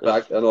 He tracked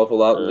back an awful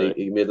lot, and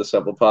he made a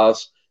simple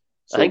pass.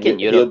 So I think in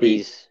Europe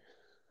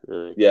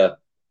yeah.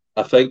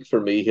 I think for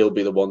me, he'll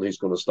be the one who's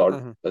going to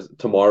start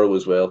tomorrow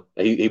as well.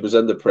 He was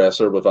in the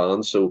presser with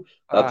Anne, so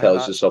that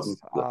tells you something.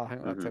 I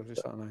think that tells you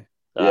something.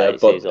 Yeah,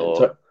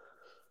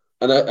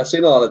 and I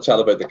seen a lot of chat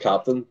about the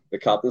captain. The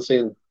captain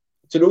saying,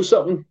 "Do you know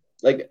something?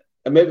 Like,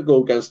 I maybe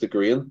go against the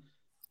grain.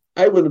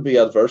 I wouldn't be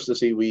adverse to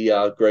see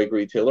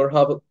Gregory Taylor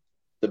have it.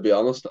 To be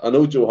honest, I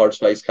know Joe Hart's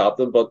vice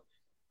captain, but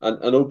And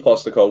I know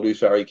Postecoglou's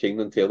very keen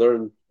on Taylor,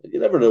 and you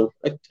never know.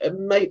 It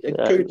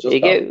could just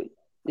happen.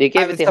 He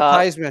gave It it to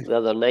Hart surprised me the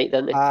other night,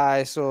 didn't he?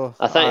 Aye, so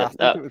I think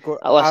it would go.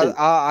 listen.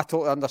 I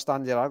totally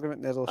understand your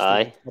argument there, though, Stephen.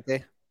 Aye.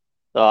 Okay.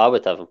 No, I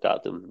would have him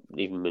captain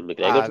even when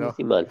McGregor's in the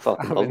team, man.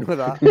 Fucking I know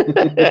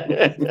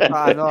that.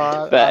 I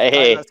know. But I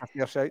think that's a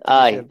fair shout.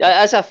 Aye,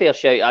 that's a fair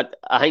shout.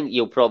 I think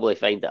you'll probably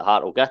find that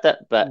Hart will get it,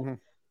 but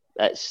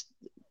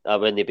I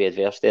wouldn't be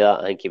adverse to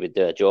that. I think he would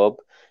do a job.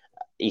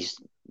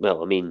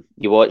 I mean,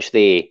 you watch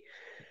the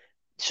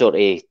sort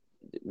of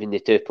when the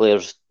two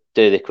players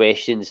do the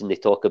questions and they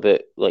talk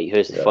about like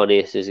who's the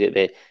funniest,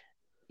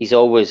 he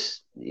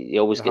always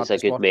gets a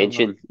good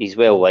mention. He's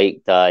well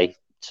liked, aye.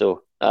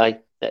 So aye.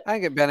 I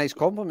think it'd be a nice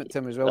compliment to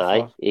him as well.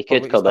 Aye, he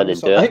could come in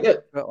and do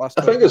it. I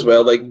think as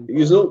well, like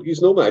you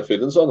know my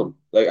feelings on him.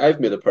 Like I've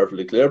made it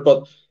perfectly clear,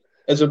 but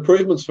his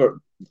improvements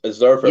is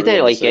there for. You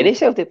don't like any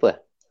Celtic player.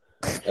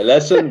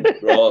 Listen,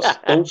 Ross,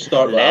 don't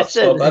start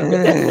laughing.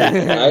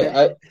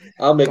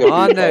 I'll make a few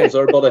calls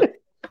there, buddy.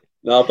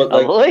 No, but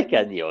I'm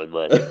liking you on,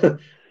 man.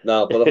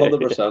 No, but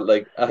 100%.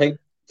 Like I think,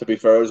 to be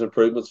fair, his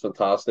improvement's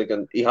fantastic,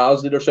 and he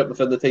has leadership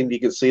within the team. You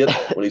can see it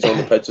when he's on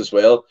the pitch as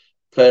well.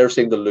 Players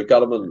seem to look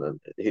at him and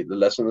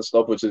listen and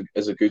stuff, which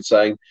is a good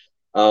sign.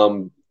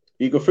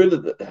 You go through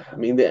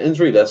the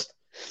injury list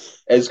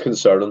is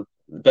concerning.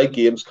 Big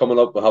games coming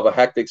up. We'll have a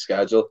hectic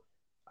schedule,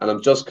 and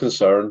I'm just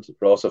concerned,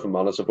 Ross, if I'm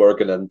honest, if we're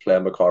going in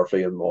playing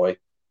McCarthy and Moy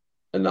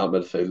in that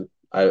midfield.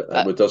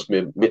 It would just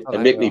make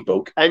me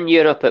boke. In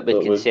Europe, it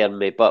would concern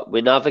me, but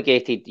we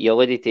navigated. You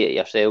alluded to it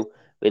yourself.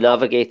 We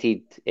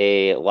navigated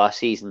last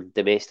season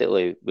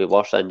domestically with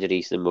worse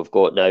injuries than we've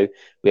got now.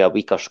 We have a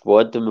weaker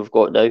squad than we've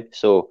got now.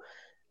 So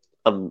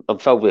I'm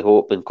filled with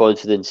hope and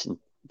confidence in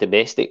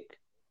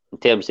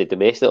terms of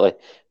domestically.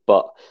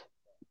 But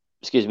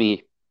excuse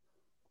me,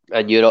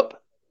 in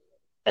Europe,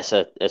 it's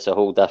a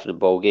whole different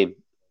ball game.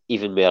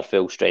 Even with our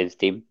full strength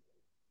team,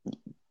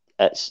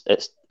 it's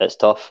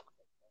tough.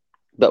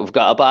 But we've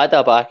got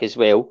Abada back as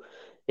well.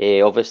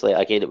 Obviously,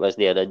 again, it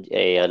wasn't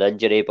an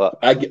injury, but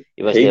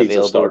he wasn't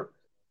available.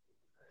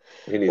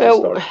 He needs to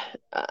start.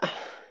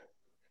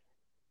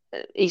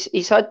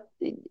 He's had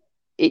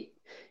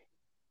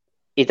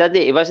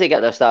he wasn't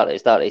getting a start at the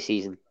start of the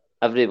season.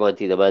 Everyone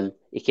wanted him in.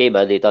 He came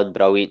in, he done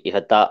brilliant. He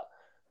had that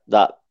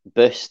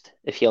boost,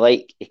 if you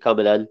like, he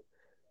coming in,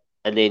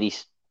 and then he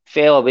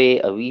fell away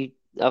a wee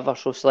ever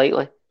so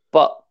slightly.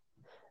 But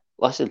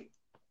listen,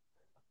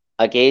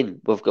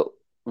 again, we've got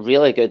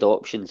really good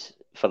options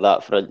for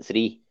that front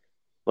three.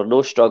 We're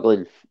no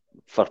struggling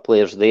for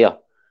players there.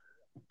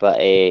 But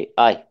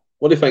aye.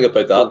 What do you think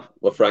about that?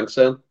 What Frank's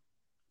saying?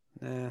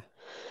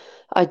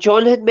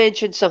 John had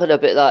mentioned something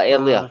about that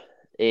earlier.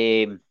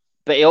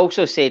 But he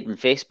also said on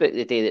Facebook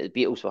the day that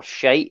the Beatles were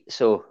shite,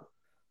 so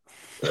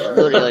I'm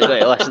not really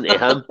going to listen to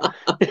him.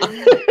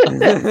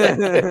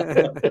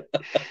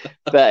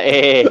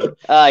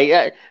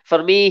 But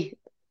for me,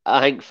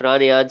 I think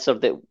Franny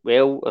answered it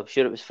well. I'm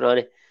sure it was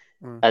Franny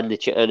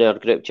in our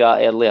group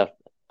chat earlier.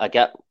 I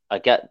get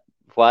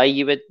why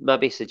you would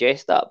maybe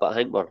suggest that, but I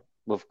think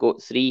we've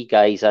got three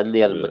guys in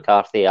there: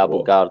 McCarthy,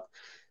 Abelgard,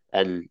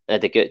 and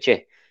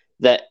Ideguchi.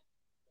 That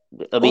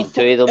I mean,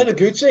 two of them.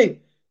 Ideguchi.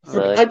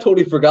 I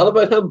totally forgot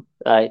about him.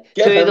 Aye,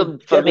 two of them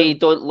for me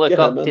don't look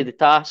up to the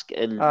task,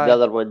 and the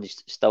other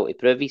one's still to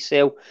prove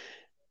himself.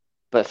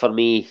 But for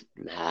me,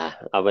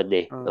 I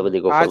wouldn't go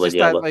for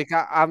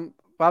Wanyama. I'm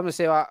gonna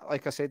say,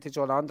 like I said to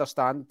John, I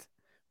understand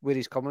where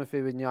he's coming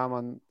from with Wanyama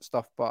and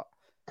stuff, but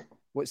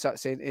what's that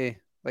saying to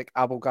like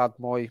Abelgard,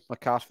 Moy,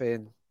 McCarthy,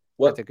 and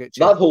Ideguchi?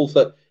 That whole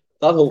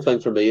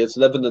thing for me, it's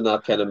living in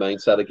that kind of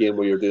mindset again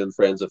where you're doing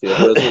friends a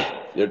favour, isn't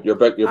it? You're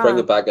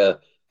bringing back a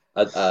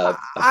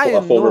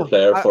former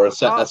player for a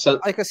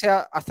like I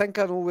say, I think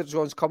I know where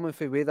John's coming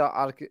from with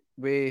that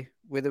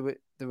with the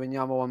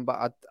Wanyama one,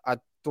 but I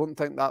don't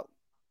think that,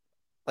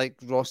 like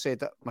Ross said,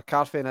 that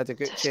McCarthy and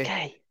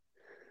Ideguchi.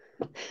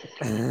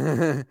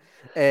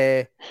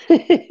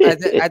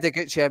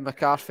 Ideguchi and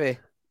McCarthy,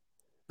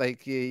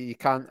 like you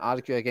can't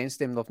argue against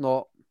them. They've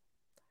not,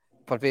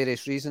 for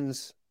various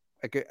reasons.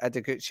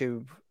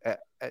 Ideguchi,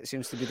 it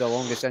seems to be the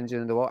longest injury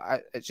in the world.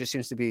 It just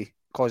seems to be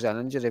causing an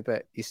injury,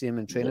 but you see him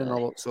in training a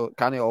lot, so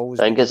can he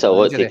always? I think it's a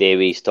lot to do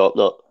with his top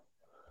knot.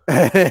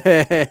 I think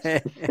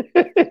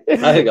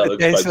that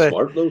looks quite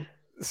smart though.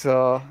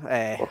 So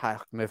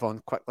I'll move on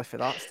quickly for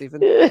that,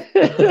 Stephen.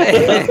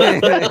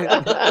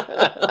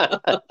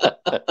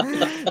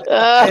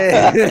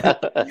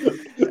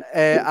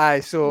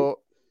 So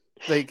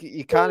like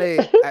you can't.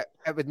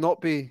 It would not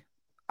be.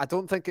 I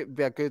don't think it would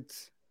be a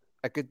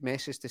good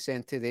message to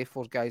send to the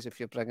four guys if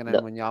you're bringing in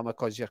Wanyama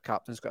because your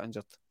captain's got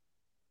injured.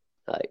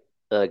 Aye,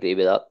 I agree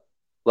with that.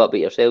 What about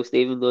yourself,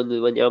 Stephen, on the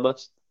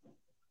Wanyama?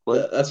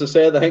 As I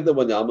said, I think that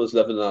Wanyama's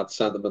living in that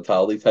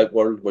sentimentality type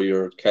world where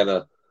you're kind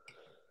of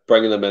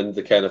bringing them in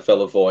to kind of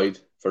fill a void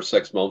for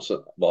 6 months.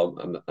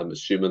 Well, I'm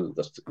assuming,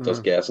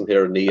 just guessing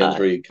here, a knee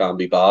injury can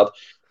be bad.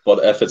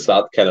 But if it's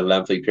that kind of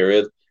lengthy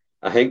period,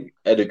 I think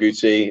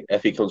Ideguchi,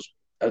 if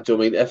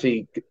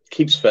he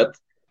keeps fit,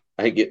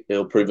 I think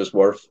he'll prove his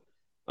worth.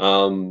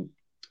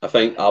 I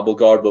think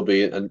Abelgard will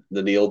be in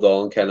the nailed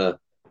on kind of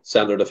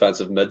centre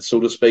defensive mid, so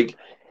to speak.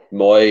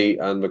 Moy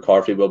and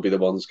McCarthy will be the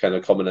ones kind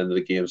of coming into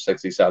the game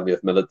 60,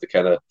 70th minute to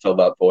kind of fill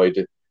that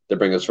void to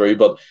bring us through.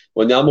 But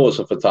Wanyama was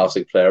a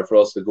fantastic player for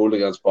us. The goal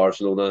against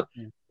Barcelona,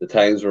 the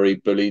times where he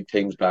bullied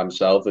teams by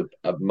himself,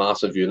 a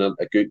massive unit,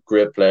 a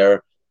great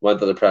player, went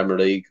to the Premier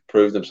League,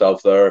 proved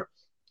himself there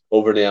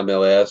over the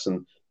MLS,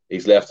 and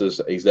he's left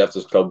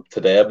his club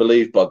today, I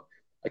believe. But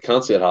I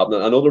can't see it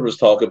happening. I know there was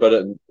talk about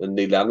it in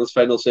Neil Lennon's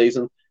final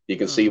season. You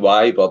can see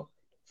why, but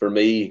for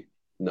me,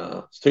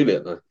 nah, it's too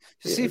late now.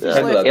 See if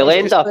he'll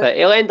end up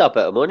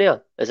at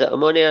Ammonia. Is it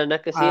Ammonia,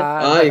 Nicosia?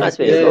 That's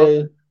where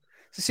he'll go.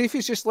 So see if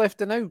he's just left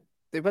it now.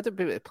 They wouldn't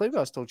be able to play with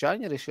us till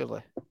January,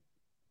 surely.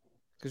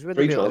 Because we'd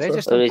Free be able to transfer.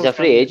 register. He's a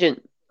free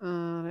agent.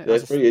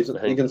 Free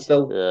agent. You can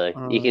still.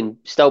 You can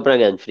still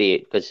bring in free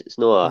because it's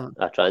not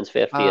a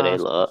transfer fee or anything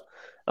like that.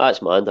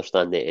 That's my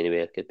understanding anyway.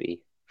 It could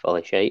be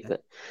fully shite,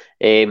 but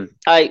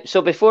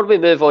so before we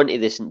move on to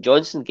the St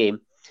Johnstone game,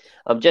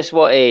 I'm just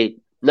now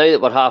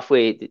that we're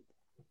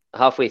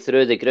halfway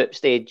through the group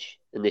stage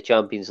in the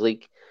Champions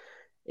League,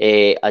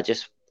 I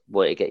just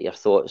want to get your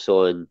thoughts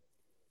on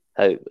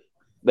how,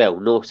 well,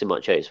 not so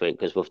much how it's went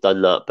because we've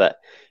done that, but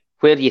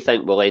where do you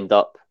think we'll end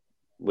up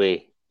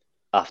with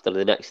after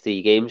the next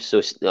 3 games?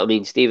 So, I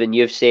mean, Stephen,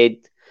 you've said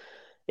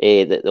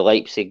that the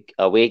Leipzig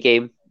away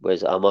game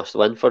was a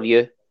must-win for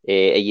you. Are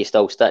you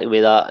still sticking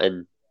with that?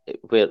 And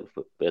where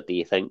do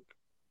you think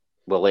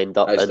we'll end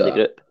up in the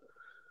group?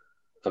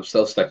 I'm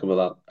still sticking with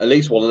that. At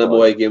least one of them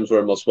away games were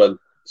a must-win.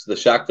 So the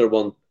Shakhtar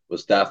one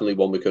was definitely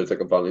one we could have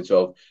taken advantage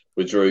of.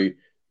 We drew.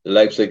 The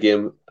Leipzig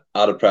game,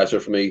 added pressure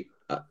for me.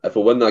 If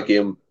we win that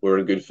game, we're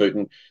in good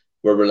footing.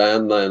 We're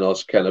relying on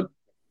us kind of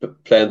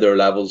playing their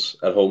levels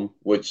at home,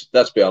 which,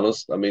 let's be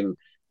honest, I mean,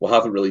 we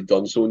haven't really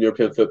done so in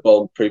European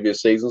football in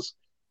previous seasons.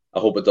 I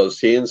hope it does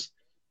change.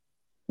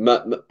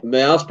 My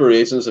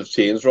aspirations have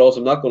changed, Ross.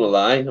 I'm not going to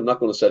lie. I'm not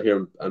going to sit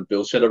here and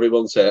bullshit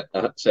everyone saying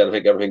I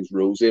think everything's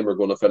rosy and we're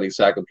going to finish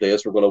second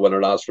place. We're going to win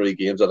our last 3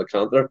 games at a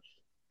canter.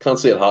 Can't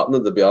see it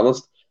happening, to be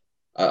honest.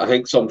 I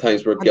think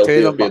sometimes we're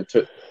guilty of being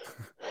too.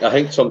 I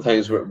think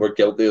sometimes we're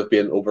guilty of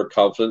being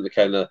overconfident and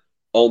kind of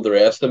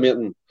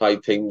underestimating how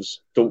teams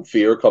don't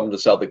fear coming to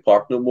Celtic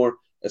Park no more.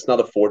 It's not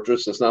a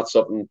fortress. It's not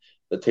something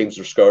that teams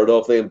are scared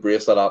of. They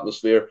embrace that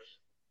atmosphere.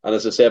 And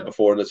as I said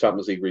before in the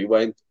Champions League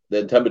Rewind, the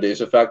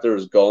intimidation factor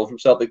is gone from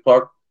Celtic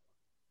Park.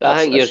 I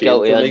think you're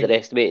guilty of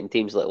underestimating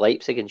teams like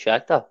Leipzig and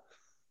Shakhtar.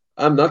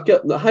 I'm not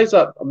getting. How's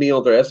that me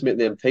underestimating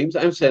them teams?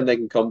 I'm saying they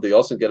can come to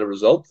us and get a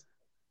result.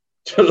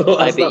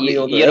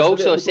 You're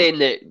also saying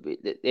that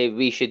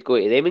we should go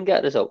to them and get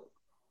a result.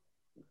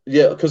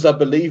 Yeah, because I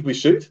believe we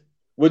should,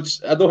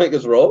 which I don't think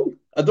is wrong.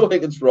 I don't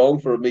think it's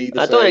wrong for me to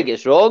say. I don't think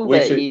it's wrong, we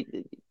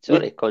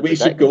but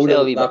should go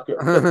to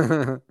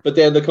that. But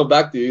then they come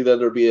back to you, then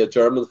there'll be a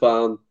German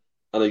fan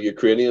and a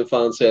Ukrainian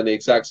fan saying the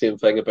exact same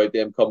thing about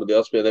them coming to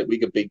us, being like we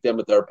could beat them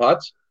at their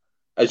patch.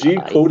 As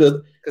you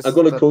quoted, I'm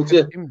going to quote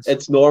you.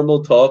 It's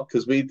normal talk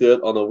because we do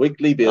it on a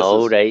weekly basis.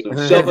 All right.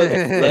 So shove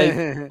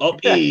it right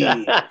up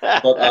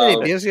But how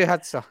many beers you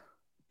had, sir?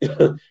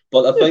 But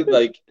I think,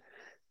 like,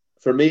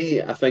 for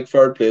me, I think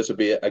third place would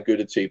be a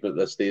good achievement at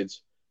this stage.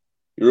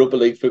 Europa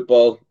League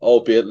football,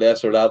 albeit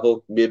lesser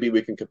level, maybe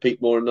we can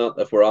compete more than that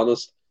if we're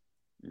honest.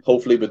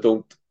 Hopefully, we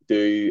don't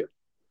do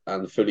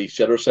and fully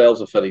shit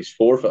ourselves and finish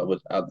fourth.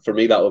 For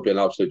me, that would be an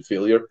absolute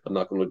failure. I'm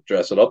not going to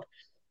dress it up.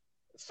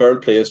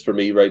 Third place for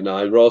me right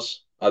now,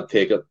 Ross. I'd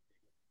take it.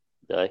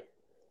 Aye.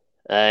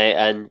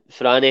 And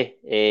Franny,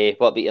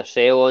 what about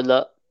yourself on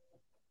that?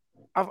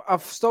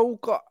 I've still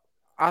got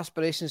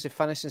aspirations to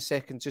finish in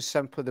second, just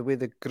simply the way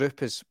the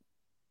group is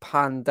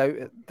panned out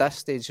at this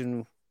stage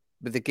and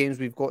with the games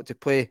we've got to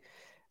play.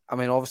 I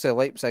mean, obviously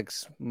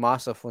Leipzig's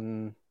massive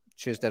on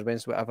Tuesday or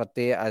Wednesday, whatever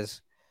day it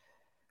is.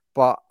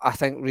 But I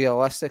think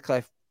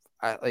realistically,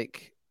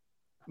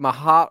 my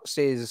heart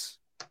says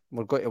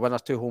we're going to win our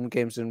 2 home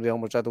games and Real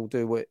Madrid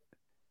will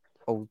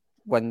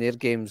win their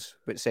games,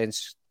 which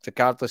sense,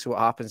 regardless of what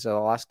happens in the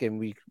last game,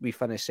 we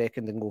finish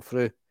second and go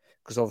through,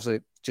 because obviously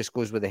it just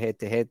goes with the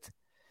head-to-head.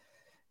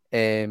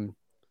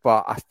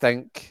 But I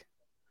think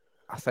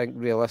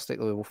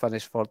realistically we'll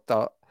finish third.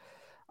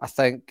 I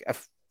think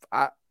if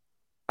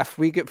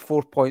we get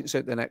 4 points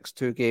out the next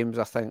 2 games,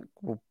 I think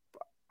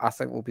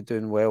we'll be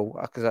doing well,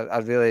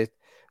 because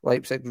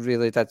Leipzig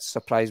really did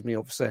surprise me.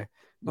 Obviously, I'm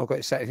not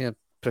going to sit here and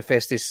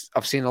profess this.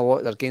 I've seen a lot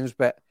of their games,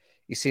 but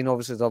you've seen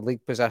obviously their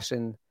league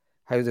position,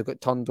 how they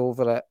got turned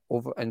over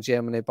in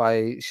Germany by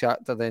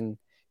Shakhtar. Then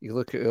you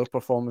look at our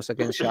performance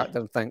against Shakhtar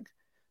and think,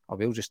 oh,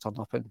 we'll just turn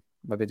up and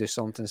maybe do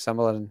something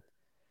similar. And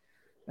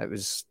it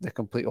was the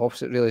complete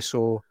opposite, really.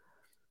 So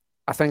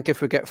I think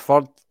if we get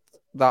third,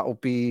 that'll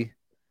be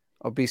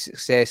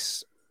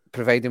success,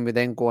 providing we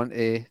then go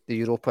into the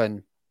Europa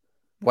and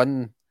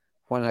win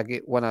a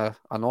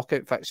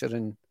knockout fixture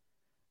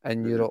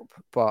in Europe.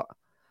 But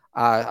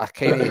I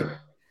kind of,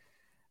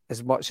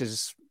 as much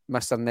as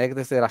Mr.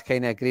 Negative there, I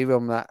kind of agree with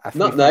him that if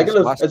not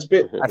negative,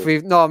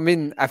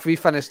 if we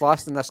finish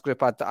last in this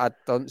group, I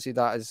don't see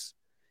that as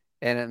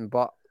anything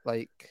but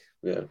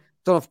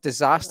don't know if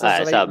disaster is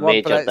the It's right a word,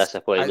 major but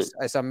disappointment.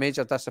 it's a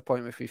major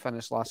disappointment if we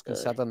finish last,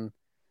 considering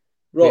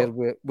Ross,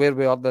 where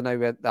we are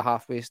now at the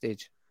halfway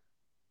stage.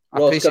 I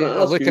Ross, can appreciate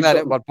I ask looking you at it,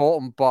 something? we're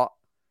bottom, but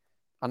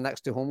our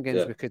next 2 home games,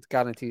 Yeah. we could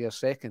guarantee you're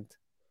second.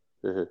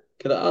 Mhm.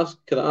 Can I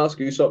ask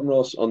you something,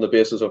 Ross, on the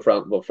basis of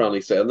what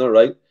Franny's saying there,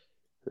 right?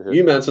 Mhm.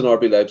 You mentioned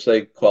RB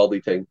Leipzig, quality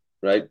team,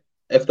 right?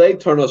 If they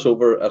turn us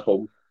over at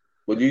home,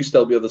 will you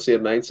still be of the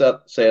same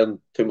mindset,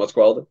 saying too much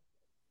quality?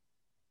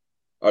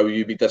 Or will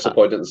you be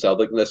disappointed in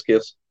Celtic in this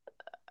case?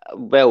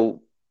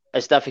 Well,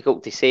 it's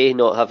difficult to say,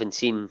 not having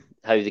seen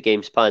how the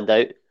game's panned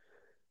out.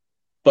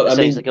 But It I sounds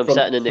mean, like I'm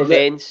sitting in the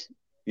fence.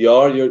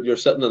 you're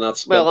sitting in that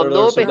Well, splinter I'm there,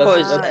 not, so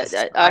because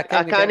I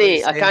kind of get what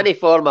you're I saying. can't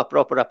form a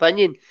proper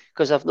opinion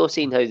because I've not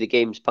seen how the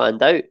game's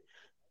panned out.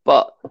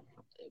 But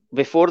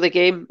before the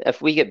game,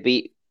 if we get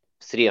beat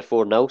 3 or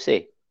 4-0,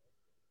 say,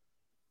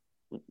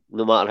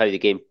 no matter how the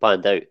game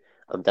panned out,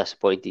 I'm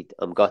disappointed.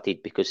 I'm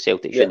gutted because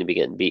Celtic yeah. shouldn't be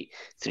getting beat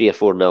 3 or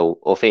 4-0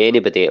 off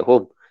anybody at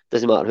home.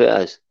 Doesn't matter who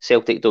it is.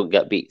 Celtic don't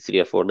get beat 3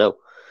 or 4-0.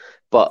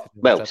 But,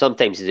 well,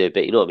 sometimes they do,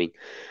 but you know what I mean.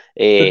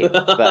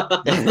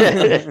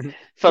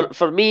 But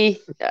for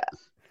me,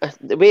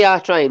 the way I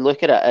try and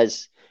look at it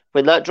is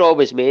when that draw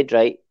was made,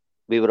 right,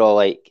 we were all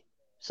like,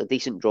 it's a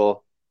decent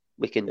draw.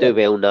 We can do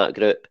well in that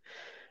group.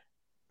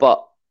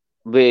 But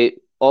we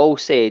all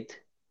said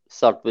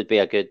third would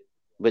be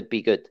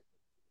good.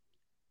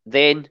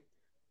 Then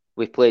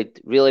we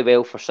played really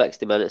well for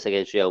 60 minutes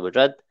against Real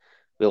Madrid.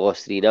 We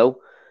lost 3-0.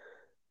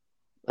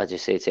 I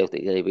just said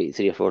Celtic going to beat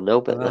 3 or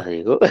 4-0, but there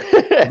you go.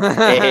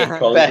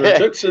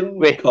 Contradiction.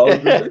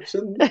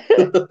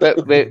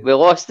 But we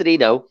lost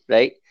 3-0,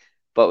 right?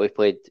 But we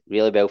played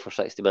really well for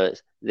 60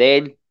 minutes.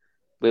 Then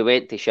we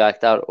went to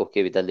Shakhtar.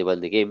 Okay, we didn't win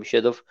the game. We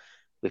should have.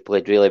 We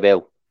played really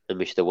well and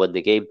we should have won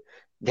the game.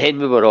 Then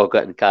we were all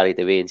getting carried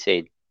away and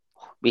saying,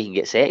 we can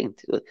get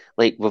second.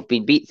 Like, we've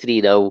been beat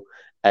 3-0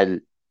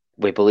 and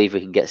we believe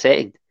we can get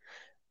second.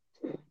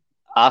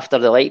 After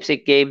the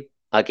Leipzig game,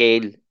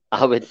 again,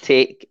 I would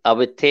take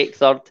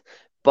third,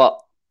 but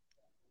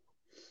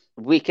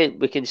we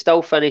can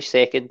still finish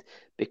second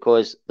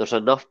because there's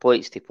enough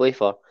points to play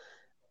for,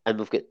 and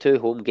we've got 2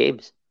 home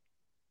games.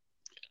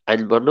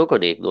 And we're not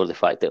going to ignore the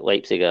fact that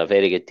Leipzig are a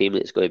very good team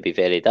and it's going to be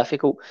very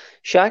difficult.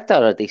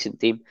 Shakhtar are a decent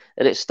team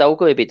and it's still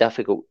going to be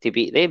difficult to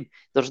beat them.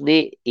 There's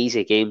no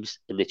easy games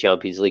in the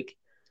Champions League.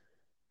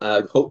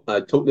 I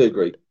totally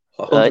agree.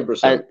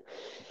 100%.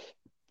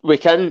 We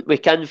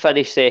can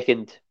finish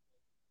second,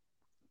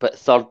 but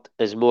third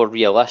is more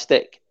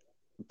realistic.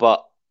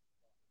 But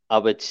I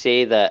would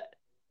say that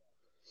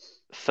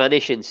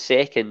finishing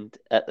second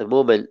at the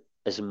moment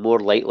is more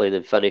likely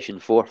than finishing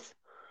fourth.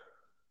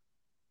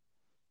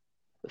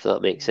 If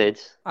that makes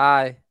sense.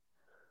 Aye.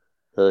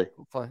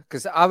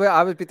 Because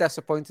I would be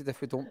disappointed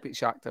if we don't beat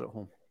Shakhtar at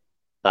home.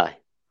 Aye.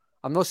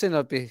 I'm not saying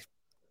I'd be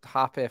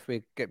happy if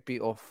we get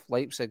beat off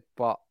Leipzig,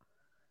 but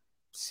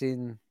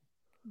seeing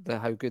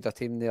how good a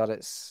team they are,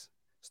 it's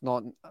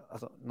not.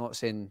 I'm not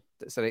saying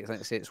it's the right thing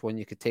to say. It's one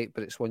you could take,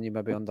 but it's one you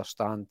maybe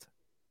understand.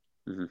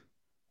 Mm-hmm.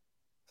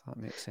 If that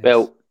makes sense.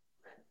 Well,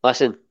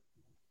 listen,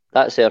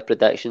 that's our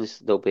predictions.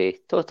 They'll be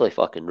totally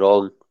fucking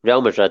wrong.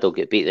 Real Madrid will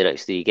get beat the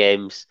next 3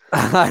 games.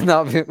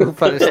 No, we'll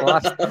finish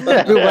last. We'll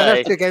win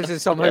our 2 games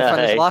and somehow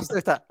finish last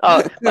with it.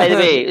 Oh, by the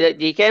way,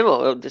 you came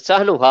up.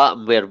 Something will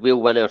happen where we'll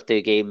win our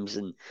 2 games,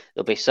 and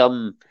there'll be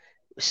some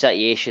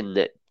situation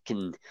that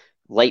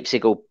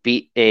Leipzig will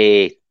beat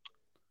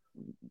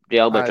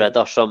Real Madrid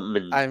or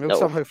something, and we'll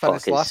somehow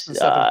finish last with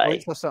 7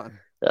 points or something.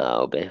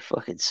 That'll be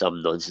fucking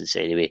some nonsense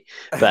anyway.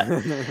 But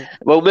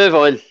we'll move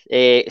on.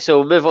 So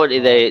we'll move on to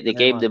the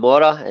game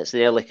tomorrow. It's an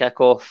early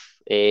kickoff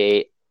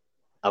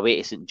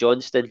away to St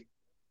Johnstone.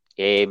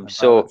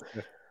 So,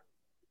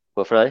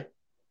 what for now?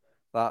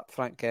 That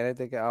Frank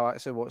Kennedy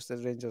actually watched the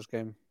Rangers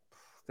game.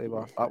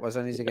 That was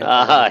an easy game.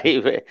 By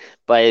the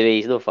way,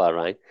 he's not far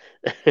wrong.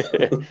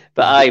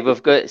 But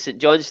we've got St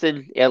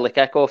Johnstone early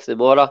kickoff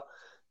tomorrow.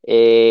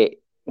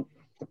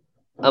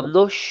 I'm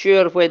not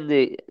sure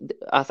when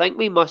I think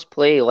we must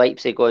play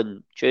Leipzig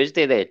on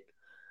Tuesday then.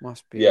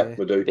 Must be. Yeah,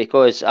 we do.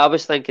 Because I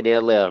was thinking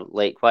earlier,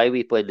 like, why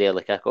we playing the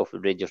early kickoff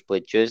when Rangers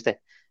played Tuesday?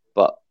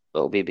 But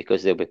it'll be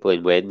because they'll be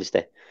playing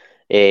Wednesday.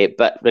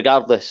 But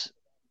regardless,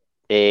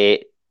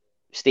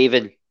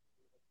 Stephen,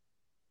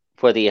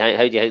 how do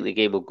you think the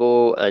game will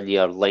go and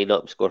your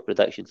lineup score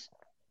predictions?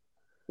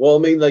 Well, I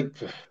mean, like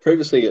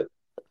previously,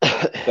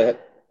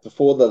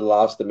 before the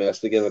last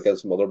domestic game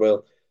against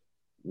Motherwell,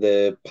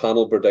 the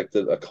panel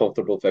predicted a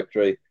comfortable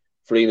victory,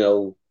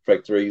 3-0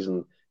 victories,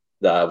 and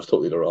that was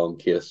totally the wrong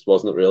case,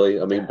 wasn't it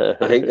really? I mean,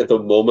 I think at the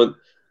moment,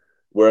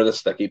 we're in a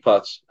sticky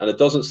patch, and it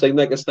doesn't seem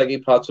like a sticky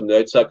patch from the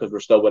outset because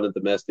we're still winning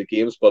domestic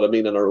games, but I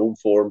mean, in our own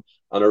form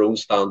and our own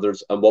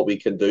standards and what we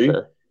can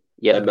do,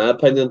 in my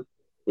opinion,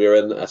 we're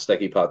in a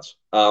sticky patch.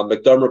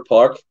 McDermott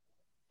Park,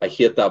 I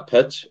hate that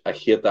pitch. I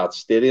hate that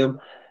stadium.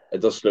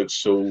 It just looks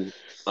so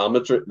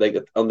amateur. Like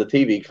on the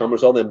TV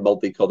cameras, all them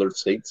multicolored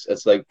seats.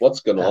 It's like,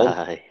 what's going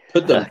on?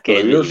 Put them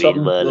blue or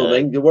something. You know what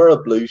I mean? You wear a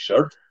blue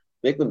shirt.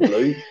 Make them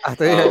blue. I don't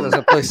think there's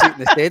a place seat in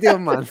the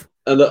stadium, man.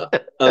 And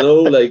I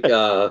know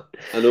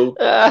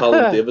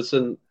Callum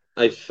Davidson.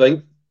 I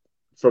think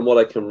from what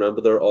I can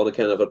remember, they're on a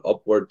kind of an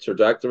upward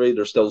trajectory.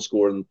 They're still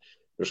scoring.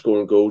 They're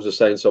scoring goals. They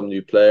signed some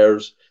new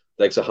players,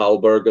 like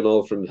Halberg and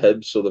all from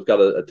Hibs. So they've got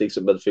a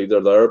decent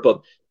midfielder there.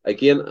 But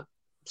again,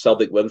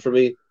 Celtic win for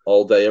me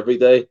all day, every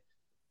day.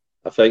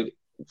 I think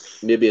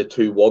maybe a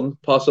 2-1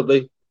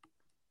 possibly.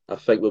 I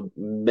think we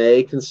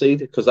may concede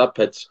because that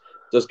pitch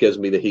just gives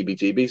me the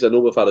heebie-jeebies. I know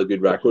we've had a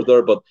good record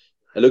there, but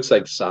it looks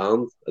like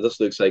sand. It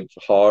just looks like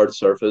hard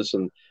surface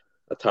and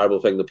a terrible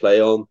thing to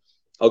play on.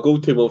 I'll go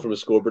 2-1 from a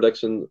score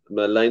prediction.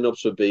 My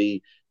lineups would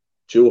be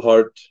Joe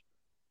Hart,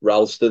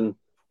 Ralston,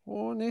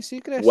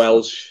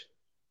 Welsh,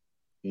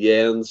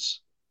 Jenz,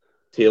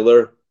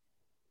 Taylor,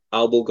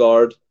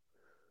 Abelgard,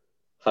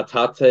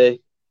 Hatate,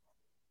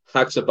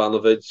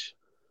 Haksabanovic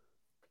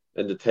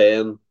in the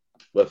 10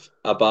 with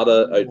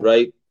Abada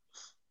outright,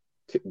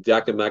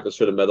 Jack and Mackles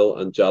through the middle,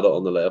 and Jada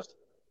on the left.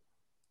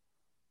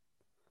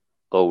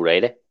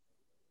 Alrighty.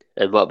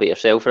 And what about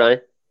yourself,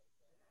 Ryan?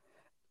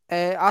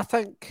 I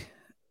think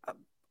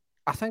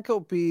it'll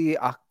be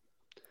a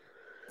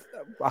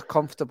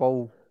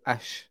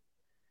comfortable-ish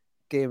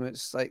game.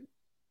 It's like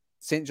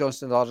St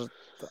Johnstone are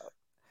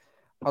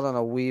on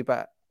a wee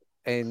bit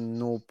in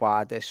no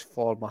badish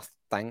form, I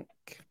think,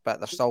 but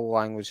they're still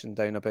languishing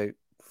down about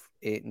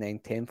 8, 9,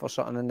 10 for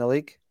something in the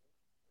league.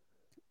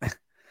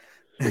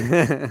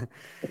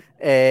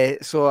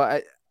 So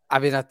I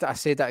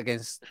said that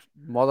against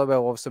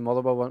Motherwell. Obviously,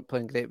 Motherwell weren't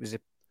playing great. It was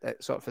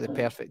sort of for the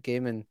perfect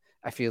game, and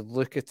if you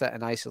look at it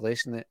in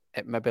isolation,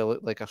 it maybe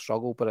looked like a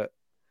struggle, but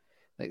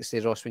like I say,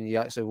 Ross, when you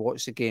actually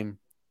watch the game,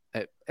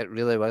 it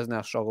really wasn't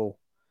a struggle.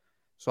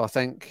 So I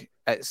think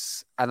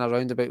it's in a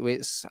roundabout way,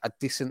 it's a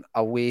decent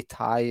away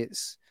tie.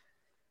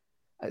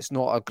 It's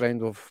not a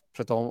ground we've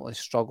predominantly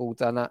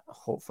struggled in it.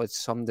 Hopefully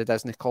somebody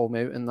doesn't call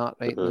me out in that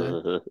right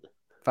now.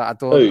 But I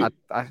don't.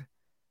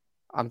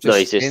 I'm just. No,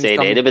 he's just saying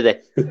anybody.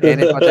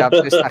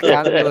 I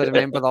can't really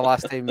remember the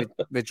last time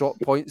we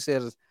dropped points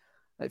there.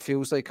 It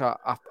feels like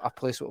a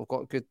place that we've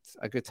got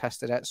a good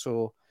history at.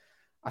 So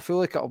I feel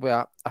like it'll be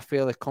a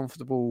fairly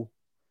comfortable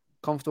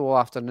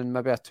afternoon,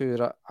 maybe a 2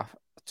 or a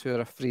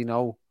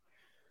 3-0.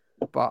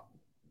 But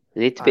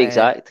you need to be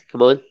exact.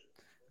 Come on,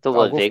 don't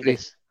want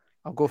Vegas.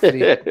 I'll go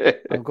free.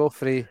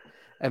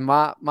 And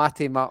my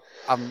team,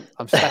 I'm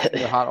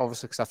sticking with Hart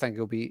obviously because I think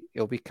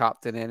he'll be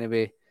captain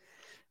anyway.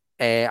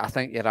 I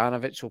think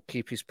Juranovic will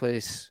keep his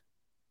place.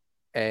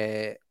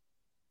 We'll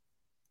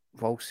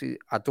see.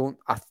 I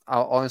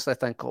honestly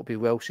think it'll be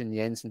Welsh and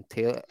Jenz and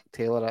Taylor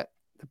at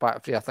the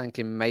back three. I think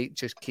he might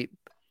just keep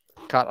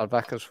Carter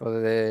Vickers for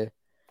the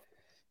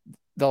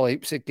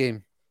Leipzig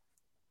game.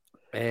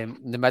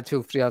 The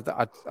midfield three,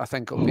 I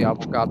think it'll be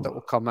Abelgard that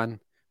will come in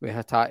with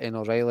Hatate and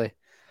O'Reilly.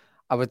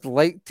 I would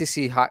like to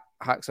see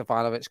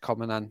Haksabanovic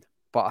coming in,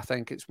 but I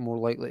think it's more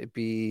likely to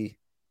be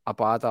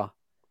Abada.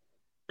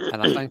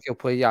 And I think he'll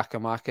play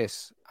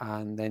Giakoumakis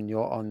and then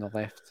Jota on the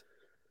left.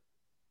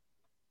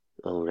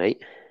 All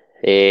right.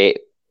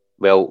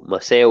 Well,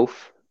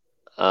 myself,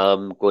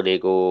 I'm going to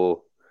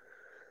go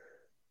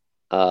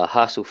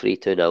hassle-free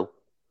 2-0.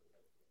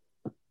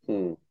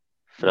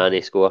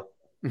 Franny score.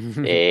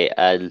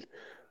 And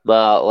my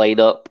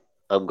lineup,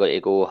 I'm going to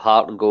go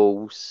Hart and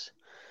goals,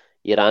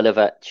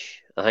 Juranovic.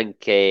 I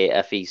think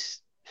if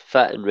he's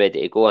fit and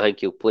ready to go, I think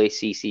he'll play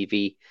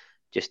CCV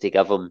just to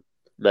give him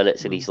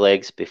minutes in his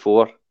legs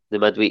before the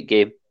midweek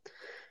game.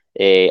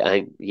 I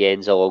think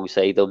Jenz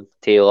alongside him,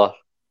 Taylor.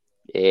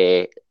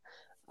 I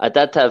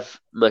did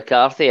have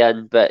McCarthy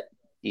in, but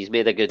he's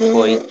made a good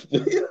point.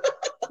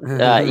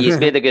 He's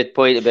made a good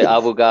point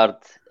about Abelgard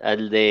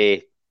and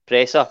the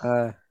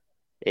presser.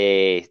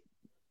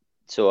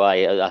 So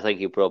I think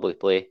he'll probably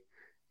play.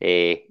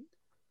 I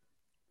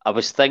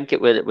was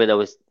thinking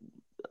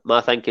my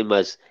thinking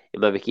was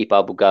maybe keep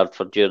Abelgard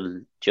for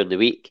during the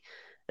week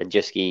and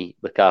just give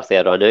McCarthy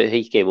a run out.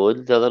 He came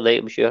on the other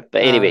night, I'm sure.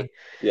 But anyway,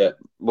 yeah,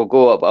 I'll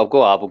go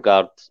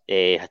Abelgard,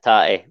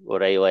 Hatate,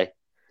 O'Reilly,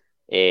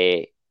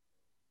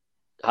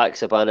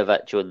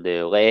 Haksabanovic on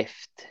the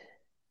left.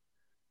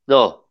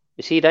 No,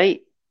 is he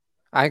right?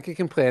 I think he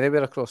can play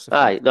anywhere across the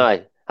field.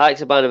 No,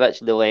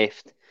 Haksabanovic on the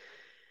left.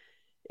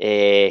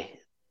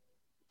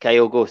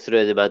 Kyle go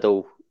through the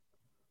middle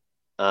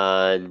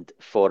and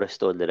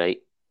Forrest on the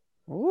right.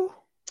 Ooh.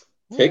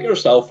 Take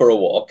yourself for a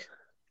walk.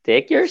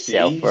 Take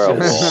yourself for a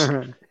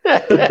walk.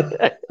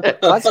 I'm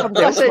glad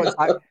somebody else wants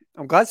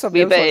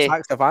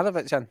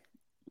Haksabanovic in.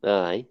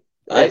 Aye.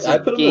 I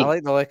put him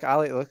in. I like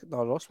the look.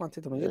 No, Ross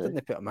wanted him in. You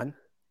didn't put him in.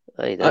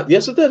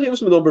 Yes, I did. He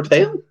was my number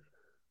 10.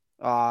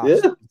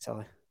 Yeah.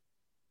 Silly.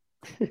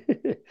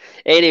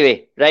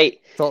 Anyway, right.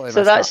 Totally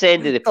so that's the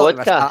end of the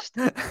podcast.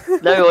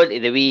 Now on to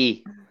the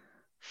wee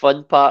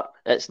fun part.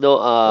 It's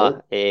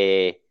not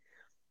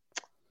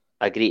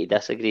agree to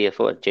disagree. I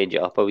thought I'd change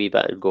it up a wee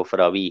bit and go for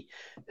a wee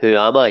who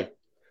am I?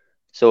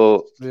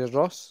 So you're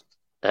Ross.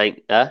 I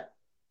think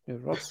You're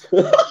Ross.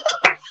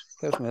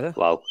 There's me.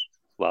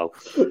 Wow.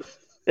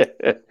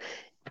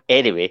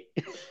 Anyway,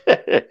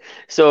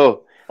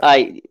 so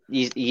Aye,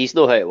 you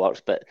know how it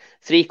works, but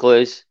 3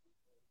 clues.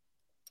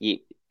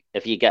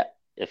 If you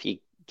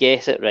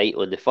guess it right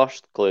on the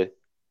first clue,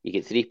 you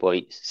get 3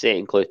 points.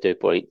 Second clue, 2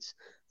 points.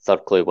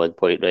 Third clue, 1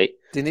 point. Right.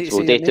 Do you need to So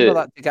say we'll your do name or 2.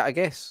 that to get a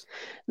guess?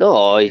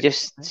 No, you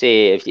just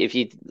say if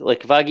you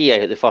like. If I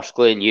give you the first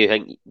clue and you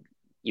think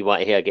you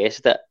want to hear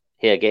guessed it,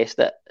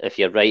 If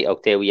you're right, I'll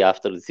tell you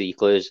after the 3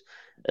 clues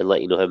and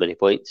let you know how many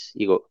points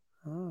you got.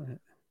 All right.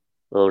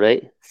 All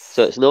right.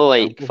 So it's not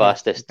like Gamble here.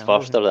 fastest Gamble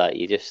first here. or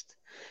that.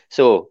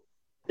 So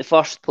the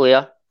first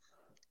player,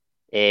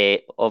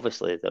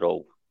 obviously they're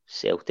all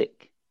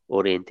Celtic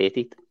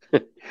orientated,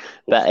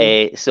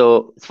 but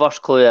so the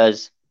first clue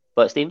is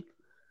what, Steve?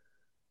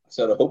 I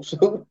said I hope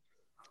so.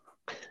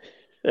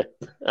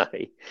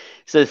 Aye.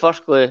 So the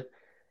first clue,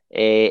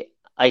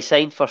 I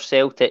signed for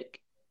Celtic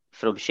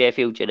from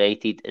Sheffield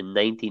United in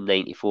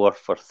 1994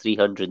 for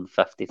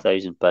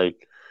 £350,000.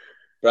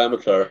 Brian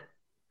McClure.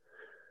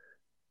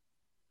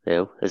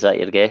 Well, is that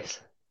your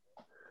guess?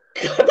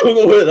 I don't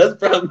know who it is.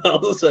 Brian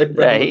Malden.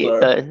 Brian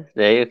McClure.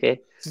 Right,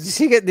 okay. Did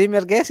you get name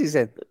your guesses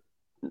then?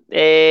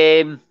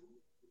 Yeah.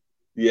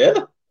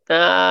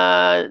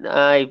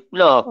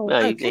 No,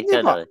 you can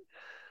can. you?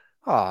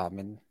 I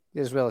mean,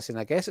 you're as well as saying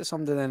a guess at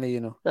something, then you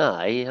know.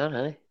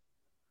 Aye.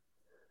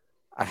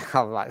 I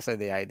have actually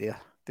the idea,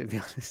 to be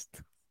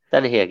honest.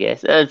 Didn't hear a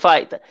guess. In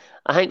fact,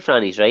 I think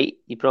Franny's right.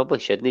 You probably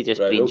shouldn't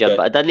just Right, green okay. jump,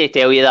 but I didn't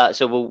tell you that,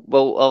 so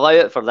we'll allow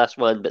it for this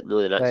one, but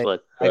no the next Right. one.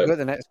 I Right. got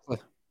the next clue.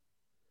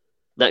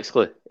 Next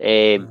clue.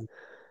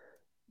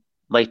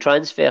 My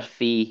transfer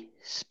fee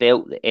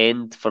spelt the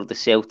end for the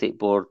Celtic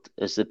board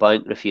as the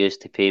bank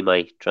refused to pay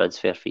my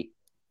transfer fee.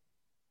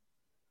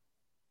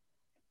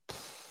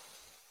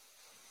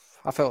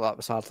 I felt that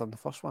was harder than the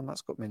first one.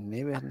 That's got me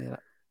nowhere near it.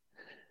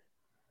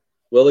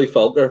 Willie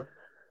Falker.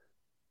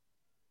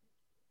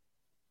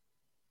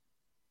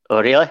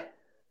 Oh, really?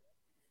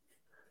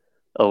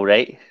 All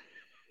right.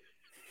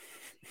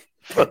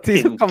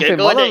 Fucking come from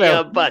Google it,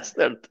 Motherwell? you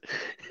bastard.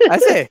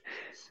 Is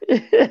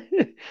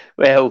it?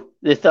 Well,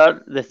 the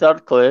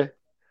third clue.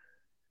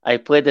 I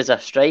played as a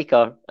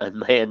striker, and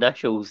my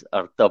initials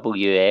are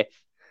WF.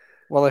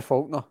 Willie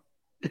Faulkner.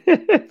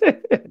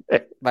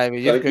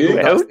 Maybe you've Thank you. Googled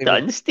that, Well Stephen.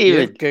 done,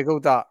 Stephen. You've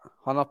Googled that,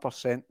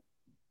 100%.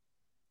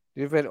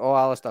 You've read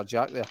Alistair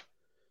Jack there.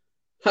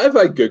 How have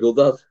I Googled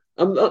that?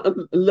 I'm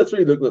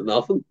literally looking at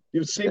nothing.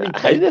 You've seen me How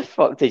type. the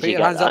fuck did Put you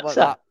your get hands up that, like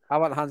sir? that. I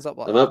want hands up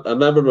like that. I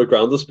remember my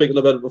granda speaking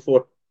about it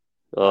before.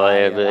 Oh,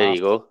 yeah, yeah, there you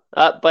go.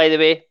 By the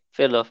way,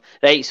 fair enough.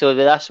 Right, so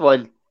this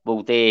one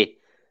will do.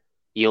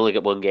 You only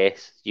get one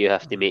guess. You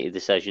have to make a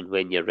decision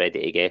when you're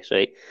ready to guess,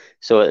 right?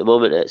 So at the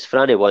moment, it's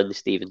Franny 1,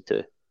 Stephen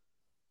 2.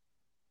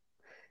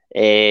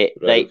 Right,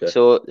 okay.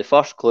 so the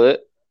first clue.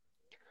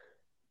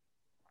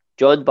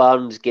 John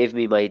Barnes gave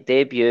me my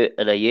debut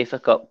in a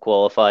UEFA Cup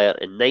qualifier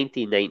in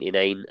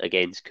 1999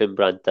 against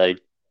Cumbrian Town.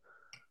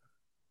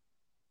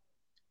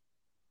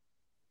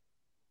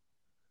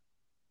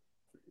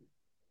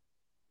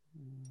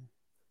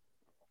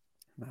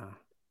 Nah.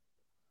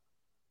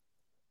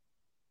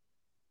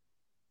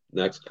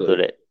 Next clue.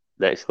 Correct.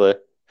 Next clue.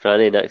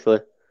 Franny, next clue.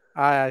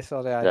 Aye,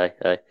 sorry, aye.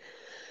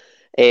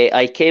 Aye.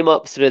 I came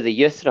up through the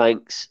youth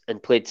ranks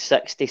and played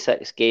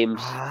 66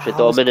 games,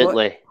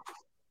 predominantly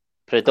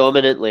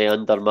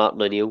under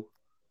Martin O'Neill.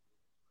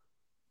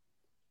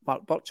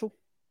 Mark Burchell?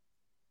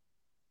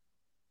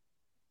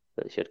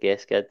 That's your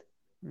guess, kid.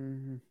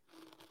 Mm-hmm.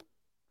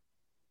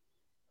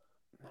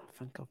 I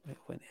think I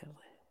went early.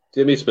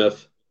 Jimmy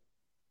Smith.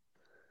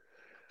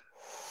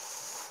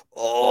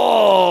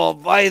 Oh,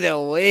 by the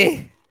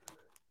way.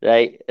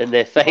 Right, and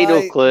the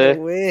final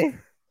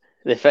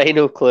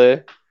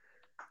clue,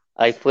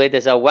 I played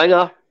as a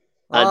winger,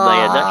 and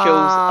my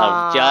initials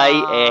are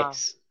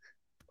JS.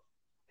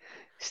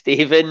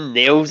 Stephen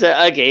nails it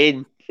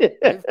again. You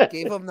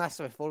gave him this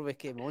before we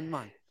came on,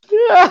 man.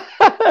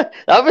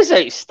 That was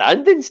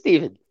outstanding,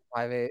 Stephen.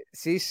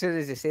 See, as soon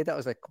as he said that, I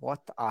was like,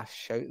 what a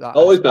shout that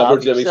Always is. remember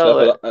Jimmy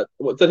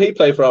Smith. Did he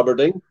play for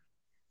Aberdeen?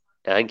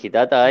 I think he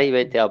did, aye. He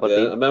went to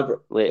Aberdeen. Yeah, I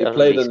remember later he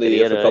played in the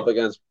career, UEFA Cup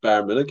against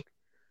Bayern Munich.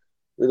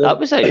 That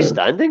was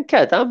outstanding,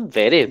 kid. I'm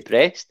very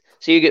impressed.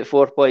 So you get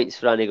 4 points,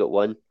 Franny got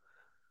 1.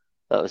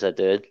 That was a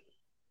dude.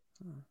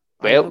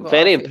 Well,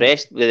 very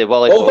impressed with the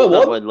Willie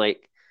Faulkner one.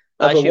 Like,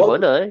 you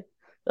won, aye.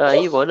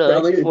 You won,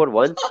 aye.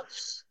 4-1.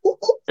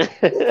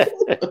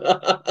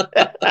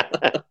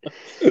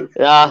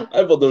 Yeah,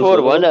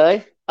 4-1,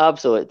 aye.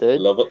 Absolute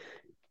dude. Love it.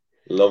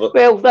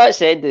 Well, that's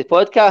the end of the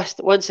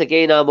podcast. Once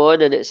again, I'm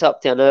on, and it's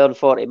up to an hour and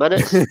 40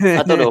 minutes.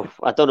 I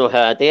don't know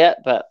how I do it,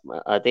 but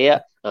I do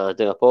it. I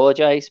do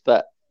apologise,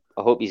 but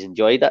I hope you've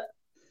enjoyed it.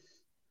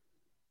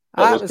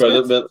 That was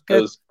brilliant, mate.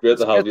 It was great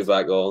to have you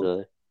back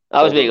on.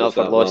 I was making up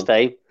for lost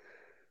time.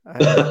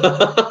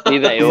 We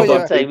bit of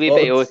overtime, we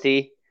bit of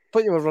OT.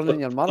 But you were running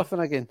your marathon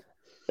again.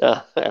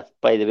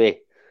 By the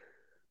way,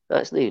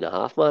 that's not even a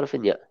half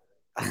marathon yet.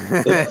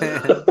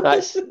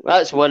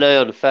 That's 1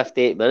 hour and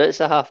 58 minutes,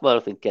 a half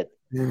marathon, kid.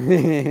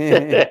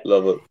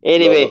 Love it.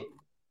 Anyway,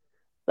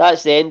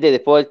 that's the end of the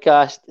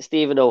podcast.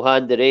 Stephen, I'll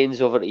hand the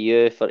reins over to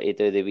you to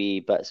do the wee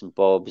bits and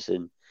bobs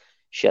and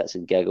shits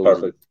and giggles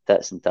Perfect. and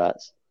tits and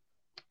tats.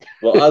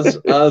 Well,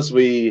 as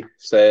we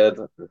said,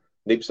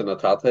 Neeps and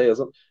Atate, is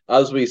it?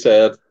 As we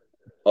said,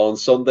 on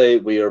Sunday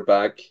we are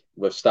back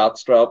with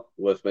Statstrap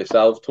with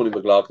myself, Tony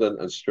McLaughlin,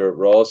 and Stuart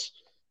Ross.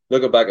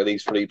 Looking back at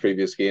these 3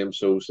 previous games,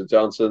 so St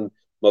Johnstone,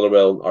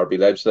 Motherwell, and RB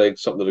Leipzig,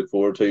 something to look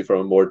forward to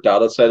from a more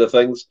data side of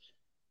things.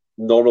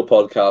 Normal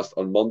podcast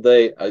on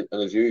Monday, and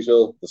as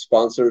usual, the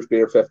sponsors,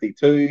 Beer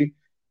 52,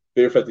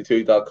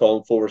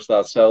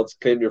 beer52.com/celts.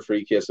 Claim your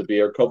free case of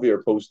beer, cover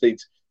your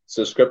postage,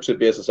 subscription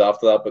basis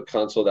after that, but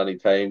cancel at any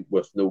time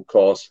with no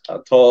cost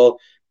at all.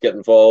 Get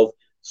involved.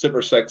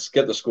 Super Six,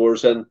 get the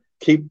scores in.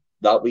 Keep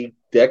that wee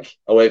dick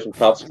away from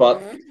top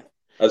spot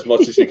as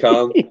much as you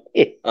can.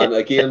 And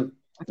again,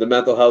 the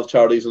mental health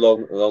charities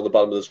along the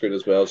bottom of the screen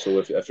as well. So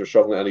if you're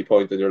struggling at any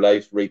point in your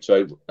life, reach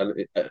out,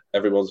 and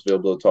everyone's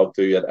available to talk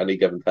to you at any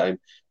given time.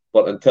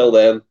 But until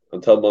then,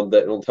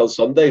 until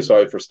Sunday,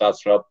 for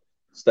Statstrap,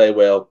 stay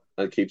well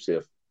and keep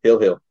safe. Hail,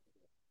 hail.